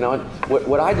tells it.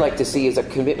 What I'd like to see is a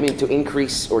commitment to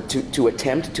increase or to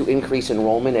attempt to increase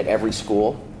enrollment at every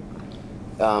school.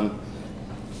 A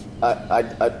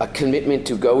commitment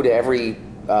to go to every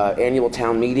annual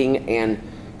town meeting and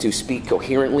to speak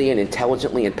coherently and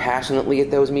intelligently and passionately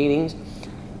at those meetings.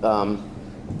 But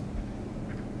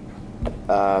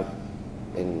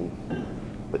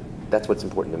that's what's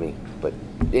important to me. But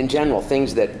in general,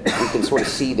 things that we can sort of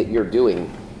see that you're doing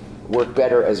work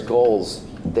better as goals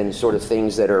than sort of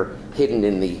things that are hidden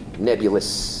in the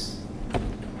nebulous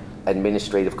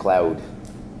administrative cloud.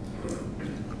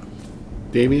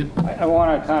 Damien? I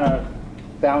want to kind of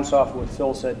bounce off what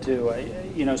Phil said too.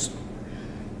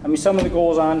 Some of the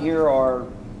goals on here are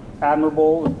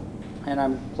admirable, and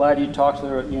I'm glad you talked to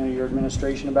your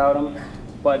administration about them.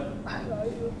 But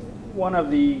one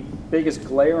of the biggest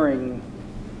glaring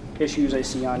issues I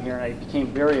see on here, and it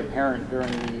became very apparent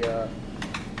during the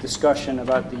discussion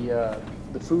about the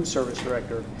food service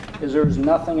director, is there's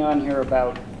nothing on here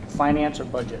about finance or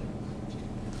budget.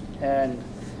 And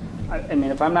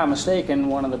if I'm not mistaken,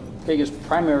 one of the biggest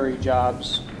primary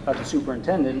jobs of the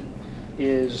superintendent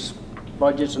is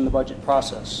budgets and the budget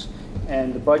process.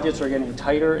 And the budgets are getting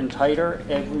tighter and tighter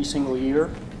every single year.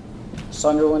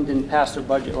 Sunderland didn't pass their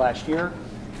budget last year.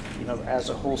 As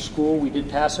a whole school, we did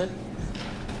pass it.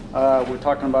 We're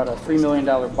talking about a $3 million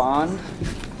bond.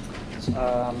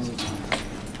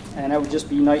 And it would just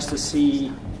be nice to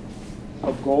see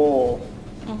a goal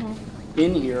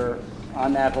in here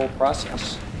on that whole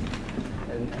process.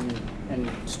 And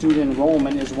student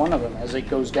enrollment is one of them. As it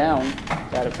goes down,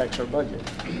 that affects our budget.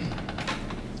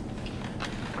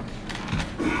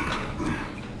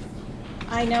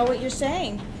 I know what you're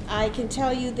saying. I can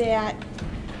tell you that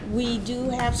we do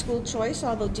have school choice,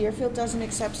 although Deerfield doesn't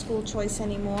accept school choice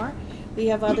anymore. We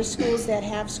have other schools that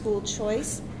have school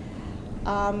choice.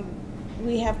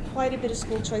 We have quite a bit of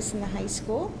school choice in the high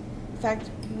school. In fact,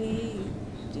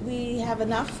 we have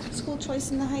enough school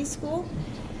choice in the high school.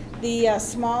 The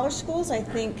smaller schools, I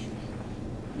think,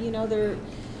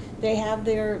 they have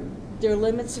their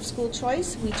limits of school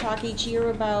choice. We talk each year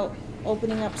about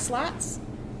opening up slots,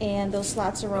 and those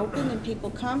slots are open and people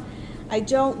come. I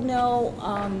don't know,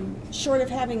 short of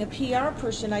having a PR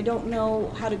person, I don't know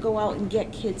how to go out and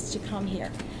get kids to come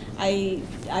here. I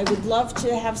would love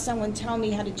to have someone tell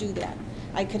me how to do that.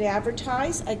 I could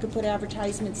advertise. I could put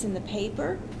advertisements in the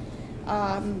paper.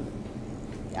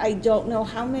 I don't know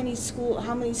how many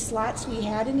slots we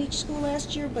had in each school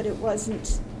last year, but it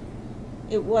wasn't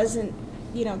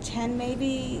 10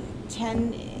 maybe,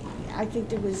 10. I think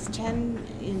there was 10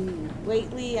 in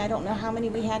Whately. I don't know how many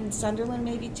we had in Sunderland,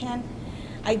 maybe 10.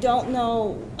 I don't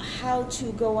know how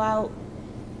to go out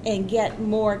and get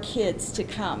more kids to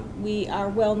come. We are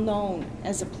well known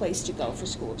as a place to go for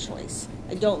school choice.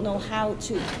 I don't know how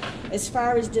to. As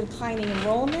far as declining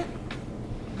enrollment,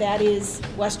 that is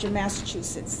Western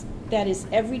Massachusetts. That is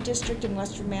every district in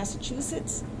Western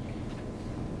Massachusetts.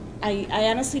 I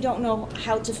honestly don't know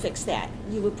how to fix that.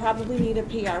 You would probably need a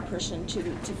PR person to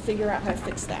figure out how to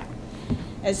fix that.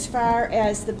 As far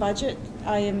as the budget,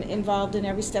 I am involved in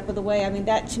every step of the way.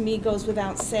 That to me goes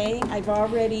without saying. I've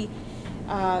already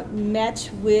met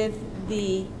with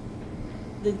the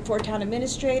four town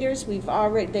administrators.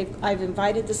 I've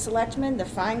invited the selectmen, the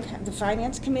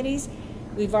finance committees.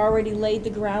 We've already laid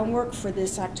the groundwork for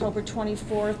this October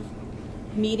 24th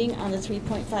meeting on the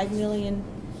 3.5 million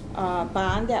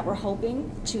bond that we're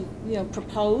hoping to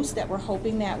propose, that we're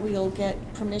hoping that we'll get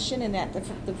permission and that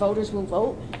the voters will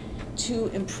vote to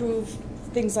improve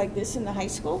things like this in the high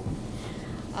school.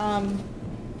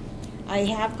 I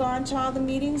have gone to all the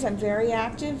meetings. I'm very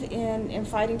active in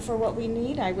fighting for what we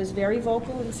need. I was very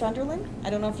vocal in Sunderland. I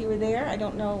don't know if you were there. I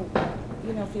don't know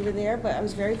if you were there, but I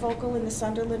was very vocal in the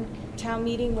Sunderland town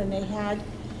meeting when they had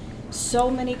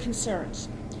so many concerns.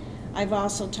 I've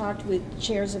also talked with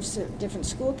chairs of different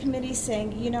school committees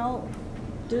saying, you know,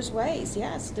 there's ways,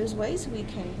 yes, there's ways we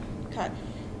can cut.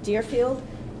 Deerfield,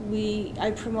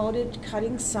 I promoted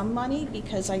cutting some money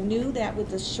because I knew that with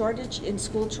the shortage in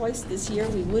school choice this year,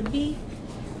 we would be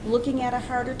looking at a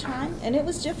harder time. And it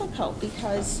was difficult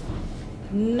because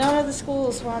none of the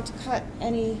schools want to cut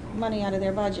any money out of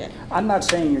their budget. I'm not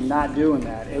saying you're not doing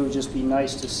that. It would just be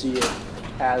nice to see it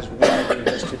as one of the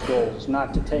listed goals,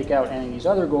 not to take out any of these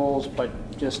other goals,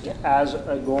 but just as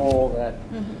a goal that,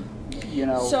 you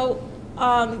know. So,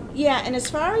 yeah, and as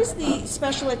far as the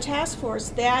Special Ed Task Force,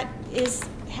 that is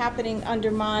happening under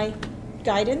my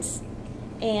guidance,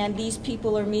 and these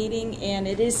people are meeting, and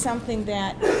it is something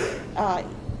that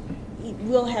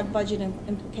will have budget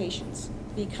implications,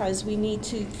 because we need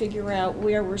to figure out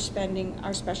where we're spending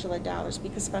our special ed dollars,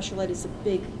 because special ed is a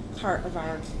big part of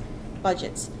our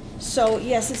budgets. So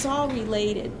yes, it's all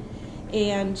related,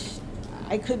 and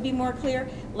I could be more clear.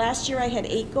 Last year I had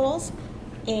 8 goals,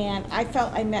 and I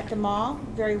felt I met them all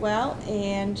very well,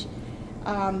 and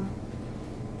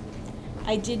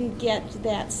I didn't get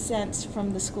that sense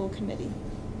from the school committee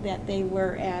that they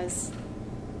were as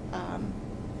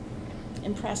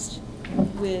impressed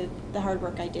with the hard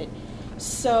work I did.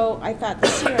 So I thought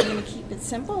this year I'm going to keep it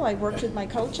simple. I worked with my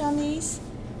coach on these,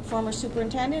 former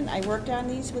superintendent. I worked on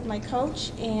these with my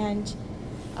coach, and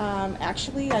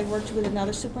actually I worked with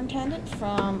another superintendent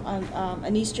from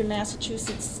an Eastern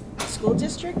Massachusetts school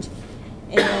district,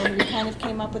 and we kind of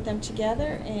came up with them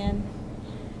together, and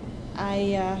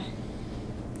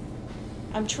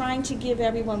I'm trying to give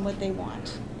everyone what they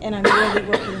want, and I'm really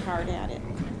working hard at it.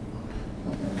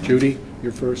 Judy,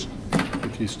 you're first,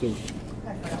 if you still.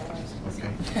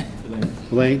 Okay.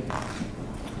 Elaine?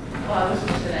 Well, I was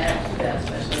just going to add to that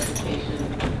special education,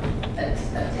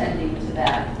 attending to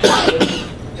that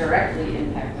would directly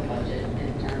impact the budget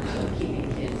in terms of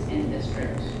keeping kids in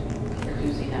district,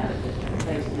 reducing out of district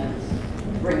placements,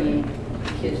 bringing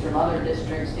kids from other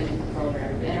districts into the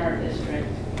program in our district.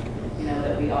 You know,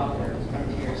 that we offer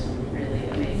Frontier some really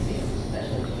amazing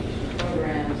special education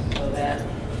programs, so that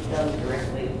does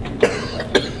directly impact the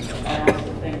budget. I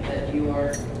also think that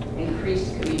your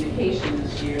increased communication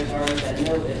this year has already been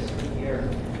noticed.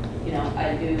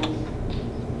 I do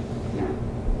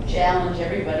challenge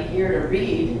everybody here to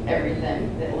read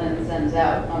everything that Lynn sends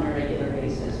out on a regular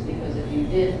basis, because if you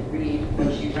did read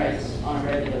what she writes on a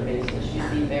regular basis,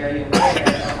 you'd be very aware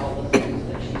of all the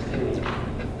things that she's doing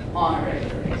on a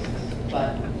regular basis.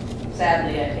 But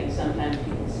sadly, I think sometimes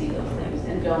people see those things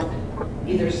and don't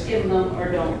either skim them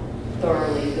or don't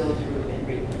thoroughly go through and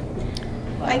read them.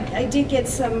 I did get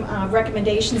some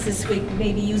recommendations this week,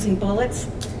 maybe using bullets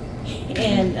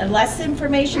and less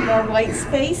information, more white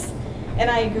space, and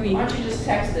I agree. Why don't you just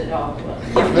text it all to us?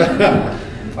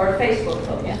 Or Facebook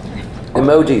post. Yeah.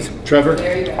 Emojis. Trevor?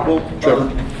 There you go. Well, Trevor?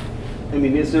 I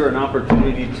mean, is there an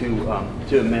opportunity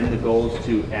to amend the goals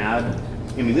to add?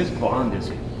 I mean, this bond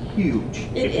is huge.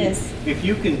 It is. If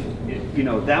you can, you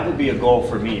know, that would be a goal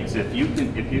for me. Is if you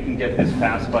can get this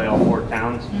passed by all 4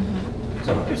 towns.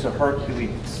 So it's a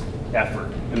Hercules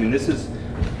effort. I mean,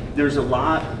 there's a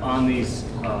lot on these.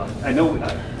 I know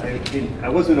I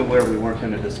wasn't aware we weren't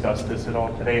going to discuss this at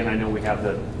all today, and I know we have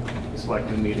the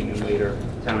selective meeting and later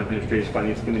town administrative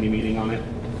finance committee meeting on it,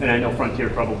 and I know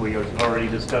Frontier probably has already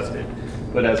discussed it.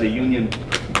 But as a union,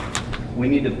 we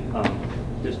need to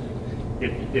just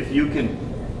if you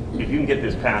can get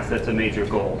this passed, that's a major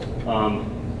goal.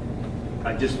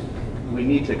 We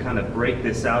need to kind of break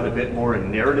this out a bit more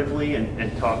narratively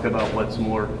and talk about what's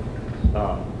more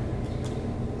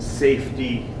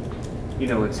safety, you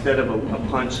know, instead of a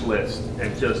punch list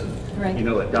and just, you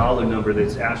know, a dollar number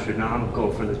that's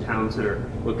astronomical for the towns that are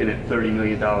looking at $30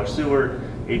 million sewer,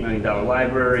 $8 million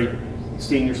library,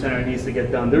 senior center needs to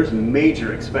get done. There's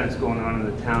major expense going on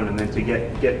in the town, and then to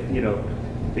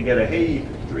get a, hey,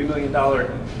 $3 million,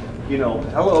 you know,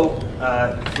 hello,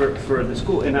 for the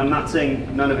school. And I'm not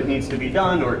saying none of it needs to be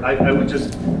done, or I would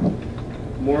just,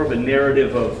 more of a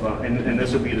narrative of, and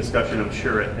this will be a discussion, I'm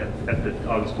sure, at the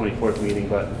August 24th meeting,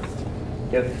 but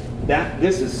if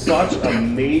this is such a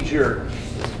major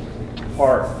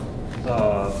part,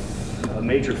 a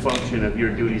major function of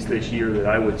your duties this year, that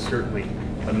I would certainly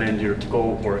amend your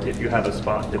goal, or if you have a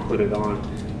spot to put it on,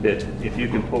 that if you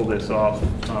can pull this off,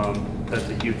 that's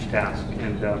a huge task.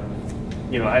 And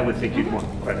you know, I would think you'd want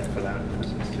credit for that.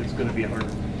 It's going to be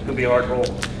a hard role.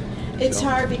 It's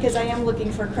hard because I am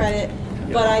looking for credit,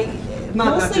 but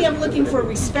mostly I'm looking for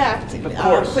respect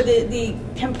for the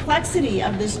complexity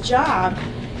of this job.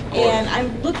 And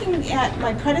I'm looking at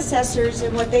my predecessors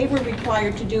and what they were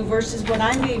required to do versus what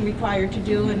I'm being required to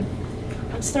do, and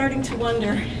I'm starting to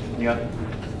wonder. Yeah.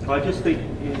 Well, I just think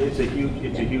it's a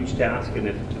huge task, and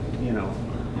if, you know,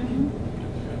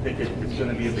 I think it's going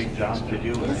to be a big job to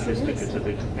do, and I just think it's a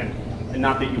big, and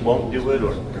not that you won't do it,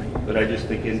 but I just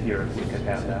think in here we could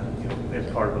have that, you know,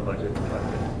 as part of a budget.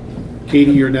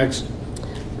 Katie, you're next.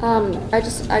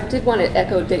 I did want to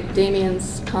echo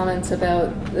Damien's comments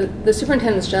about the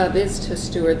superintendent's job is to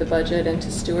steward the budget and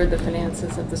to steward the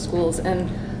finances of the schools. And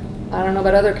I don't know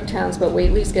about other towns, but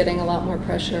Whately's getting a lot more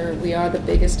pressure. We are the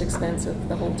biggest expense of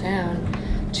the whole town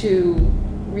to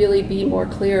really be more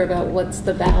clear about what's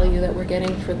the value that we're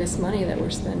getting for this money that we're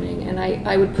spending. And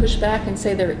I would push back and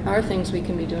say there are things we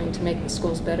can be doing to make the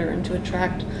schools better and to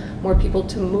attract more people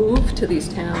to move to these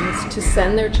towns, to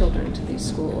send their children to these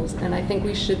schools. And I think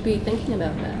we should be thinking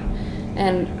about that.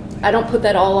 And I don't put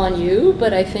that all on you,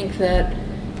 but I think that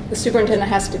the superintendent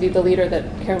has to be the leader that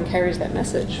carries that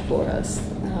message for us.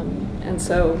 And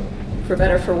so, for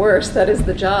better or for worse, that is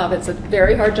the job. It's a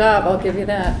very hard job, I'll give you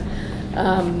that.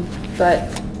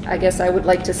 But I guess I would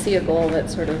like to see a goal that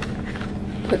sort of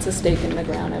puts a stake in the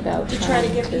ground about To try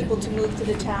to get people to move to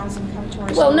the towns and come to our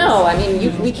schools. Well, no, I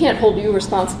mean, we can't hold you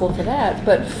responsible for that,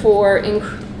 but for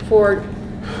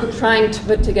trying to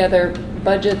put together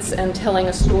budgets and telling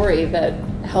a story that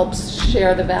helps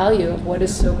share the value of what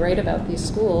is so great about these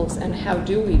schools and how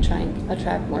do we try and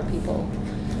attract more people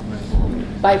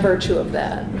by virtue of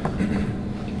that.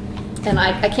 And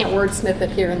I can't wordsmith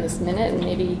it here in this minute, and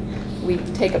maybe we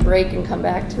take a break and come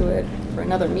back to it for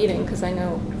another meeting, because I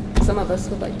know some of us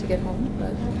would like to get home.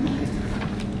 But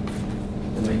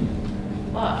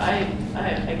well,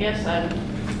 I guess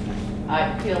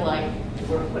I feel like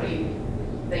we're putting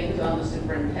things on the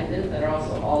superintendent that are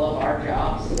also all of our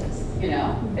jobs. Yes. You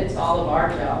know, it's all of our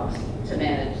jobs to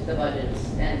manage the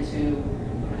budgets and to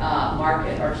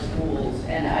market our schools.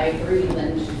 And I agree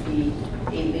Lynn should be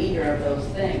a leader of those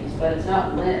things, but it's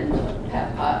not Lynn to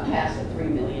pass a $3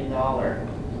 million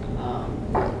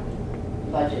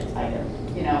budget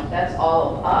item. You know, that's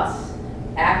all of us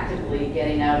actively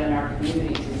getting out in our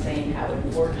communities and saying how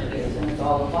important it is. And it's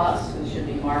all of us who should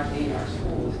be marketing our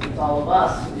schools. It's all of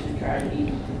us who should try to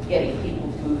be getting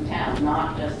people to move town,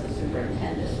 not just the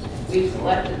superintendent. We've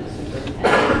selected the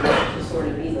superintendent to sort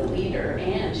of be the leader,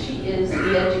 and she is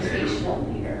the educational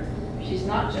leader. She's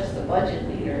not just the budget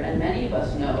leader, and many of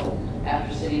us know,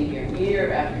 after sitting here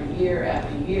year after year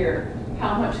after year,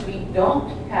 how much we don't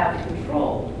have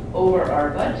control over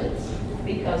our budgets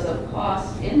because of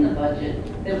costs in the budget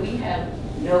that we have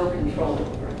no control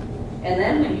over. And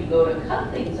then when you go to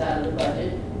cut things out of the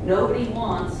budget, nobody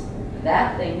wants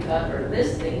that thing cut or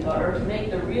this thing cut, or to make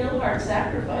the real hard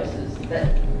sacrifices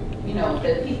that, you know,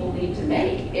 that people need to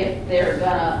make if they're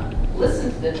gonna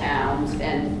listen to the towns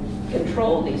and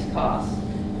control these costs.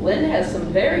 Lynn has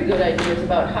some very good ideas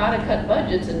about how to cut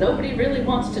budgets, and nobody really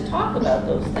wants to talk about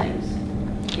those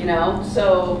things. You know,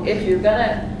 so if you're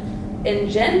gonna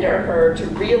engender her to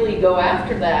really go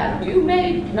after that, you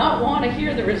may not want to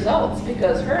hear the results,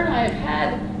 because her and I have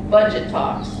had budget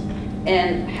talks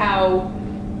and how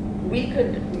we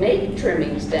could make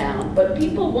trimmings down, but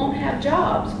people won't have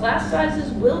jobs. Class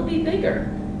sizes will be bigger.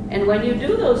 And when you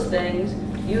do those things,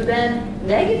 you then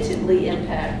negatively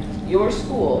impact your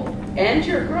school and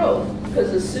your growth,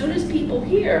 because as soon as people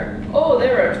hear, oh,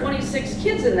 there are 26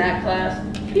 kids in that class,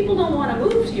 people don't want to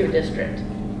move to your district.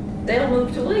 They'll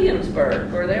move to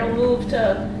Williamsburg, or they'll move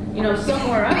to, you know,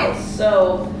 somewhere else.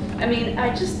 So, I mean,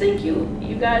 I just think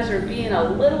you guys are being a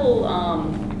little,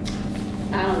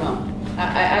 I don't know.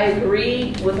 I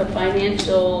agree with a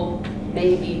financial,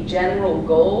 maybe general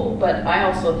goal, but I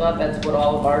also thought that's what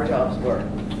all of our jobs were,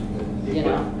 you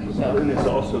know. So. Lynn is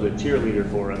also the cheerleader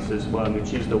for us as well. I mean,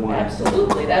 she's the one.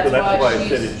 Absolutely. That's why I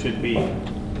said it should be,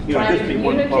 you know, just be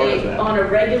one part of that. On a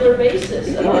regular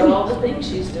basis about all the things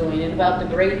she's doing and about the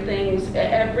great things.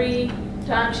 Every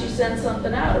time she sends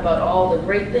something out about all the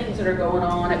great things that are going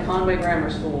on at Conway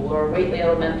Grammar School or Whately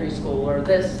Elementary School or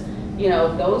this, you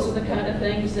know, those are the kind of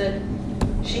things that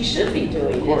she should be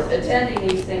doing, is attending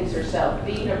these things herself,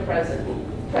 being a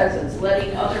presence,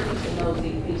 letting other people know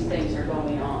these things are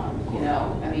going on, you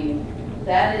know. I mean,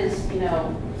 that is, you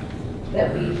know,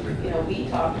 that we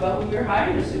talked about when we were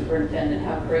hiring a superintendent,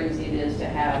 how crazy it is to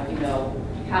have, you know,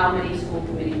 how many school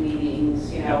committee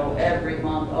meetings, you know, every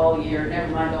month, all year,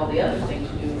 never mind all the other things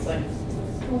you do. It's like,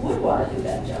 who would want to do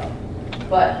that job?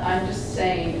 But I'm just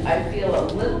saying, I feel a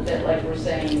little bit like we're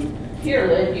saying, here,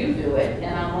 Lynn, you do it.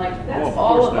 And I'm like, that's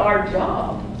all of our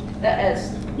job, that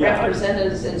as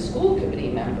representatives and school committee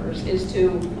members, is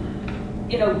to,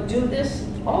 you know, do this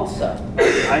also.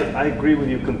 I agree with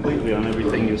you completely on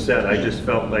everything you said. I just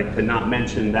felt like to not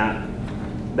mention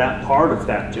that part of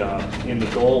that job in the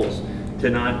goals to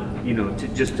not, you know,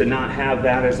 to not have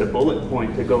that as a bullet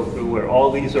point to go through where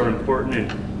all these are important.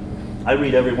 And I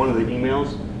read every one of the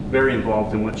emails, very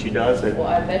involved in what she does. Well,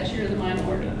 I bet you're the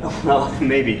minority. Well,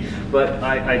 maybe, but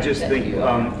I just think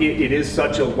it is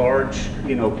such a large,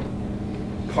 you know,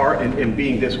 part, and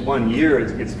being this 1 year,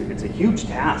 it's a huge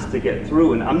task to get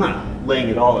through, and I'm not laying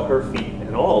it all at her feet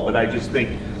at all, but I just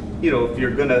think, you know, if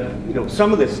you're gonna, you know,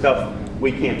 some of this stuff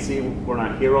we can't see, we're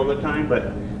not here all the time,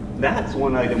 but that's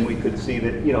one item we could see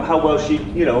that, you know, how well she,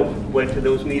 you know, went to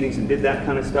those meetings and did that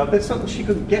kind of stuff. That's something she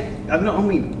could get, I don't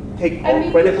mean take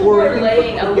all credit people for it. were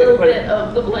laying a little bit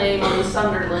of the blame on the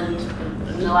Sunderland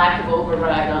and the lack of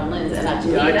override on Linz, and to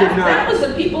me, that was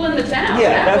the people in the town.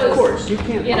 Yeah, that was, of course, you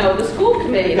can't. You know, the school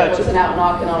committee that wasn't out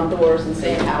knocking on doors and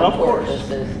saying how important this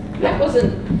is. That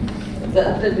wasn't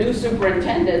the new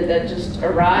superintendent that just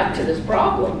arrived to this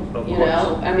problem. You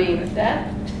know, I mean,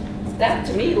 that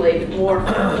to me laid it more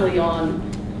firmly on,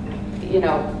 you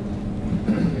know,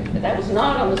 that was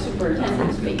not on the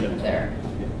superintendent's feet there.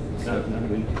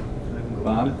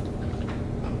 Bob,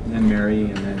 and then Mary,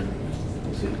 and then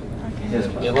we'll see. Yes,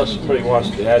 Bob. Unless somebody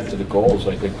wants to add to the goals,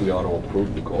 I think we ought to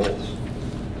approve the goals.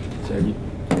 Sergey?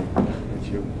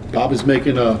 Bob is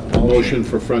making a motion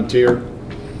for Frontier.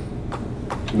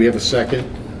 Do we have a second?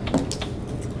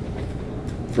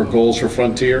 For goals for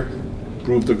Frontier?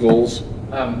 Approve the goals?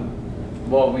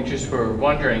 Well, we just were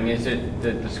wondering, is it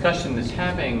the discussion that's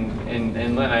having, and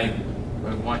Lynn, I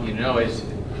want you to know, is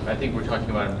I think we're talking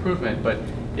about improvement, but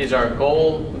is our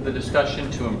goal of the discussion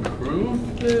to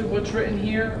improve what's written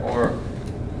here, or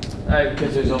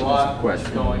because there's a lot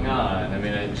going on? I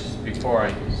mean, just before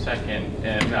I second,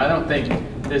 and I don't think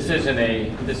this isn't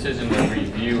a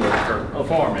review of her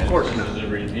performance. Of course, this is a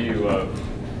review of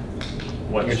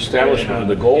what's The establishment of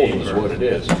the goals is what it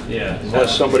is. Yeah.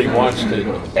 Unless somebody wants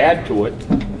to add to it,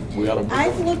 we ought to.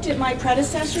 I've looked at my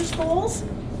predecessor's goals,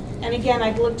 and again,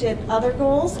 I've looked at other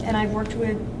goals, and I've worked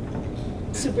with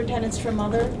superintendents from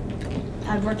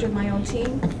I've worked with my own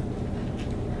team.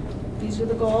 These were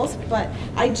the goals, but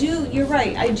you're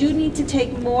right, I do need to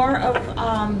take more of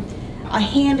a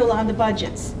handle on the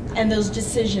budgets and those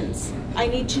decisions. I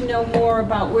need to know more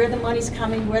about where the money's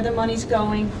coming, where the money's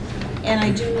going, and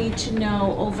I do need to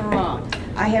know overall.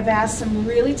 I have asked some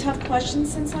really tough questions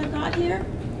since I got here.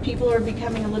 People are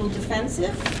becoming a little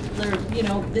defensive. They're, you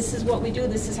know, this is what we do,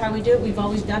 this is how we do it, we've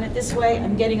always done it this way.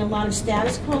 I'm getting a lot of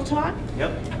status quo talk.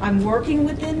 Yep. I'm working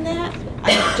within that.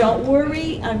 Don't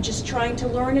worry, I'm just trying to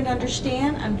learn and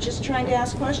understand. I'm just trying to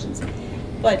ask questions.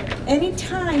 But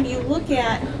anytime you look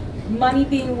at money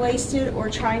being wasted or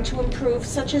trying to improve,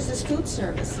 such as this food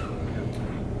service,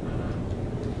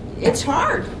 it's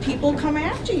hard. People come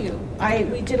after you.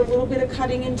 We did a little bit of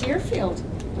cutting in Deerfield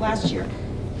last year.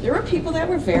 There were people that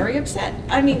were very upset.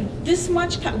 I mean, this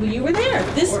much you were there,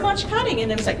 this much cutting,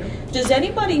 and it was like, does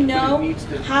anybody know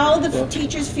how the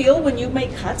teachers feel when you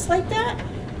make cuts like that?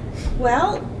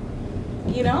 Well,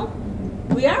 you know,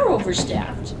 we are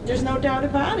overstaffed. There's no doubt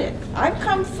about it. I've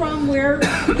come from where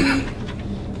we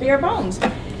bare bones,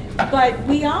 but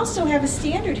we also have a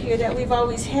standard here that we've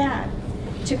always had.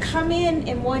 To come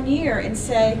in 1 year and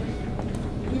say,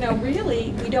 you know,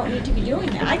 really, we don't need to be doing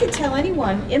that. I can tell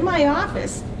anyone in my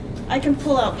office, I can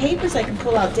pull out papers, I can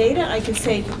pull out data, I can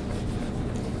say,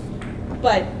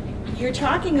 but you're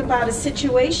talking about a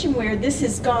situation where this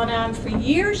has gone on for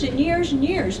years and years and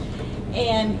years.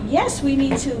 And yes, we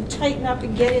need to tighten up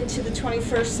and get into the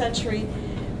 21st century,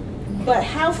 but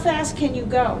how fast can you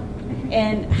go?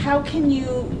 And how can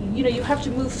you know, you have to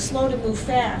move slow to move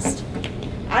fast.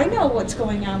 I know what's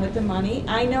going on with the money.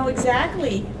 I know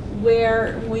exactly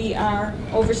where we are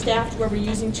overstaffed, where we're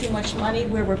using too much money,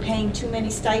 where we're paying too many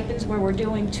stipends, where we're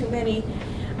doing too many.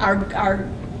 Our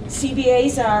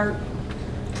CBAs are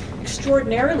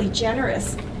extraordinarily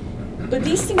generous. But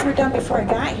these things were done before I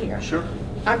got here. Sure.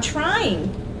 I'm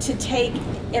trying to take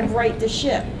and right the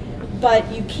ship, but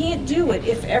you can't do it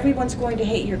if everyone's going to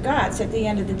hate your guts at the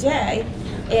end of the day,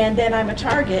 and then I'm a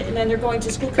target, and then they're going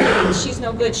to school committee, she's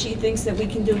no good, she thinks that we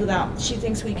can do without, she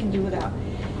thinks we can do without.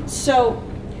 So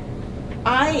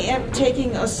I am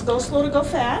taking a go slow to go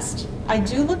fast. I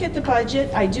do look at the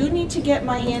budget. I do need to get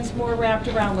my hands more wrapped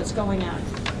around what's going on.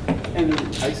 And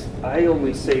I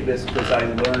only say this because I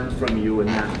learned from you in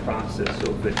that process.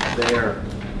 So if it's there,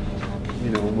 you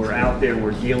know, we're out there and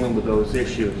we're dealing with those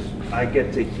issues, I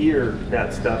get to hear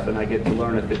that stuff and I get to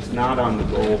learn if it's not on the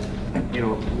goal, you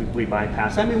know, we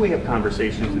bypass. I mean, we have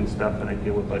conversations and stuff and I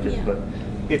deal with budgets, but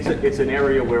it's an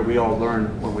area where we all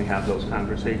learn when we have those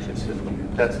conversations,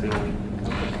 and that's the only.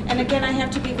 And again, I have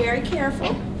to be very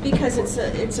careful because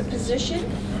it's a position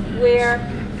where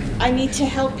I need to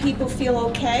help people feel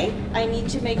okay. I need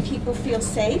to make people feel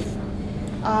safe.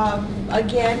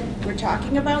 Again, we're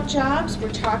talking about jobs,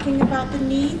 we're talking about the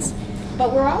needs,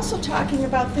 but we're also talking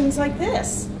about things like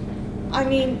this. I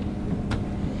mean,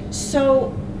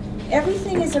 so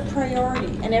everything is a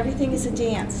priority and everything is a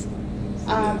dance.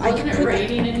 Wasn't it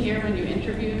raining in here when you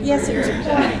interviewed? Yes, it was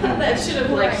pouring. That should have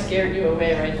like scared you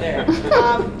away right there.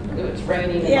 It was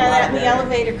raining. Yeah, that and the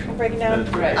elevator breaking down.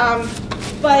 Right.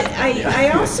 But I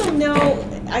also know,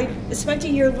 I spent a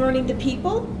year learning the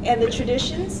people and the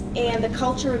traditions and the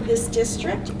culture of this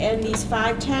district and these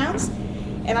 5 towns.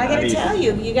 And I gotta tell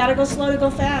you, you gotta go slow to go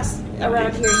fast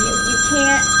around here. You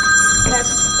can't,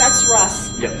 that's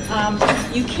Russ. Yep.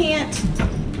 You can't,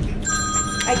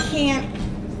 I can't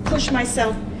push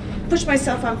myself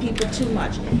on people too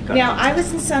much. Now, I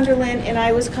was in Sunderland and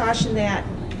I was cautioned that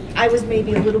I was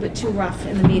maybe a little bit too rough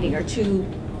in the meeting or too,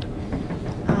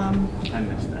 I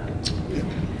missed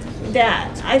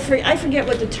that. I forget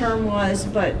what the term was,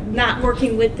 but not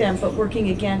working with them, but working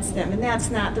against them. And that's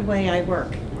not the way I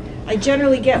work. I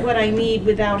generally get what I need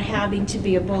without having to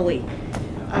be a bully.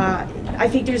 I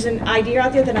think there's an idea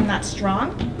out there that I'm not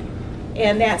strong,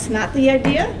 and that's not the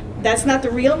idea. That's not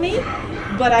the real me.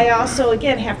 But I also,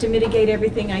 again, have to mitigate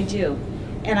everything I do.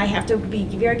 And I have to be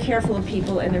very careful of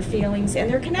people and their feelings and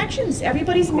their connections.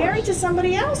 Everybody's married to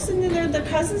somebody else, and they're their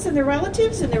cousins and their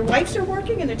relatives, and their wives are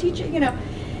working, and they're teaching, you know.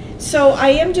 So I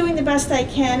am doing the best I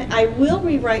can. I will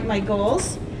rewrite my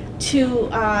goals to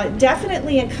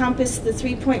definitely encompass the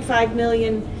 $3.5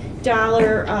 million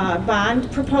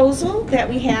bond proposal that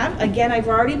we have. Again, I've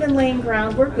already been laying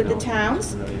groundwork with the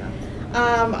towns.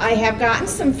 I have gotten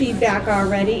some feedback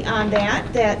already on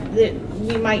that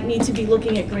we might need to be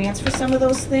looking at grants for some of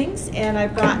those things, and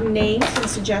I've gotten names and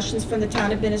suggestions from the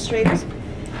town administrators.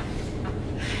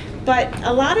 But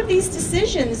a lot of these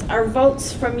decisions are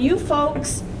votes from you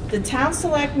folks, the town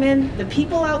selectmen, the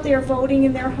people out there voting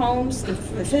in their homes, the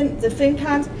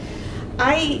FinCons.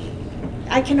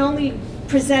 I can only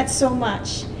present so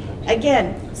much.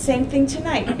 Again, same thing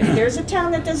tonight. If there's a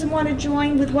town that doesn't want to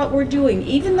join with what we're doing,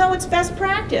 even though it's best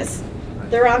practice,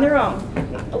 they're on their own.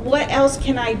 What else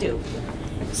can I do?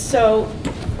 So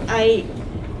I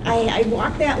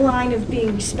walk that line of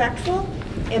being respectful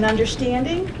and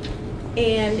understanding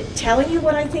and telling you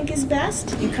what I think is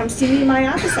best. You come see me in my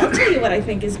office, I'll tell you what I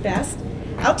think is best.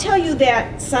 I'll tell you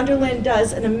that Sunderland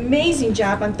does an amazing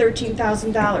job on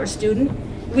 $13,000 student.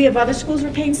 We have other schools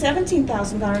we're paying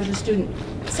 $17,000 a student.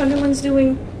 Sunderland's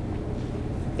doing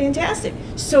fantastic.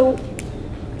 So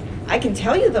I can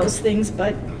tell you those things,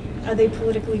 but are they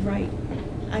politically right?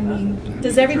 I mean,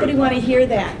 does everybody want to hear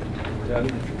that? Yeah, I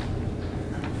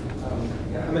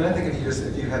mean, I think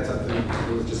if you had something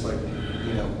that was just like,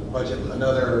 you know, budget,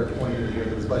 another point in here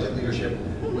that was budget leadership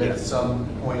with some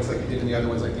points like you did in the other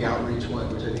ones, like the outreach one,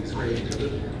 which I think is great.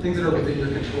 Things that are within your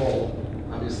control,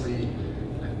 obviously.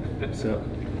 So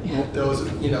those,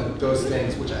 you know, those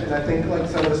things, which I think like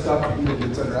some of the stuff even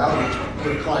that's under outreach,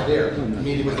 would apply there.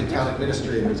 Meeting with the town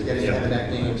administrators, getting ahead of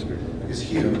that game is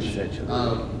huge.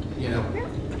 You know,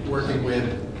 working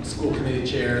with school committee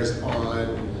chairs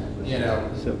on, you know,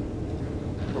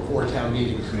 before town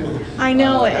meeting. I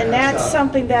know, and that's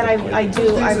something that I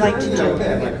do, I like to do.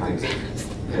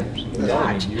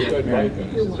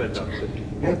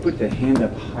 I put the hand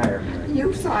up higher.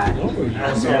 You saw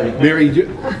it. Mary,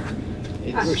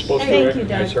 We're supposed to Thank you,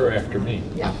 recognize Doug. her after me.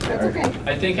 Yeah, that's okay.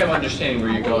 I think I'm understanding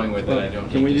where you're going with it. I don't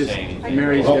Can need we to just, say anything.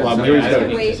 Mary's Hold got on, something. Mary's I got don't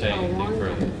need to Wait say a anything long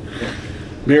further.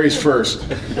 Mary's first.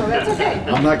 No, that's okay.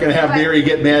 I'm not going to have Mary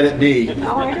get mad at me.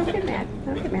 No, I don't get mad. I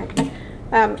don't get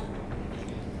mad.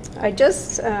 I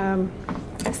just,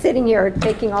 sitting here,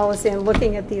 taking all this in,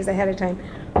 looking at these ahead of time.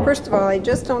 First of all, I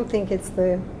just don't think it's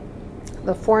the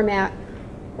format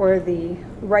or the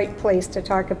right place to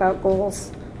talk about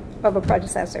goals of a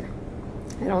predecessor.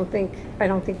 I don't think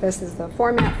this is the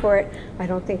format for it. I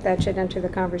don't think that should enter the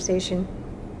conversation.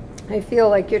 I feel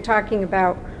like you're talking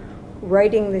about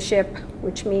righting the ship,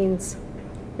 which means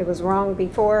it was wrong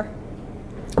before.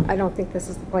 I don't think this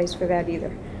is the place for that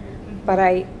either. But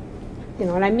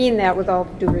and I mean that with all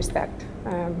due respect.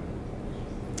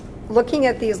 Looking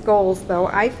at these goals, though,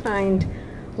 I find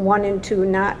 1 and 2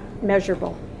 not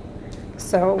measurable.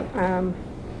 So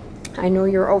I know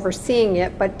you're overseeing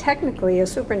it, but technically a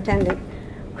superintendent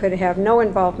could have no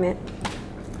involvement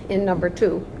in number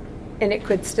 2, and it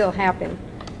could still happen.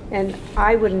 And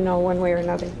I wouldn't know one way or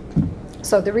another.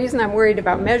 So the reason I'm worried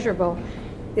about measurable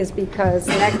is because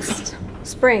next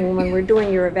spring, when we're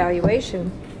doing your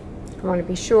evaluation, I want to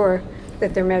be sure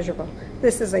that they're measurable.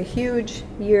 This is a huge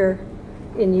year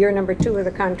in year number 2 of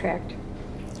the contract.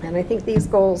 And I think these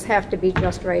goals have to be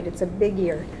just right. It's a big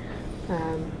year.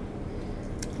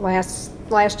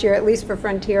 Last year, at least for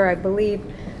Frontier, I believe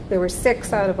there were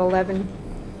 6 out of 11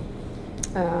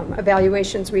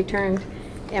 evaluations returned,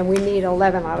 and we need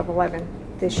 11 out of 11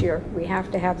 this year. We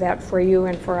have to have that for you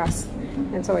and for us.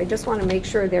 And so I just want to make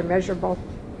sure they're measurable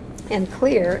and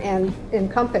clear and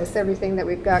encompass everything that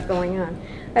we've got going on.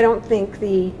 I don't think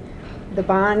the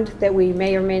bond that we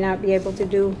may or may not be able to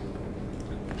do,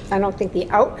 I don't think the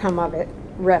outcome of it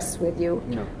rests with you.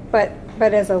 No. But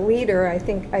as a leader, I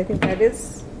think that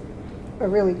is a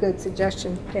really good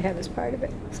suggestion to have as part of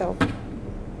it. So,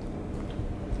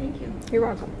 Thank you. you're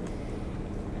welcome.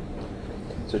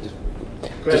 So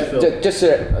Go ahead, Phil.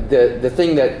 the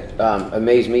thing that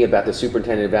amazed me about the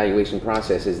superintendent evaluation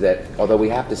process is that although we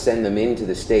have to send them into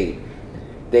the state,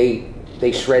 they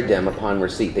shred them upon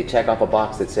receipt. They check off a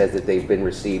box that says that they've been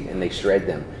received, and they shred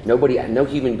them. No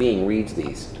human being reads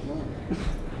these.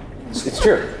 It's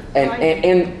true, and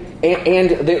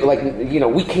like, you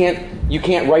know, you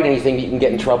can't write anything that you can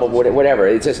get in trouble, whatever.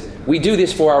 It's just, we do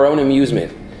this for our own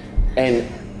amusement and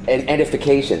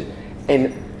edification.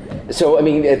 And so, I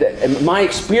mean, my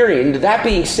experience, that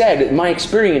being said, my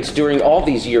experience during all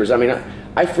these years, I mean,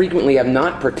 I frequently have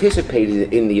not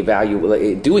participated in the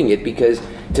doing it, because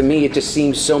to me it just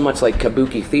seems so much like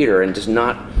kabuki theater and just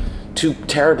not too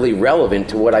terribly relevant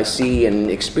to what I see and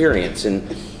experience. And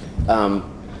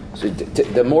so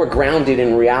the more grounded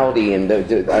in reality, and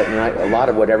a lot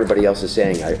of what everybody else is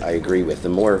saying, I agree with. The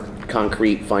more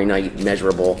concrete, finite,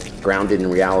 measurable, grounded in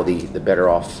reality, the better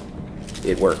off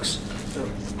it works. So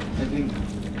I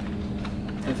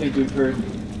think we've heard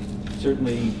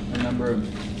certainly a number of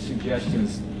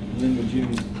suggestions. Lynn, would you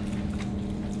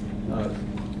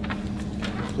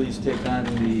please take on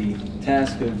the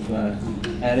task of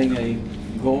adding a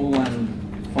goal on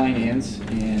finance,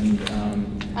 and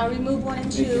I'll remove 1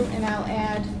 and 2, and I'll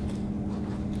add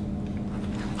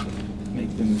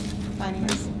make them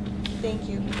finance. Thank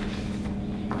you.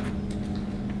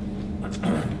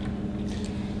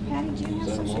 Patty, do you have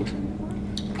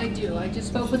something? I do. I just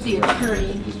spoke with the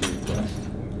attorney.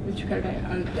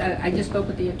 I just spoke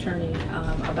with the attorney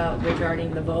about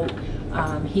regarding the vote.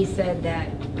 He said that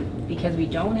because we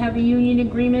don't have a union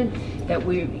agreement, that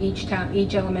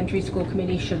each elementary school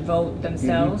committee should vote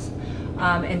themselves.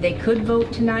 And they could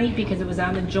vote tonight because it was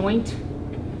on the joint.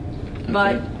 Okay.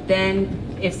 But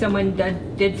then if someone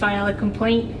did file a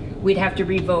complaint, we'd have to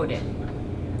re-vote it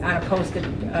on a posted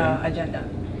agenda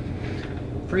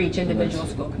for each individual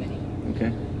school committee.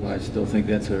 Okay. Well, I still think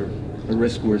that's a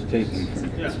risk worth taking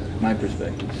from my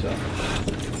perspective. So,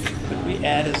 could we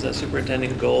add as a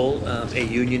superintendent goal a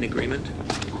union agreement?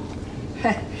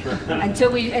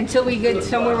 until we get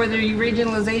somewhere with the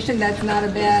regionalization, that's not a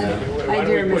bad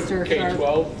idea, Mr.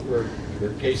 K-12 or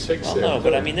K-6? Well, no,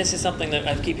 but I mean, this is something that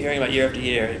I keep hearing about year after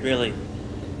year. It really,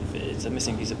 it's a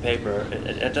missing piece of paper.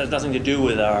 It has nothing to do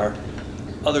with our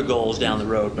other goals down the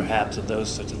road, perhaps, of those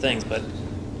sorts of things, but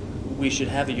we should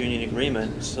have a union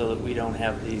agreement so that we don't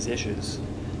have these issues.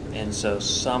 And so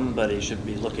somebody should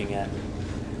be looking at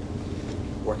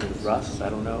working with Russ, I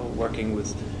don't know, working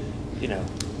with, you know,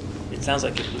 it sounds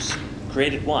like it was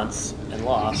created once and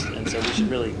lost, and so we should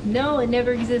really... No, it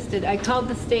never existed. I called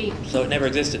the state. So it never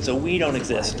existed, so we don't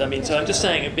exist. I mean, so I'm just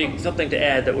saying it'd be something to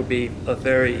add that would be a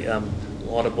very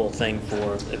laudable thing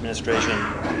for administration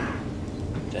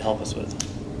to help us with.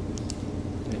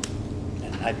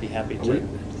 And I'd be happy to...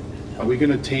 Are we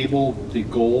going to table the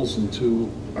goals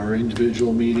into our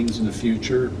individual meetings in the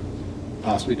future,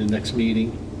 possibly the next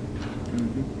meeting?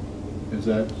 Is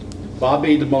that... Bob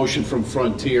made the motion from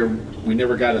Frontier. We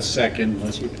never got a second,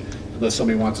 unless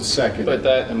somebody wants a second. But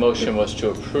that motion was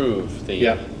to approve the...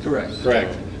 Yeah. Correct.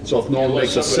 Correct. So if no one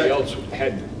makes a second... Somebody else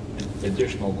had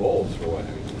additional goals for what?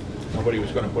 Nobody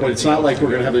was going to put... But it's not like we're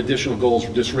going to have additional goals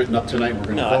just written up tonight, we're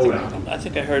going to vote on them. I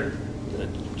think I heard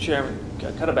Chairman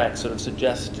Cutterback sort of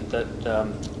suggest that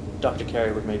Dr.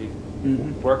 Carey would maybe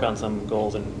work on some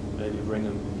goals and maybe bring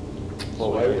them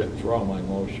forward. So I withdraw my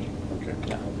motion. Okay.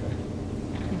 Yeah.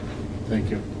 Thank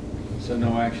you. So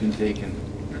no action taken.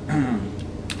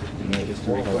 And that is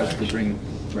to request to bring...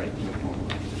 Right.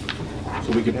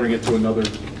 So we could bring it to another,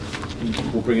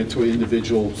 we'll bring it to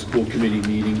individual school committee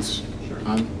meetings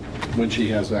on when she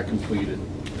has that completed.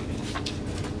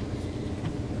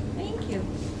 Thank you.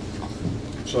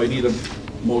 So I need a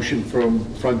motion from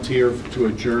Frontier to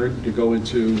adjourn, to go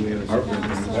into our...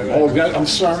 Oh, I'm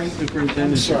sorry.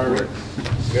 I'm sorry.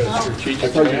 We got a strategic I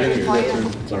thought you plan were here. going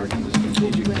to... Sorry.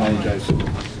 Apologize.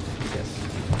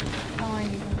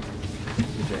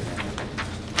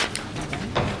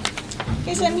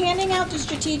 Okay, so I'm handing out the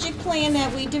strategic plan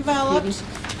that we developed.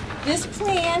 This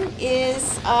plan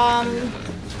is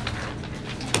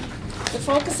The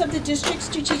focus of the district's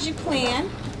strategic plan,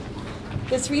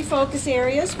 the 3 focus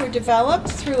areas were developed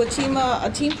through a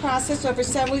team process over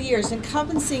several years,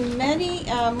 encompassing many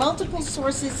multiple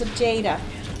sources of data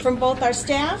from both our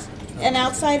staff and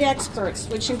outside experts,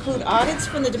 which include audits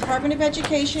from the Department of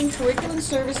Education, Curriculum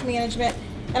Service Management,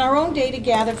 and our own data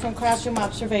gathered from classroom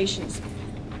observations.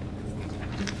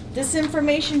 This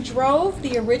information drove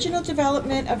the original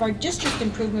development of our district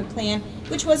improvement plan,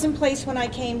 which was in place when I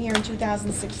came here in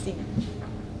 2016.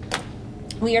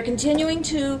 We are continuing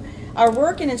our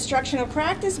work in instructional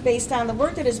practice based on the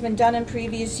work that has been done in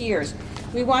previous years.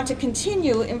 We want to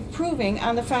continue improving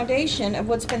on the foundation of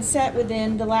what's been set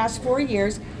within the last 4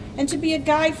 years and to be a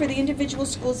guide for the individual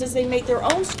schools as they make their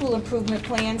own school improvement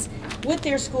plans with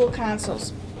their school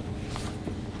councils.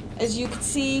 As you can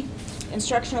see,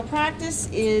 instructional practice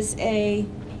is a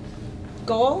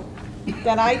goal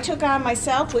that I took on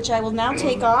myself, which I will now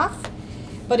take off,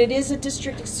 but it is a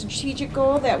district strategic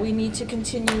goal that we need to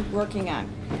continue working on.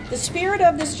 The spirit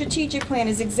of the strategic plan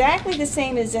is exactly the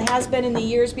same as it has been in the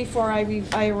years before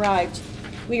I arrived.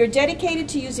 We are dedicated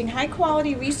to using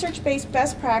high-quality, research-based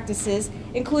best practices,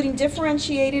 including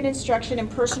differentiated instruction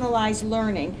and personalized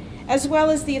learning, as well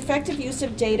as the effective use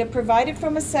of data provided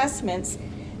from assessments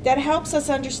that helps us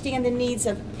understand the needs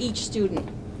of each student.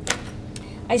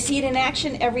 I see it in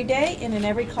action every day and in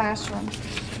every classroom.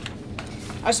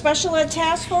 Our special ed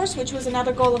task force, which was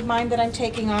another goal of mine that I'm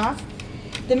taking off,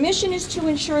 the mission is to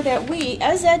ensure that we,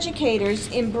 as educators,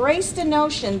 embrace the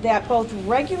notion that both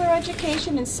regular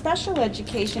education and special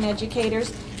education educators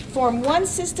form one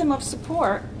system of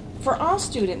support for all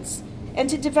students, and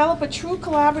to develop a true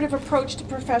collaborative approach to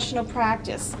professional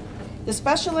practice. The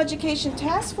Special Education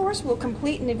Task Force will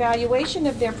complete an evaluation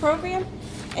of their program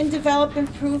and develop an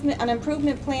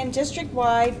improvement plan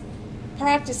district-wide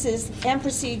practices and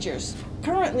procedures.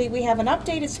 Currently, we have an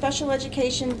updated Special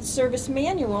Education Services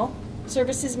Manual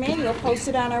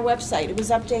posted on our website. It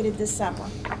was updated this summer.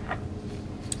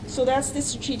 So that's the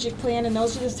strategic plan, and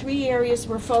those are the 3 areas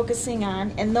we're focusing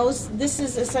on, and this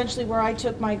is essentially where I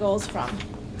took my goals from.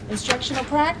 Instructional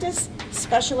practice,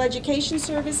 special education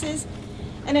services,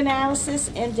 and analysis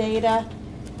and data,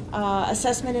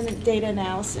 assessment and data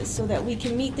analysis, so that we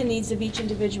can meet the needs of each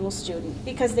individual student,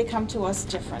 because they come to us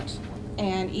different,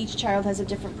 and each child has a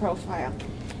different profile.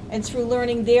 And through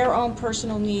learning their own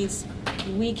personal needs,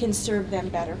 we can serve them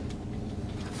better.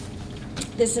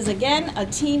 This is, again, a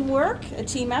teamwork, a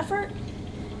team effort.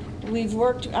 We've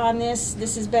worked on this.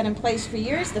 This has been in place for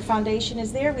years. The foundation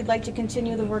is there. We'd like to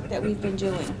continue the work that we've been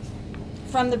doing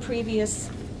from the previous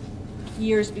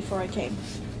years before I came.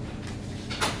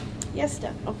 Yes,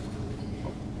 Steph. Oh.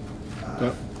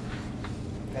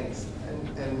 Thanks.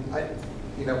 And I,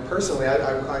 personally,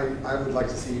 I would like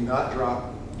to see you not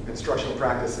drop instructional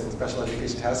practice and special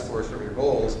education task force from your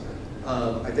goals.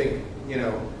 I think,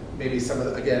 maybe some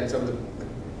of the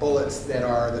bullets that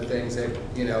are the things that,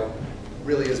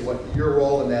 really is what your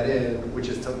role in that is, which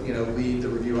is to, lead the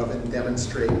review of it and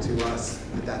demonstrate to us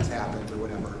that that's happened or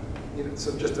whatever.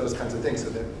 So just those kinds of things, so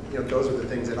that, those are the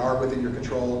things that are within your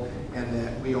control and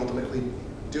that we ultimately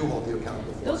do hold you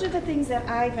accountable for. Those are the things that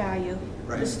I value,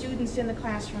 right. The students in the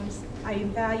classrooms. I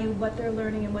value what they're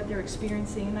learning and what they're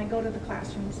experiencing, and I go to the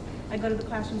classrooms. I go to the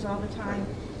classrooms all the time,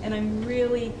 and I'm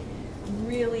really,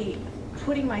 really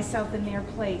putting myself in their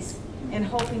place and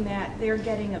hoping that they're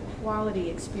getting a quality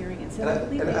experience. And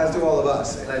as do all of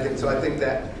us. And I think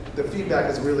that the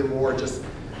feedback is really more just,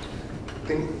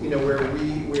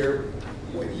 where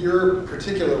what your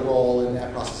particular role in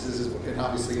that process is, and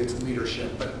obviously it's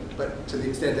leadership, but to the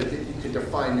extent that you could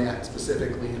define that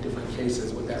specifically in different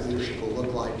cases, what that leadership will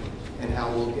look like and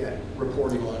how we'll get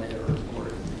reporting on it,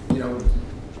 or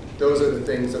those are the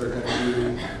things that are going to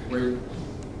be where,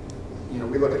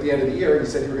 we look at the end of the year, you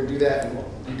said you were going to do that, and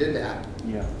you did that.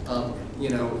 Yeah.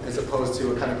 As opposed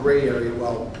to a kind of gray area,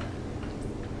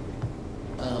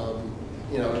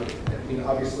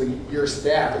 obviously your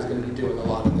staff is going to be doing a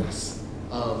lot of this.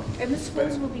 And the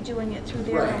schools will be doing it through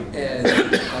their own.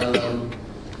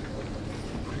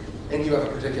 And you have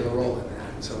a particular role in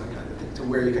that, so I kind of think to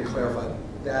where you can clarify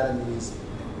that in these.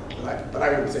 But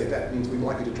I would say that means we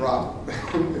want you to drop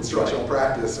instructional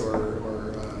practice or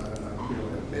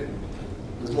it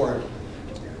was more.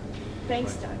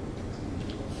 Thanks, Doug.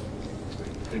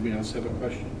 Anybody else have a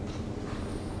question?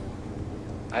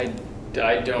 I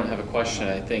don't have a question.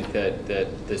 I think that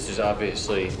this is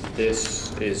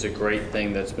a great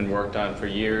thing that's been worked on for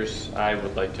years. I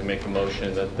would like to make a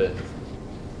motion that the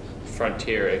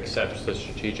Frontier accepts the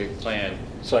strategic plan.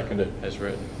 Seconded. As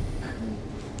written.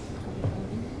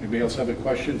 Anybody else have a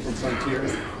question from Frontier?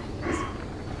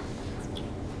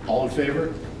 All in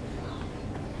favor?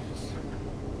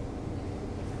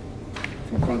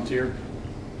 from Frontier?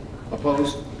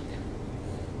 Opposed?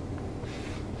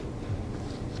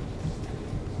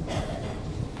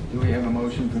 Do we have a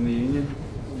motion from the union?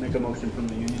 Make a motion from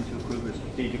the union to approve a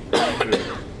strategic plan for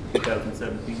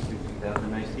 2017 through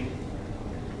 2019.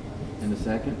 And a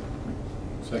second?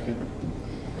 Second.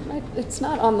 It's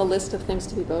not on the list of things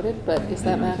to be voted, but does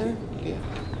that matter? Yeah.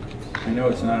 I know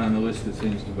it's not on the list of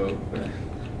things to vote, but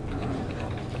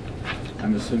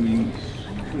I'm assuming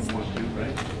We want to,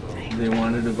 right? they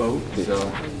wanted to vote, so.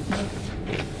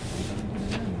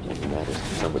 Doesn't matter.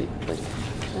 Somebody.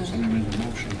 Someone made the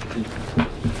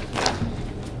motion.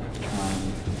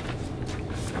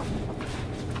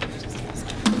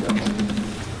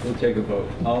 We'll take a vote.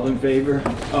 All in favor?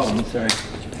 Oh, I'm sorry.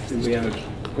 Do we have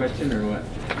a question or what?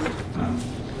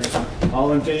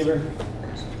 All in favor?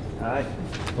 Aye.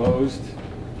 Opposed?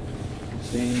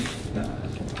 Abstained?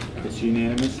 It's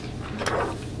unanimous.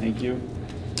 Thank you.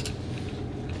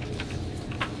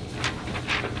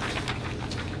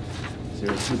 Is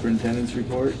there a superintendent's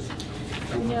report?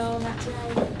 No, not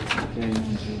tonight. Okay.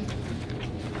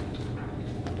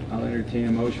 I'll entertain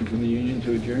a motion from the union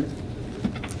to adjourn.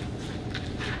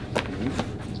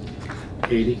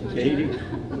 Katie? Katie?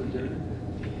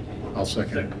 I'll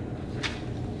second.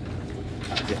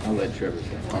 I'll let Trevor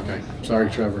say. Okay, sorry,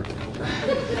 Trevor.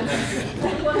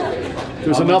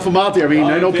 There's enough of them out there. I mean,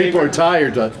 I know people are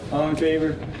tired. All in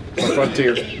favor? From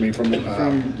Frontier, I mean, from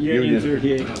Union Union.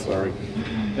 38. Sorry.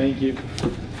 Thank you.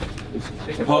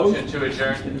 Take a Opposed? motion to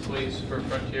adjourn, please, for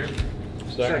Frontier.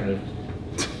 Seconded.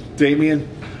 Damien,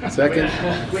 second.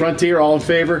 Frontier, all in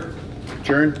favor?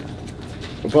 Adjourn?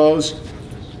 Opposed?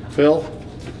 Phil?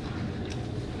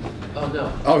 Oh,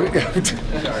 no. Oh,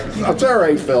 that's all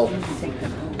right, Phil.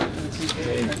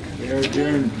 Okay, we are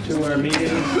adjourned to our meeting.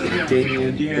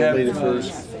 Damien, Do you you have later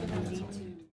first.